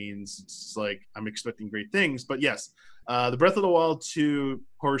project means it's like I'm expecting great things. But yes, the Breath of the Wild 2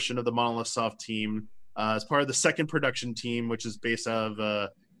 portion of the Monolith Soft team is part of the second production team, which is based out of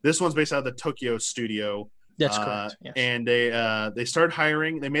this one's based out of the Tokyo studio. That's correct. Yes. And they started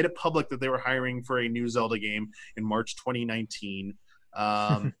hiring. They made it public that they were hiring for a new Zelda game in March 2019.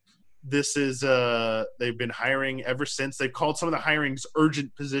 This is they've been hiring ever since. They've called some of the hirings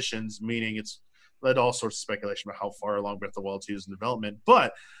urgent positions, meaning it's led all sorts of speculation about how far along Breath of the Wild 2 is in development.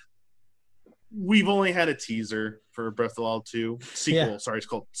 But we've only had a teaser for Breath of the Wild 2 sequel. Yeah. Sorry, it's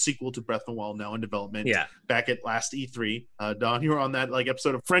called Sequel to Breath of the Wild, now in development. Yeah. Back at last E3, Don, you were on that like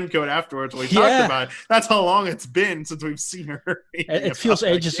episode of Friend Code afterwards. When we Yeah. talked about it. That's how long it's been since we've seen her. It feels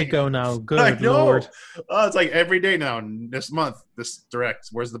ages ago now. I Good know. Lord. It's like every day now. This month, this direct.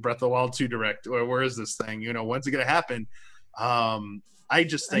 Where's the Breath of the Wild 2 direct? Or where is this thing? You know, when's it gonna happen? I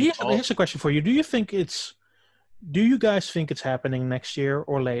just think. Here's a question for you. Do you guys think it's happening next year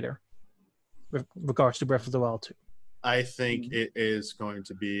or later, with regards to Breath of the Wild 2? I think it is going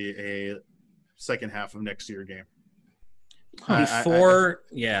to be a second half of next year game. Before,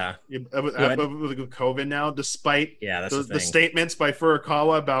 With COVID now, despite the statements by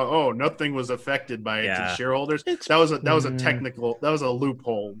Furukawa about nothing was affected by it to shareholders, that was a technical, that was a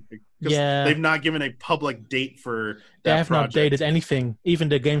loophole. They've not given a public date for that. They have project. not dated anything, even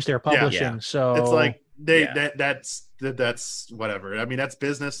the games they're publishing. So it's like that's whatever. I mean, that's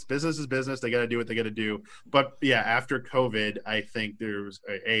business. Business is business. They got to do what they got to do. But yeah, after COVID, I think there's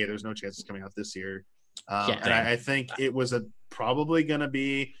no chance it's coming out this year. And I think it was probably going to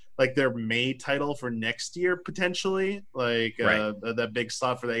be like their May title for next year, potentially, like that big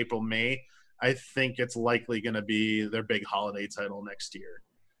slot for the April-May. I think it's likely going to be their big holiday title next year.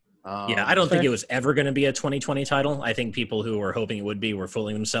 I don't think it was ever going to be a 2020 title. I think people who were hoping it would be were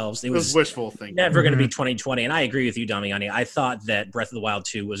fooling themselves. It was wishful thinking. Never going to be 2020. And I agree with you, Damiani. I thought that Breath of the Wild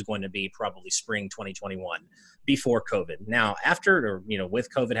 2 was going to be probably spring 2021 before COVID. Now, with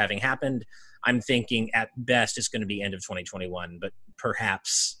COVID having happened, I'm thinking at best it's going to be end of 2021, but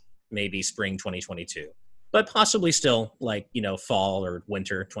perhaps maybe spring 2022. But possibly still fall or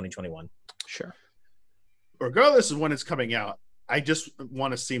winter 2021. Sure. Regardless of when it's coming out, I just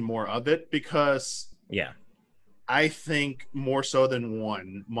want to see more of it because I think more so than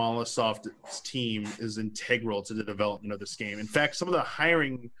one, Monolith Soft's team is integral to the development of this game. In fact, some of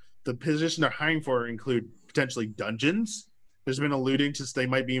the position they're hiring for include potentially dungeons. There's been alluding to they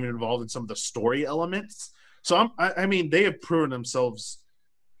might be even involved in some of the story elements. So I mean, they have proven themselves.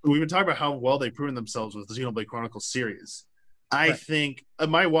 We've been talking about how well they've proven themselves with the Xenoblade Chronicles series. I think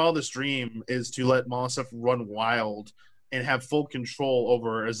my wildest dream is to let Monolith Soft run wild and have full control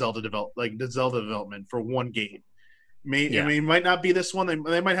over the Zelda development for one game. I mean, it might not be this one.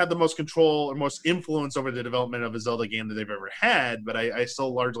 They might have the most control or most influence over the development of a Zelda game that they've ever had, but I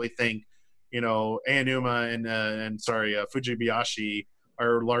still largely think, Aonuma and Fujibayashi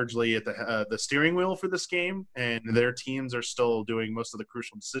are largely at the steering wheel for this game, and their teams are still doing most of the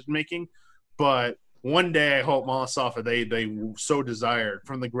crucial decision making. But one day, I hope Monolith Soft, if they so desired,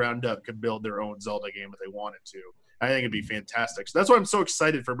 from the ground up, could build their own Zelda game if they wanted to. I think it'd be fantastic. So that's why I'm so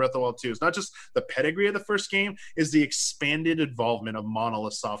excited for Breath of the Wild 2. It's not just the pedigree of the first game, is the expanded involvement of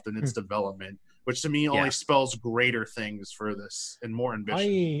Monolith Soft in its development, which to me only spells greater things for this and more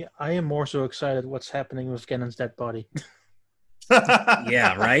ambition. I am more so excited what's happening with Ganon's dead body.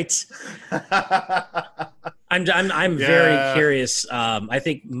 Yeah, right. I'm very curious. I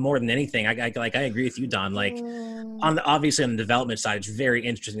think more than anything, I agree with you, Don. Obviously on the development side, it's very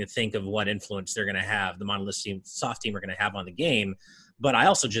interesting to think of what influence they're going to have. The Monolith Soft team are going to have on the game. But I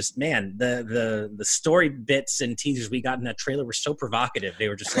also just, the story bits and teasers we got in that trailer were so provocative. They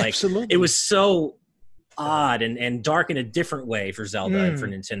were just like, it was so odd and dark in a different way for Zelda and for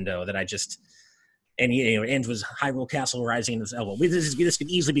Nintendo that I just. And it ends with Hyrule Castle Rising. This could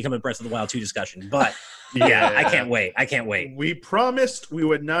easily become a Breath of the Wild 2 discussion. But I can't wait. We promised we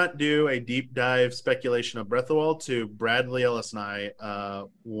would not do a deep dive speculation of Breath of the Wild 2. Bradley Ellis and I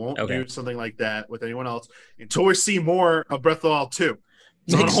won't do something like that with anyone else until we see more of Breath of the Wild 2.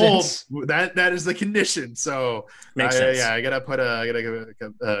 So on hold, that is the condition. So makes sense. I gotta put a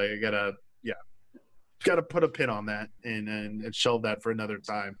pin on that and shelve that for another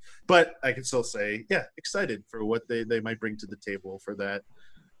time. But I can still say, excited for what they might bring to the table for that.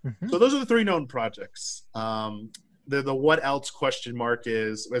 Mm-hmm. So those are the three known projects. The what else question mark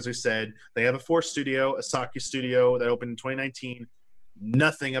is, as we said, they have a fourth studio, a Saki studio that opened in 2019.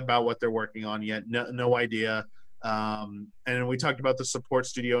 Nothing about what they're working on yet. No idea. And we talked about the support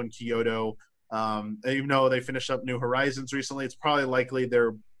studio in Kyoto. Even though they finished up New Horizons recently, it's probably likely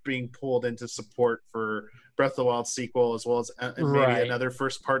they're being pulled into support for Breath of the Wild sequel, as well as maybe another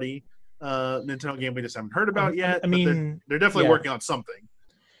first-party Nintendo game we just haven't heard about yet. I mean, they're definitely working on something.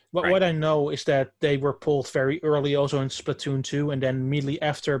 But what I know is that they were pulled very early also in Splatoon 2, and then immediately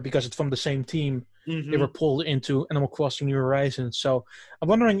after, because it's from the same team, they were pulled into Animal Crossing New Horizons. So I'm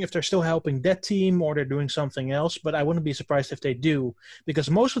wondering if they're still helping that team or they're doing something else, but I wouldn't be surprised if they do, because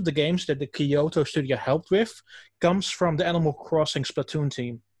most of the games that the Kyoto studio helped with comes from the Animal Crossing Splatoon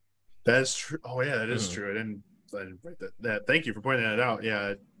team. That is true. Oh, yeah, that is true. I didn't I didn't write that. Thank you for pointing that out.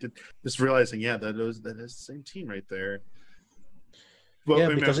 Yeah, just realizing, that is the same team right there. But, yeah,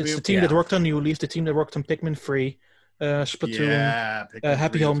 because it's the team that worked on New Leaf, the team that worked on Pikmin 3, Splatoon,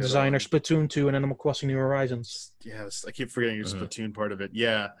 Happy Home Designer, Splatoon 2, and Animal Crossing New Horizons. Yes, I keep forgetting your Splatoon part of it.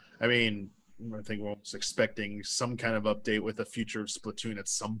 Yeah, I mean, I think we're expecting some kind of update with the future of Splatoon at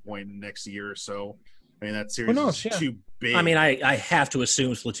some point in the next year or so. I mean, that series is too big. I mean, I have to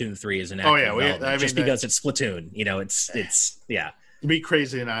assume Splatoon 3 is an active development, just because it's Splatoon. You know, it's yeah. It'd be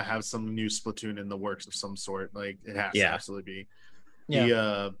crazy to not have some new Splatoon in the works of some sort. Like, it has to absolutely be.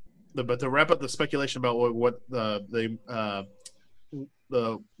 Yeah. But to wrap up the speculation about what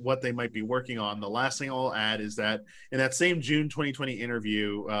they might be working on, the last thing I'll add is that in that same June 2020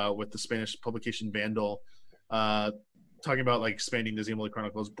 interview with the Spanish publication Vandal, talking about like expanding the Xenoblade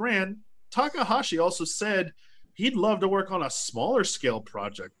Chronicles brand, Takahashi also said he'd love to work on a smaller scale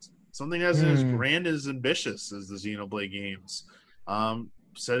project, something as grand as ambitious as the Xenoblade games.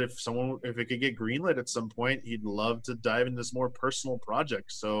 Said if it could get greenlit at some point, he'd love to dive into this more personal project.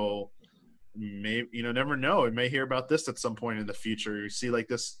 So maybe, never know. We may hear about this at some point in the future. You see like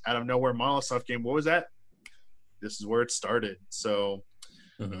this out of nowhere Monolith Soft game. What was that? This is where it started. So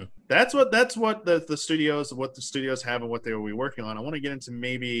that's what the studios have and what they will be working on. I want to get into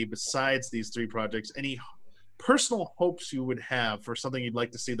maybe besides these three projects, any personal hopes you would have for something you'd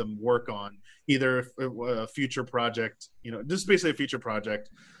like to see them work on, either a future project, just basically a future project.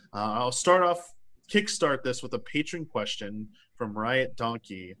 I'll kickstart this with a patron question from Riot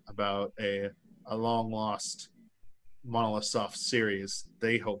Donkey about a long lost Monolith Soft series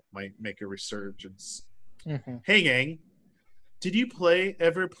they hope might make a resurgence. Hey gang, did you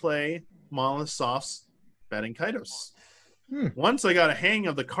ever play Monolith Soft's Baten Kaitos? Once I got a hang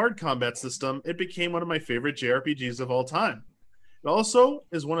of the card combat system, it became one of my favorite JRPGs of all time. It also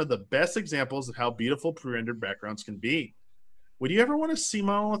is one of the best examples of how beautiful pre-rendered backgrounds can be. Would you ever want to see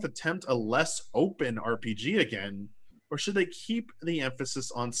Monolith attempt a less open RPG again, or should they keep the emphasis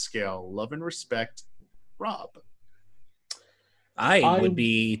on scale? Love and respect, Rob. I would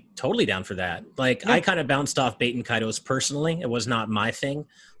be totally down for that. Like, I kind of bounced off Baten Kaitos personally. It was not my thing,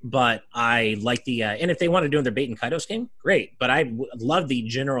 but I like the and if they want to do their Baten Kaitos game, great. But I love the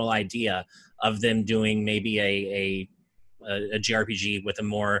general idea of them doing maybe a JRPG with a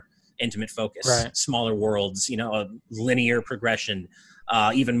more intimate focus, smaller worlds, a linear progression,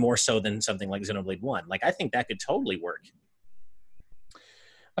 even more so than something like Xenoblade 1. Like, I think that could totally work.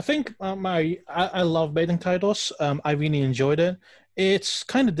 I think I love Baten Kaitos. I really enjoyed it. It's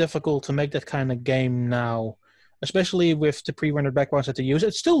kind of difficult to make that kind of game now, especially with the pre-rendered backgrounds that they use.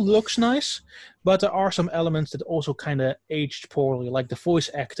 It still looks nice, but there are some elements that also kind of aged poorly. Like the voice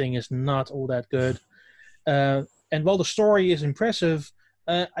acting is not all that good. And while the story is impressive,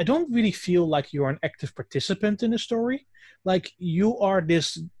 I don't really feel like you're an active participant in the story. Like, you are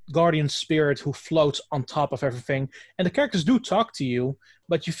this guardian spirit who floats on top of everything, and the characters do talk to you,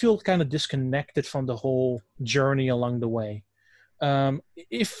 but you feel kind of disconnected from the whole journey along the way.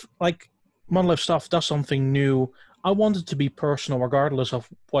 If, like, Monolith Soft does something new, I want it to be personal, regardless of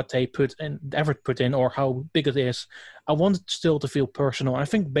what they put in, the effort put in, or how big it is. I want it still to feel personal. I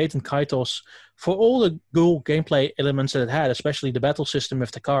think Baten Kaitos, for all the cool gameplay elements that it had, especially the battle system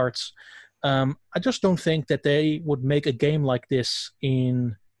with the cards, I just don't think that they would make a game like this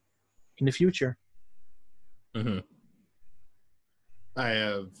in the future. I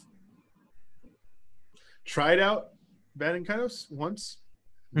have tried out Baten Kaitos once.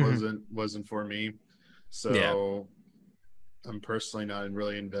 Wasn't for me. So I'm personally not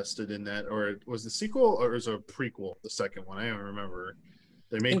really invested in that. Or was the sequel or was it a prequel? The second one, I don't remember.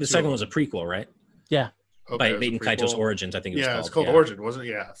 I think the second one was a prequel, right? Yeah. Okay, by Baten Kaitos Origins, I think it was called. It's called Origin, wasn't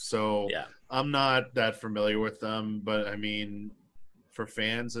it? Yeah. So I'm not that familiar with them, but I mean, for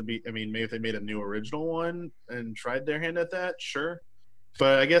fans, maybe if they made a new original one and tried their hand at that, sure.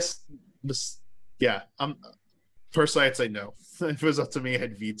 But I guess I'm personally, I'd say no. If it was up to me,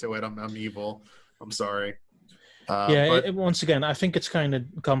 I'd veto it. I'm evil. I'm sorry. Once again, I think it's kind of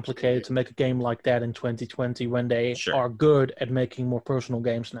complicated to make a game like that in 2020 when they are good at making more personal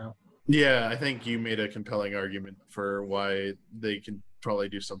games now. Yeah, I think you made a compelling argument for why they can probably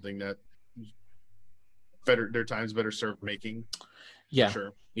do something that their time's better served making. Yeah,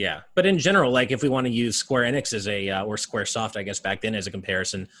 sure. Yeah, but in general, like if we want to use Square Enix as or SquareSoft, I guess back then as a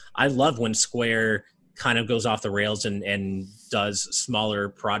comparison, I love when Square kind of goes off the rails and does smaller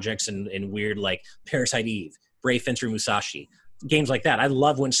projects and weird, like Parasite Eve, Brave Fencer Musashi, games like that. I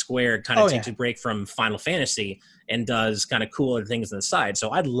love when Square kind of takes a break from Final Fantasy and does kind of cooler things on the side.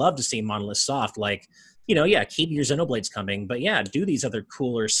 So I'd love to see Monolith Soft, like, keep your Xenoblades coming, but do these other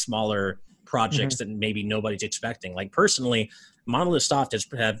cooler, smaller projects that maybe nobody's expecting. Like personally, Monolith Soft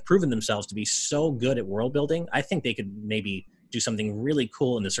have proven themselves to be so good at world building. I think they could maybe do something really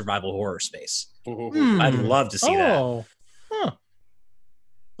cool in the survival horror space. I'd love to see that. Huh.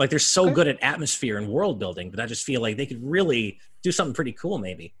 Like they're so good at atmosphere and world building, but I just feel like they could really do something pretty cool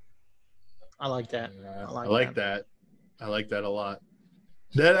maybe. I like that. I like that. I like that a lot.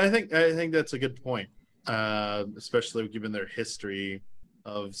 That I think that's a good point, especially given their history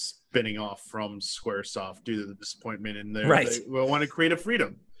of spinning off from SquareSoft due to the disappointment in their Right. They want to create a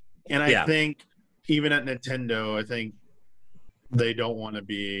freedom. And I think even at Nintendo, I think they don't want to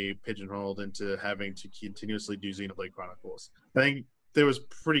be pigeonholed into having to continuously do Xenoblade Chronicles. I think there was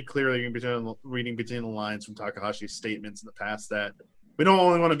pretty clearly reading between the lines from Takahashi's statements in the past that we don't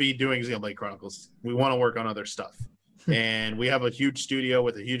only want to be doing Xenoblade Chronicles. We want to work on other stuff. And we have a huge studio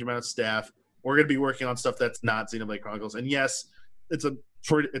with a huge amount of staff. We're going to be working on stuff that's not Xenoblade Chronicles. And yes, it's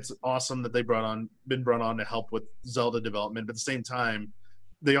awesome that been brought on to help with Zelda development. But at the same time,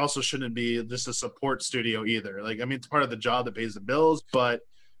 they also shouldn't be just a support studio either. Like, I mean, it's part of the job that pays the bills, but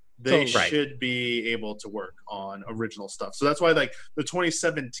they should be able to work on original stuff. So that's why like the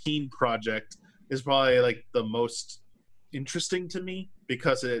 2017 project is probably like the most interesting to me,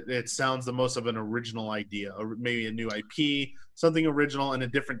 because it sounds the most of an original idea, or maybe a new IP, something original and a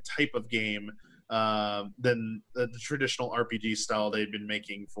different type of game than the traditional RPG style they've been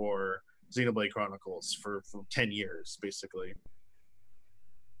making for Xenoblade Chronicles for 10 years, basically.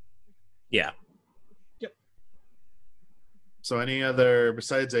 Yeah. Yep. So any other,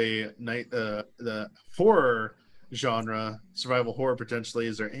 besides the horror genre, survival horror potentially,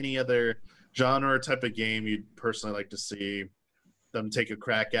 is there any other genre or type of game you'd personally like to see them take a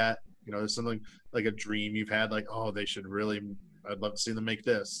crack at? You know, there's something like a dream you've had, like, oh, I'd love to see them make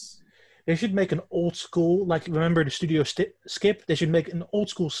this. They should make an old school, like, remember the studio Skip? They should make an old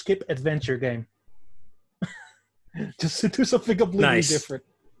school Skip adventure game. Just to do something completely different.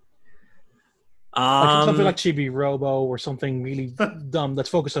 Like something like Chibi Robo or something really dumb that's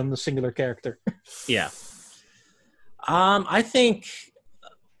focused on the singular character. Yeah. I think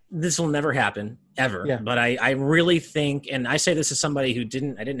this will never happen ever. Yeah. But I really think, and I say this as somebody who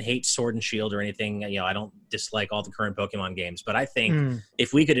I didn't hate Sword and Shield or anything. You know, I don't dislike all the current Pokemon games, but I think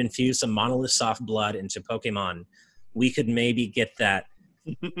if we could infuse some Monolith Soft blood into Pokemon, we could maybe get that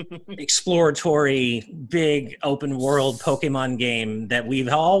exploratory, big open world Pokemon game that we've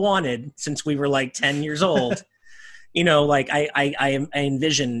all wanted since we were like 10 years old. You know, like I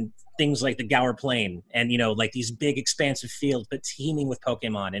envision things like the Gower Plain and, you know, like these big expansive fields, but teeming with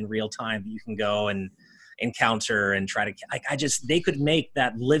Pokemon in real time that you can go and encounter and try to, they could make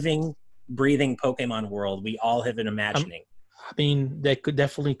that living, breathing Pokemon world we all have been imagining. I mean, they could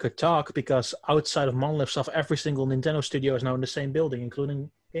talk, because outside of Monolith Soft, every single Nintendo studio is now in the same building, including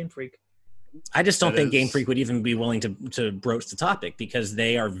Game Freak. I just don't think Game Freak would even be willing to broach the topic, because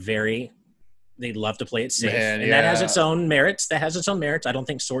they love to play it safe. That has its own merits. I don't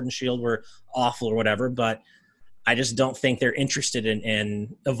think Sword and Shield were awful or whatever, but I just don't think they're interested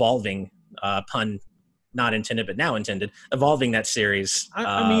in evolving, pun not intended, but now intended, evolving that series.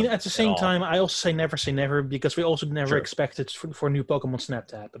 I mean, at the same time, I also say never, because we also never expected for new Pokemon Snap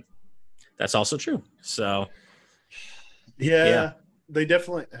to happen. That's also true. So, yeah, they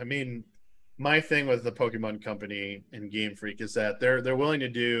definitely. I mean, my thing with the Pokemon Company and Game Freak is that they're willing to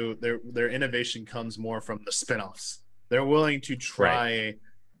do their innovation comes more from the spinoffs. They're willing to try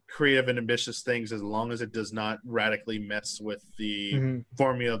creative and ambitious things as long as it does not radically mess with the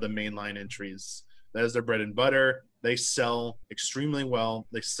formula of the mainline entries. That is their bread and butter. They sell extremely well.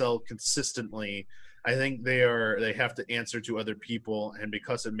 They sell consistently. I think they have to answer to other people, and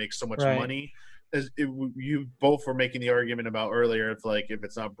because it makes so much money, you both were making the argument about earlier. If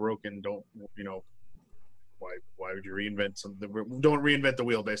it's not broken, don't, you know, why would you reinvent something? Don't reinvent the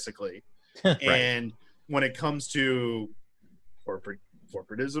wheel, basically. And when it comes to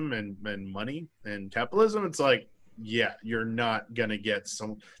corporatism and money and capitalism, it's like, yeah, you're not gonna get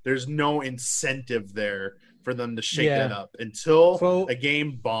there's no incentive there for them to shake that up until a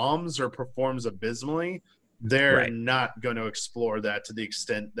game bombs or performs abysmally. They're not going to explore that to the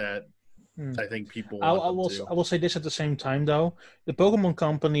extent that I think people want I will say this at the same time, though. The Pokemon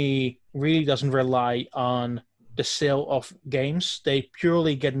Company really doesn't rely on the sale of games. They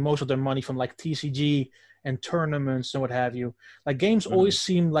purely get most of their money from like TCG and tournaments and what have you. Like games always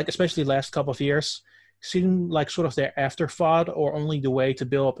seem like, especially the last couple of years, seem like sort of their afterthought, or only the way to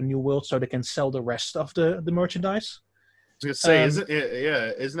build up a new world so they can sell the rest of the merchandise. I was gonna say,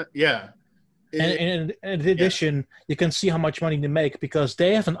 isn't it? Yeah. And in addition, you can see how much money they make, because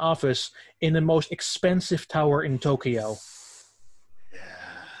they have an office in the most expensive tower in Tokyo.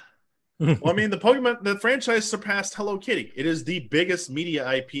 Well, I mean, the franchise surpassed Hello Kitty. It is the biggest media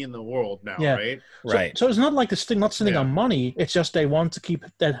IP in the world now, Yeah. right? Right. So it's not like this thing not sitting Yeah. on money. It's just they want to keep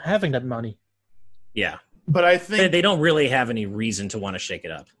that having that money. Yeah. But I think They don't really have any reason to want to shake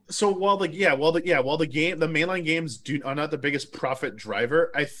it up. so. While the mainline games are not the biggest profit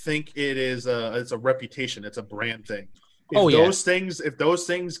driver, I think it's a reputation. It's a brand thing. If those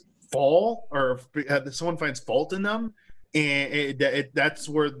things fall, or if someone finds fault in them, and that's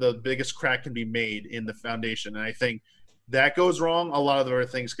where the biggest crack can be made in the foundation. And I think that goes wrong, a lot of other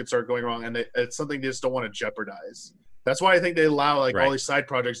things could start going wrong, and it's something they just don't want to jeopardize. That's why I think they allow all these side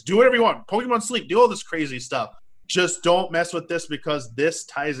projects. Do whatever you want. Pokemon Sleep. Do all this crazy stuff. Just don't mess with this, because this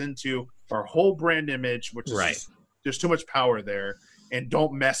ties into our whole brand image, which is just, there's too much power there, and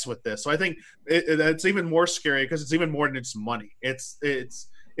don't mess with this. So I think it's even more scary, because it's even more than just money. It's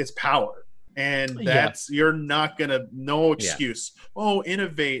power, and that's you're not gonna no excuse. Oh,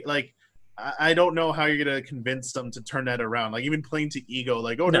 innovate. Like, I don't know how you're gonna convince them to turn that around. Like, even playing to ego,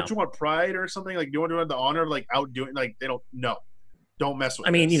 like, oh, don't you want pride or something? Like, do you want to have the honor of like outdoing? Like, they don't mess with.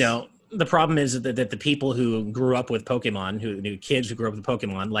 I mean, the problem is that the people who grew up with Pokemon, who knew kids who grew up with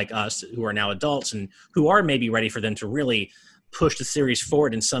Pokemon, like us, who are now adults and who are maybe ready for them to really push the series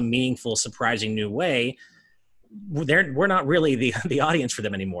forward in some meaningful, surprising new way, we're not really the audience for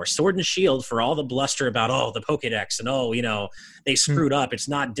them anymore. Sword and Shield, for all the bluster about the Pokédex and they screwed up, it's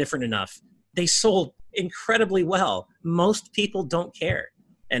not different enough. They sold incredibly well. Most people don't care.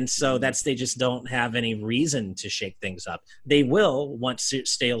 And so they just don't have any reason to shake things up. They will once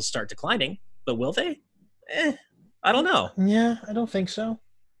sales start declining, but will they? I don't know. Yeah, I don't think so.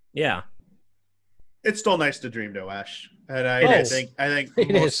 Yeah. It's still nice to dream, though, Ash. And I think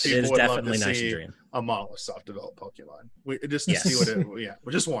most people would love to see a Monolith Soft developed Pokemon. Just to see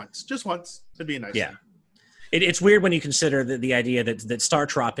what just once. It'd be a nice thing. It's weird when you consider the idea that Star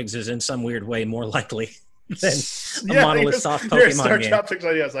Tropics is in some weird way more likely than a Monolith Soft Pokemon Star game. Tropics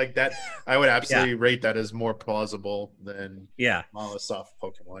ideas like that. I would absolutely rate that as more plausible than Monolith Soft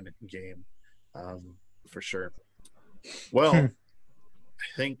Pokemon game, for sure. Well,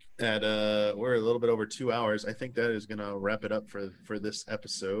 I think that we're a little bit over 2 hours. I think that is going to wrap it up for this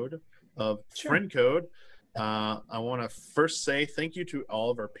episode of Friend Code. I want to first say thank you to all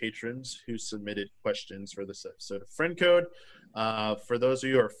of our patrons who submitted questions for this episode of Friend Code. For those of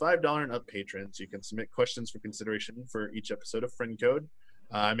you who are $5 and up patrons, you can submit questions for consideration for each episode of Friend Code.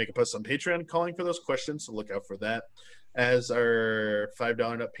 I make a post on Patreon calling for those questions, so look out for that. As our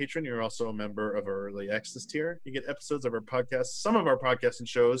 $5 and up patron, you're also a member of our early access tier. You get episodes of our podcast, some of our podcasts and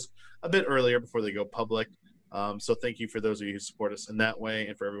shows, a bit earlier before they go public. So thank you for those of you who support us in that way,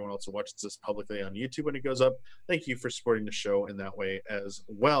 and for everyone else who watches this publicly on YouTube when it goes up. Thank you for supporting the show in that way as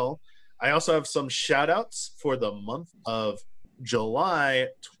well. I also have some shout outs for the month of July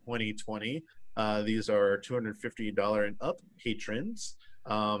 2020. These are $250 and up patrons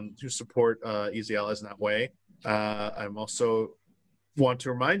who support Easy Allies in that way. I'm also want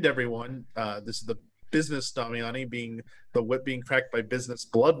to remind everyone, this is the business Damiani being the whip being cracked by business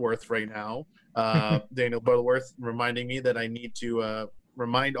Bloodworth right now. Daniel Bloodworth reminding me that I need to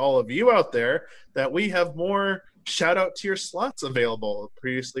remind all of you out there that we have more shout out tier slots available.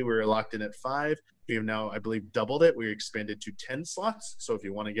 Previously we were locked in at 5. We have now, I believe, doubled it. We expanded to 10 slots. So if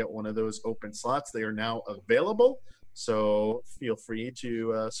you want to get one of those open slots, they are now available. So feel free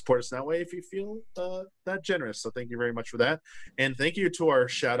to support us that way if you feel that generous. So thank you very much for that. And thank you to our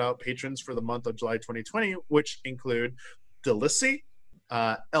shout out patrons for the month of July 2020, which include Delissi,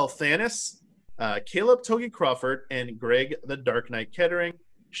 Elthanis, Caleb Togi Crawford, and Greg the Dark Knight Kettering.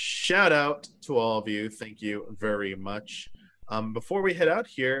 Shout out to all of you. Thank you very much. Before we head out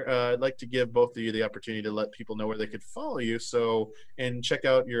here, I'd like to give both of you the opportunity to let people know where they could follow you and check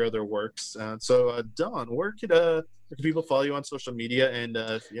out your other works. Don, where could people follow you on social media, and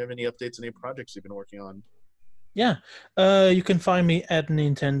if you have any updates on any projects you've been working on? Yeah, you can find me at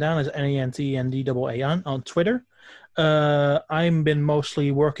Nintendown, as NENTNDAAN on Twitter. I've been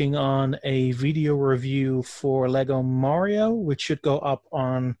mostly working on a video review for Lego Mario, which should go up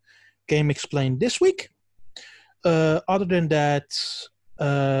on Game Explained this week. Other than that,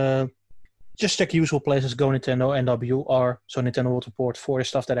 just check usual places, Go Nintendo, NWR, so Nintendo World Report, for the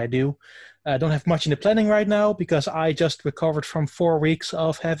stuff that I do. I don't have much in the planning right now because I just recovered from 4 weeks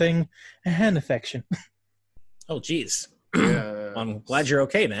of having a hand infection. Oh, geez. Yeah. I'm glad you're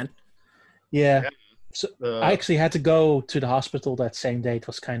okay, man. Yeah. So I actually had to go to the hospital that same day. It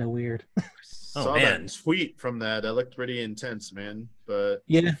was kind of weird. Saw that tweet from that. That looked pretty intense, man. But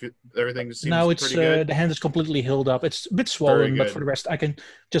yeah, everything seems now it's pretty good. the hand is completely healed up. It's a bit swollen, but for the rest, I can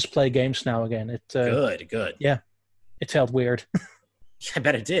just play games now again. Good. Yeah, it felt weird. I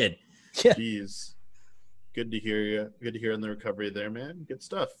bet it did. Yeah. Jeez. Good to hear you. Good to hear on the recovery there, man. Good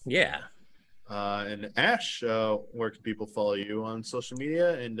stuff. Yeah. And Ash, where can people follow you on social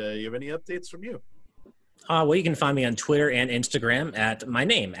media? And you have any updates from you? Well, you can find me on Twitter and Instagram at my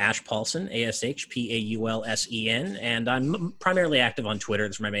name, Ash Paulsen, ASHPAULSEN, and I'm primarily active on Twitter.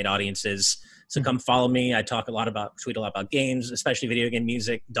 That's where my main audience is. So come follow me. I tweet a lot about games, especially video game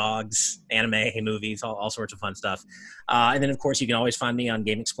music, dogs, anime, movies, all sorts of fun stuff. And then, of course, you can always find me on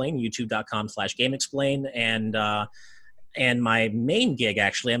GameXplain, youtube.com/GameXplain, and my main gig,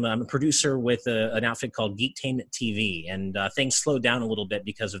 actually, I'm a producer with an outfit called Geektainment TV, and things slowed down a little bit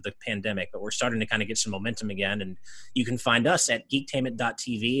because of the pandemic, but we're starting to kind of get some momentum again, and you can find us at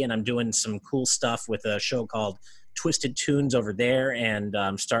geektainment.tv, and I'm doing some cool stuff with a show called Twisted Tunes over there, and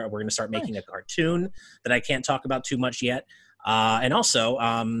we're going to start making a cartoon that I can't talk about too much yet. And also,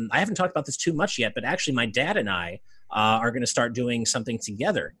 I haven't talked about this too much yet, but actually my dad and I are going to start doing something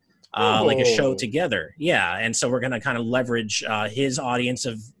together. Like a show together. Yeah. And so we're going to kind of leverage his audience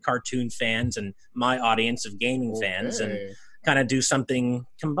of cartoon fans and my audience of gaming fans and kind of do something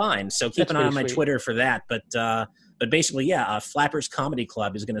combined. So keep an eye on my Twitter for that. But basically, Flappers Comedy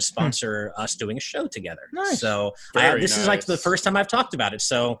Club is going to sponsor us doing a show together. Nice. So this is like the first time I've talked about it.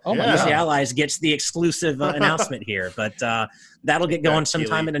 So Easy Allies gets the exclusive announcement here, but that'll get going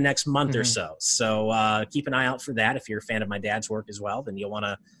sometime in the next month or so. So keep an eye out for that. If you're a fan of my dad's work as well, then you'll want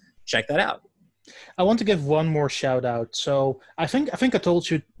to check that out. I want to give one more shout out. So I think I told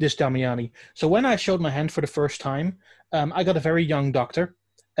you this, Damiani. So when I showed my hand for the first time, I got a very young doctor.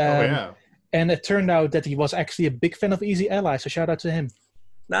 And it turned out that he was actually a big fan of Easy Allies. So shout out to him.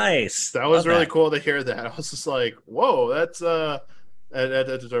 Nice. That was really cool to hear that. I was just like, whoa, that's a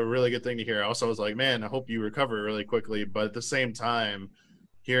really good thing to hear. Also, I was like, man, I hope you recover really quickly. But at the same time,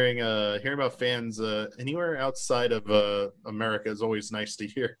 hearing about fans anywhere outside of America is always nice to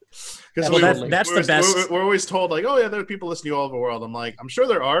hear. Because that's the best. We're always told like, oh yeah, there are people listening all over the world. I'm like, I'm sure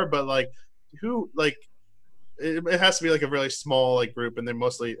there are, but like, who like? It has to be like a really small like group, and then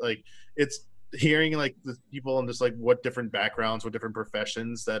mostly like it's hearing like the people and just like what different backgrounds, what different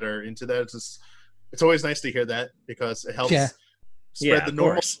professions that are into that. It's always nice to hear that because it helps spread the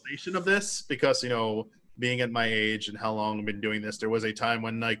normalization of this. Because being at my age and how long I've been doing this, there was a time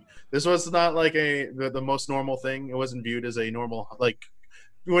when like this was not like the most normal thing. It wasn't viewed as a normal, like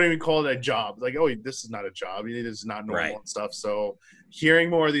you wouldn't even call it a job. Like, oh, this is not a job. It is not normal and stuff. So hearing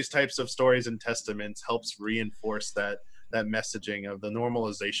more of these types of stories and testaments helps reinforce that messaging of the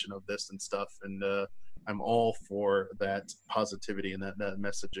normalization of this and stuff. And I'm all for that positivity and that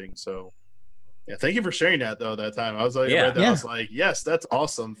messaging. So yeah, thank you for sharing that though. That time I was like, I was like, yes, that's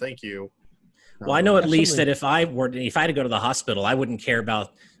awesome. Thank you. Well, I know at least that if I had to go to the hospital, I wouldn't care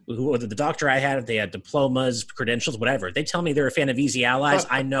about whether the doctor I had, if they had diplomas, credentials, whatever. They tell me they're a fan of Easy Allies.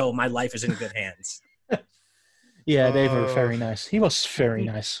 I know my life is in good hands. Yeah, they were very nice. He was very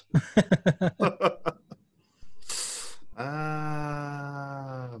nice.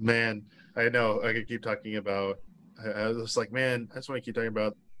 Man, I know. I could keep talking about. I was like, man, I just want to keep talking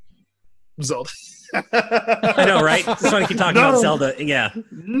about Zelda. I know, right? Just want to keep talking about Zelda. Yeah,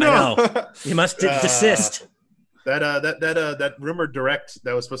 no, I know. You must desist. That rumored direct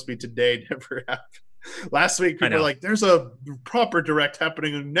that was supposed to be today never happened. Last week, people were like, "There's a proper direct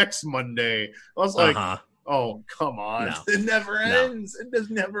happening next Monday." I was like, "Oh, come on! No. It never ends. It just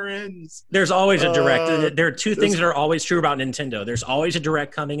never ends." There's always a direct. There are two things that are always true about Nintendo. There's always a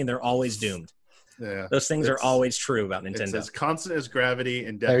direct coming, and they're always doomed. Yeah, those things are always true about Nintendo. It's as constant as gravity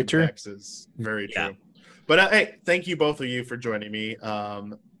and death and taxes. Very true. But hey, thank you both of you for joining me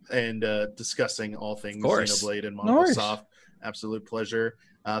and discussing all things Xenoblade and Monolith Soft. Absolute pleasure.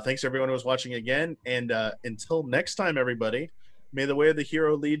 Thanks to everyone who was watching again. And until next time, everybody, may the way of the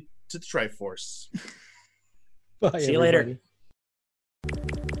hero lead to the Triforce. Bye, See you later.